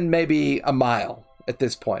within maybe a mile at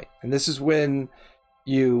this point. And this is when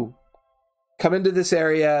you come into this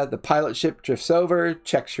area, the pilot ship drifts over,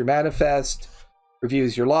 checks your manifest,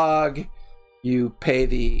 reviews your log, you pay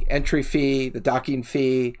the entry fee, the docking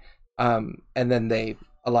fee, and then they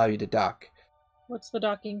allow you to dock. What's the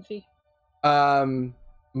docking fee?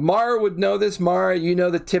 Mara would know this. Mara, you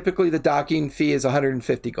know that typically the docking fee is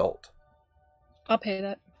 150 gold. I'll pay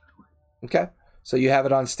that. Okay, so you have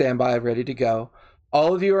it on standby, ready to go.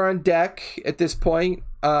 All of you are on deck at this point.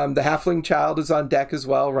 The halfling child is on deck as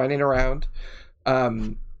well, running around.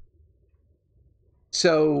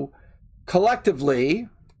 So collectively,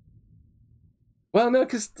 well, no,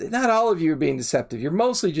 because not all of you are being deceptive. You're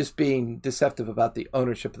mostly just being deceptive about the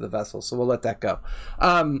ownership of the vessel, so we'll let that go.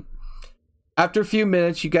 After a few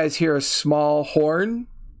minutes, you guys hear a small horn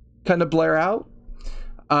kind of blare out.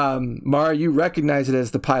 Mara, you recognize it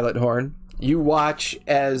as the pilot horn. You watch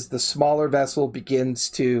as the smaller vessel begins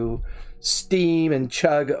to steam and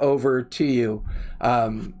chug over to you.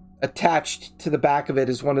 Attached to the back of it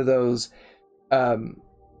is one of those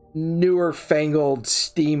newer fangled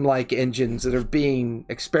steam-like engines that are being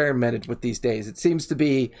experimented with these days. It seems to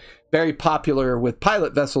be very popular with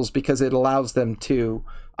pilot vessels because it allows them to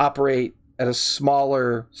operate at a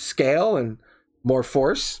smaller scale and more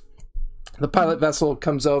force. The pilot vessel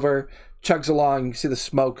comes over, chugs along. You see the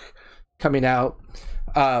smoke coming out.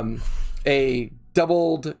 A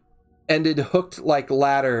doubled-ended hooked-like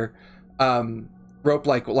ladder,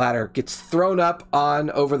 rope-like ladder, gets thrown up on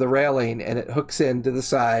over the railing, and it hooks into the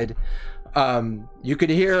side. You can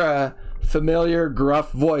hear a familiar,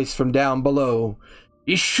 gruff voice from down below.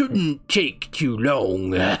 It shouldn't take too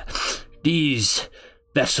long. These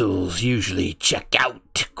vessels usually check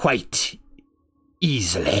out quite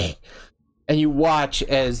easily. And you watch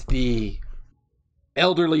as the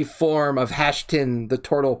elderly form of Hashton, the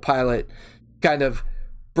turtle pilot, kind of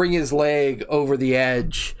bring his leg over the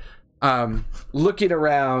edge, looking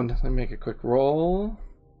around. Let me make a quick roll.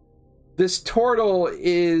 This turtle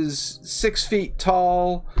is 6 feet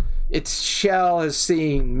tall. Its shell has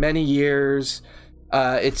seen many years.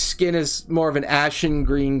 Its skin is more of an ashen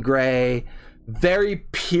green-gray. Very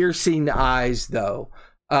piercing eyes, though.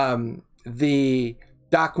 The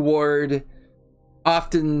dock ward,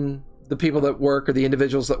 often the people that work or the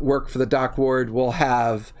individuals that work for the dock ward will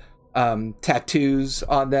have tattoos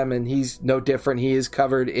on them, and he's no different. He is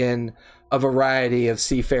covered in a variety of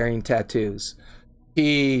seafaring tattoos.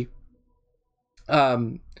 He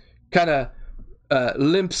kind of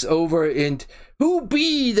limps over and, "Who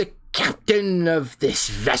be the captain of this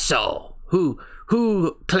vessel? Who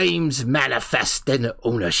claims manifest and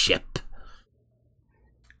ownership?"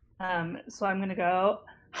 So I'm gonna go,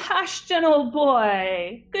 Ashton, old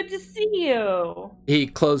boy, good to see you. He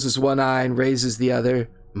closes one eye and raises the other.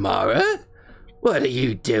 "Mara, what are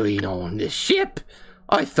you doing on this ship?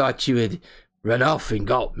 I thought you had run off and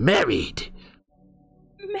got married."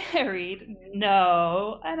 Married?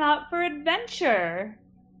 No, I'm out for adventure.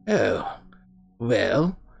 "Oh,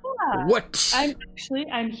 well, Yeah. what?"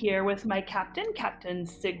 I'm here with my Captain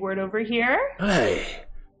Sigward over here.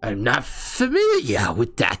 I'm not familiar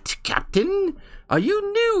with that, Captain. Are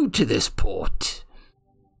you new to this port?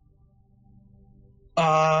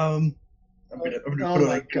 I'm gonna put it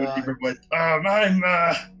like a deeper voice. I'm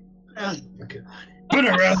Oh, God. been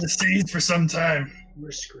around the seas for some time.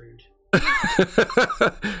 We're screwed.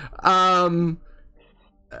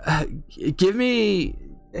 Give me...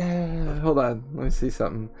 hold on. Let me see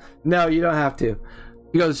something. No, you don't have to.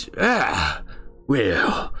 He goes,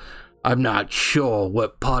 well, I'm not sure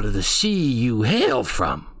what part of the sea you hail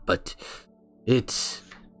from, but it's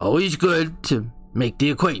always good to make the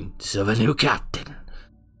acquaintance of a new captain.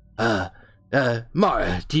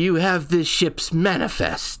 Mara, do you have this ship's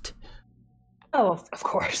manifest? Oh, of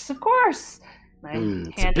course.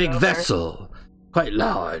 It's a big vessel, quite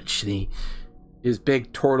large. His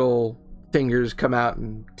big turtle fingers come out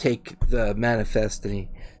and take the manifest, and he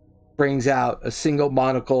brings out a single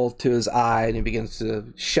monocle to his eye, and he begins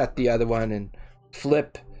to shut the other one and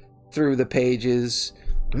flip through the pages.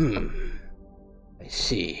 I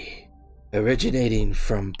see. Originating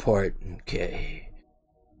from port, okay.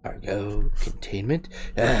 Cargo, containment.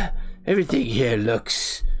 Everything here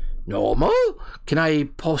looks normal. Can I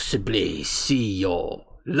possibly see your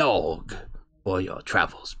log for your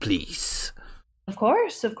travels, please? Of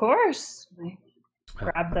course. I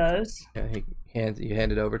grab those. Yeah, you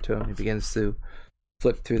hand it over to him. He begins to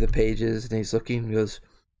flip through the pages, and he's looking. He goes,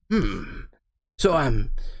 So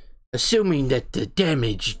I'm assuming that the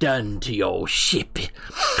damage done to your ship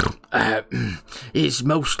is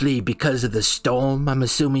mostly because of the storm I'm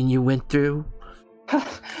assuming you went through?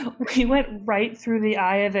 We went right through the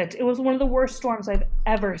eye of it. It was one of the worst storms I've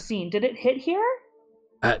ever seen. Did it hit here?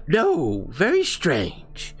 No, very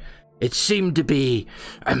strange. It seemed to be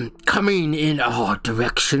coming in our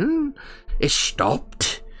direction. It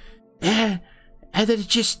stopped, and then it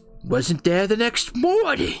just wasn't there the next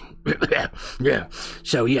morning. Yeah.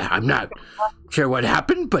 So I'm not sure what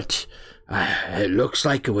happened, but it looks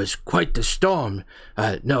like it was quite the storm.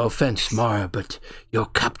 No offense, Mara, but your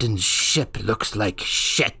captain's ship looks like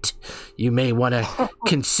shit. You may want to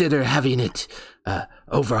consider having it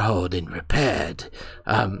overhauled and repaired.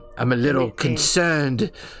 I'm a little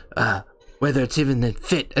concerned whether it's even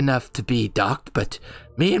fit enough to be docked, but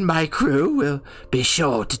me and my crew will be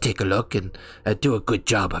sure to take a look and do a good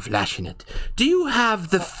job of lashing it. Do you have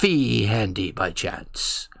the fee handy by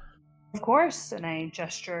chance? Of course, and I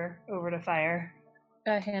gesture over to Fire.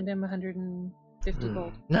 I hand him 150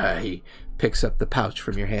 gold. He picks up the pouch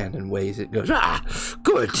from your hand and weighs it and goes,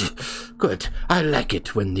 good. I like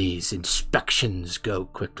it when these inspections go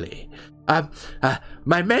quickly.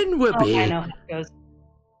 My men will be... I know how it goes.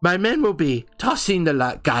 My men will be tossing the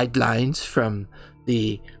guidelines from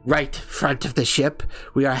the right front of the ship.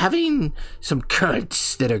 We are having some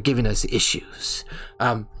currents that are giving us issues.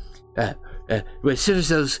 As soon as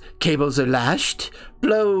those cables are lashed,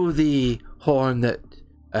 blow the horn that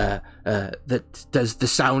does the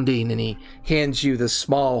sounding, and he hands you the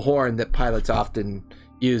small horn that pilots often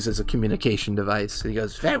use as a communication device. And he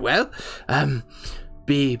goes, very well.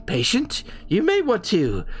 Be patient. You may want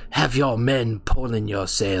to have your men pulling your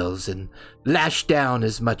sails and lash down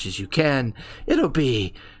as much as you can. It'll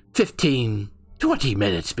be 15, 20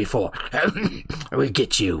 minutes before we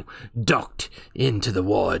get you docked into the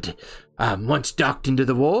ward. Once docked into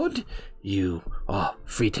the ward, you are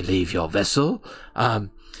free to leave your vessel.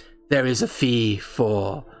 There is a fee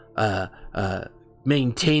for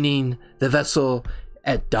maintaining the vessel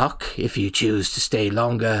at dock. If you choose to stay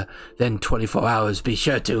longer than 24 hours, be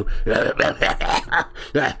sure to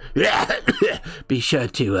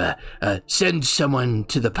send someone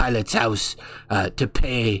to the pilot's house to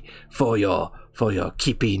pay for your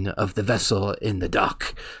keeping of the vessel in the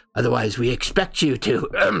dock. Otherwise, we expect you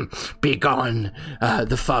to be gone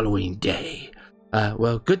the following day.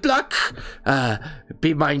 Well, good luck.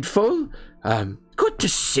 Be mindful. Good to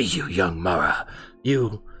see you, young Mara.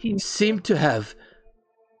 You seem to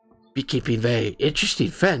be keeping very interesting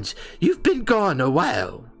friends. You've been gone a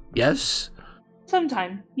while, yes?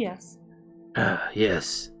 Sometime, yes.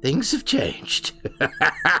 Yes. Things have changed.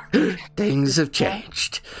 Things have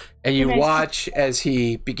changed. And you watch as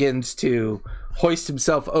he begins to hoist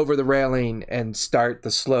himself over the railing and start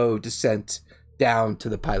the slow descent down to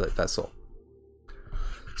the pilot vessel.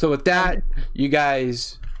 So with that, you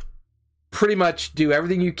guys pretty much do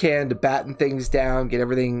everything you can to batten things down, get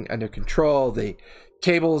everything under control. The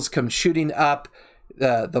cables come shooting up.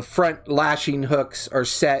 The front lashing hooks are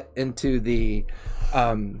set into the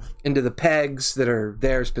pegs that are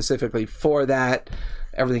there specifically for that.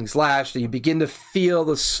 Everything's lashed, and you begin to feel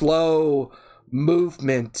the slow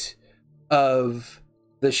movement of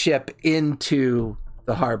the ship into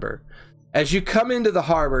the harbor. As you come into the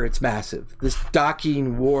harbor, it's massive. This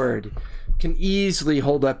docking ward can easily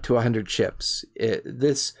hold up to 100 ships.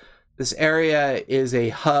 This area is a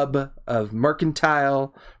hub of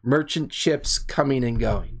merchant ships coming and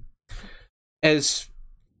going. As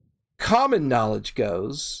common knowledge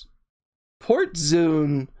goes, Port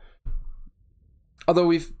Zoon,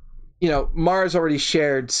 although Mara's already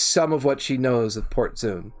shared some of what she knows of Port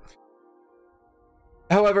Zoon.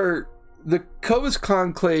 However, the Kovas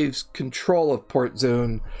Conclave's control of Port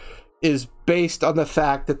Zoon is based on the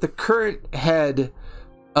fact that the current head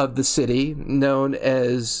of the city, known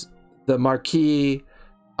as the Marquis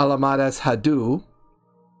Alamadas Hadu,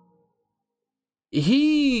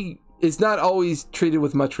 he is not always treated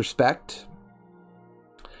with much respect.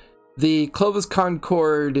 The Clovis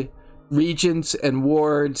Concord regents and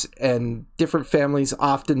wards and different families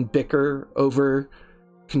often bicker over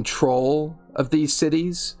control of these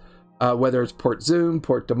cities, whether it's Port Zoon,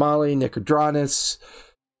 Port Damali, Nicodranus.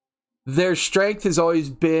 Their strength has always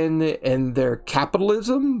been in their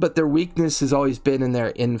capitalism, but their weakness has always been in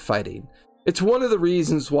their infighting. It's one of the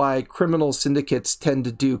reasons why criminal syndicates tend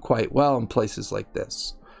to do quite well in places like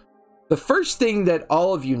this. The first thing that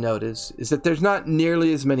all of you notice is that there's not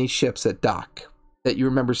nearly as many ships at dock that you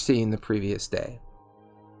remember seeing the previous day.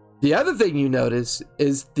 The other thing you notice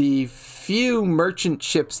is the few merchant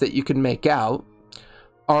ships that you can make out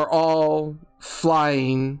are all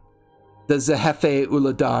flying the Zehefe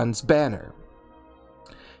Uladan's banner.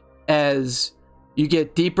 As you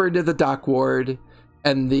get deeper into the dock ward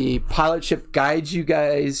and the pilot ship guides you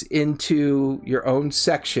guys into your own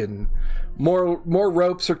section, more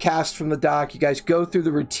ropes are cast from the dock. You guys go through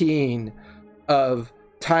the routine of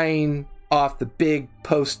tying off the big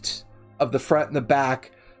posts of the front and the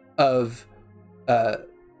back of the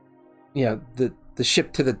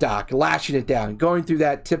ship to the dock, lashing it down, going through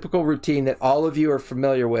that typical routine that all of you are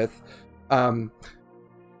familiar with. All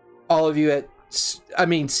of you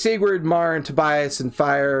Sigurd, Mar, and Tobias and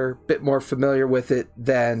Fire, a bit more familiar with it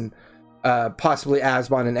than possibly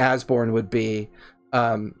Asmon and Asborn would be,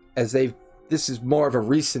 this is more of a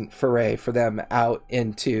recent foray for them out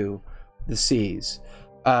into the seas.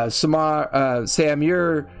 Sam,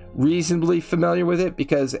 you're reasonably familiar with it,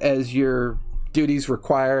 because as your duties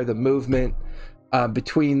require the movement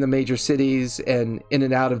between the major cities and in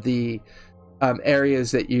and out of the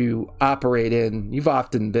areas that you operate in, you've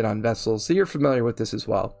often been on vessels, so you're familiar with this as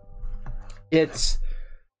well. It's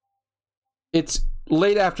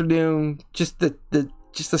late afternoon, just the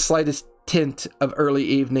slightest tint of early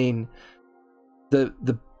evening. The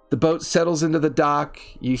boat settles into the dock.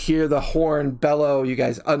 You hear the horn bellow. You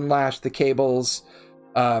guys unlash the cables.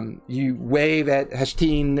 You wave at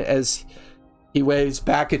Hashtin as he waves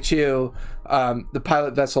back at you. The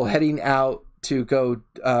pilot vessel heading out to go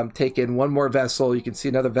take in one more vessel. You can see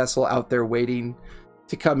another vessel out there waiting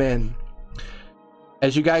to come in.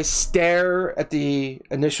 As you guys stare at the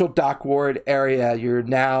initial dock ward area, you're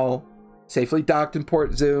now safely docked in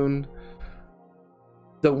Port Zoon.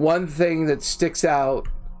 The one thing that sticks out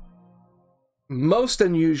most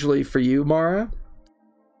unusually for you, Mara,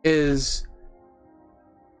 is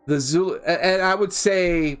the Zulu, and I would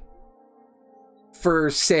say for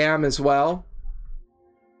Sam as well,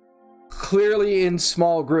 clearly in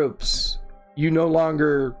small groups, you no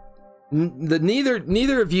longer,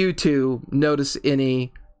 neither of you two notice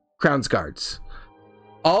any Crown's guards.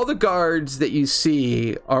 All the guards that you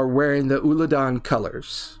see are wearing the Uladan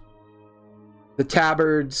colors. The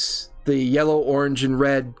tabards, the yellow, orange, and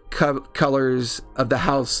red colors of the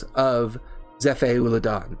house of Zephe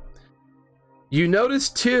Uladan. You notice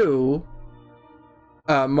too,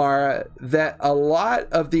 Mara, that a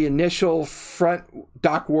lot of the initial front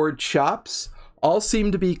dock ward shops all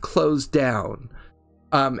seem to be closed down.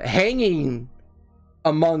 Hanging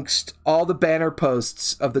amongst all the banner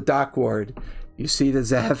posts of the dock ward, you see the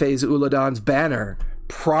Zephe's Uladan's banner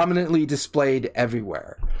prominently displayed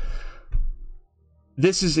everywhere.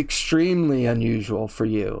 This is extremely unusual for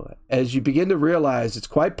you, as you begin to realize it's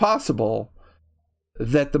quite possible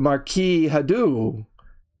that the Marquis Hadu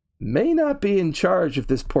may not be in charge of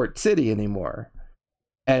this port city anymore.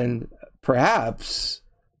 And perhaps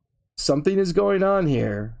something is going on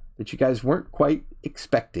here that you guys weren't quite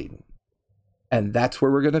expecting. And that's where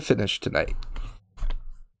we're going to finish tonight.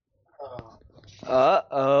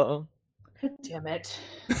 Uh-oh. God damn it.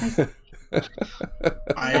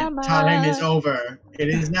 My time is over. It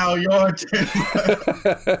is now your turn.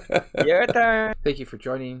 Your turn. Thank you for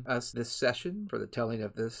joining us this session for the telling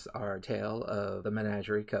of this, our tale of the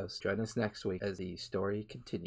Menagerie Coast. Join us next week as the story continues.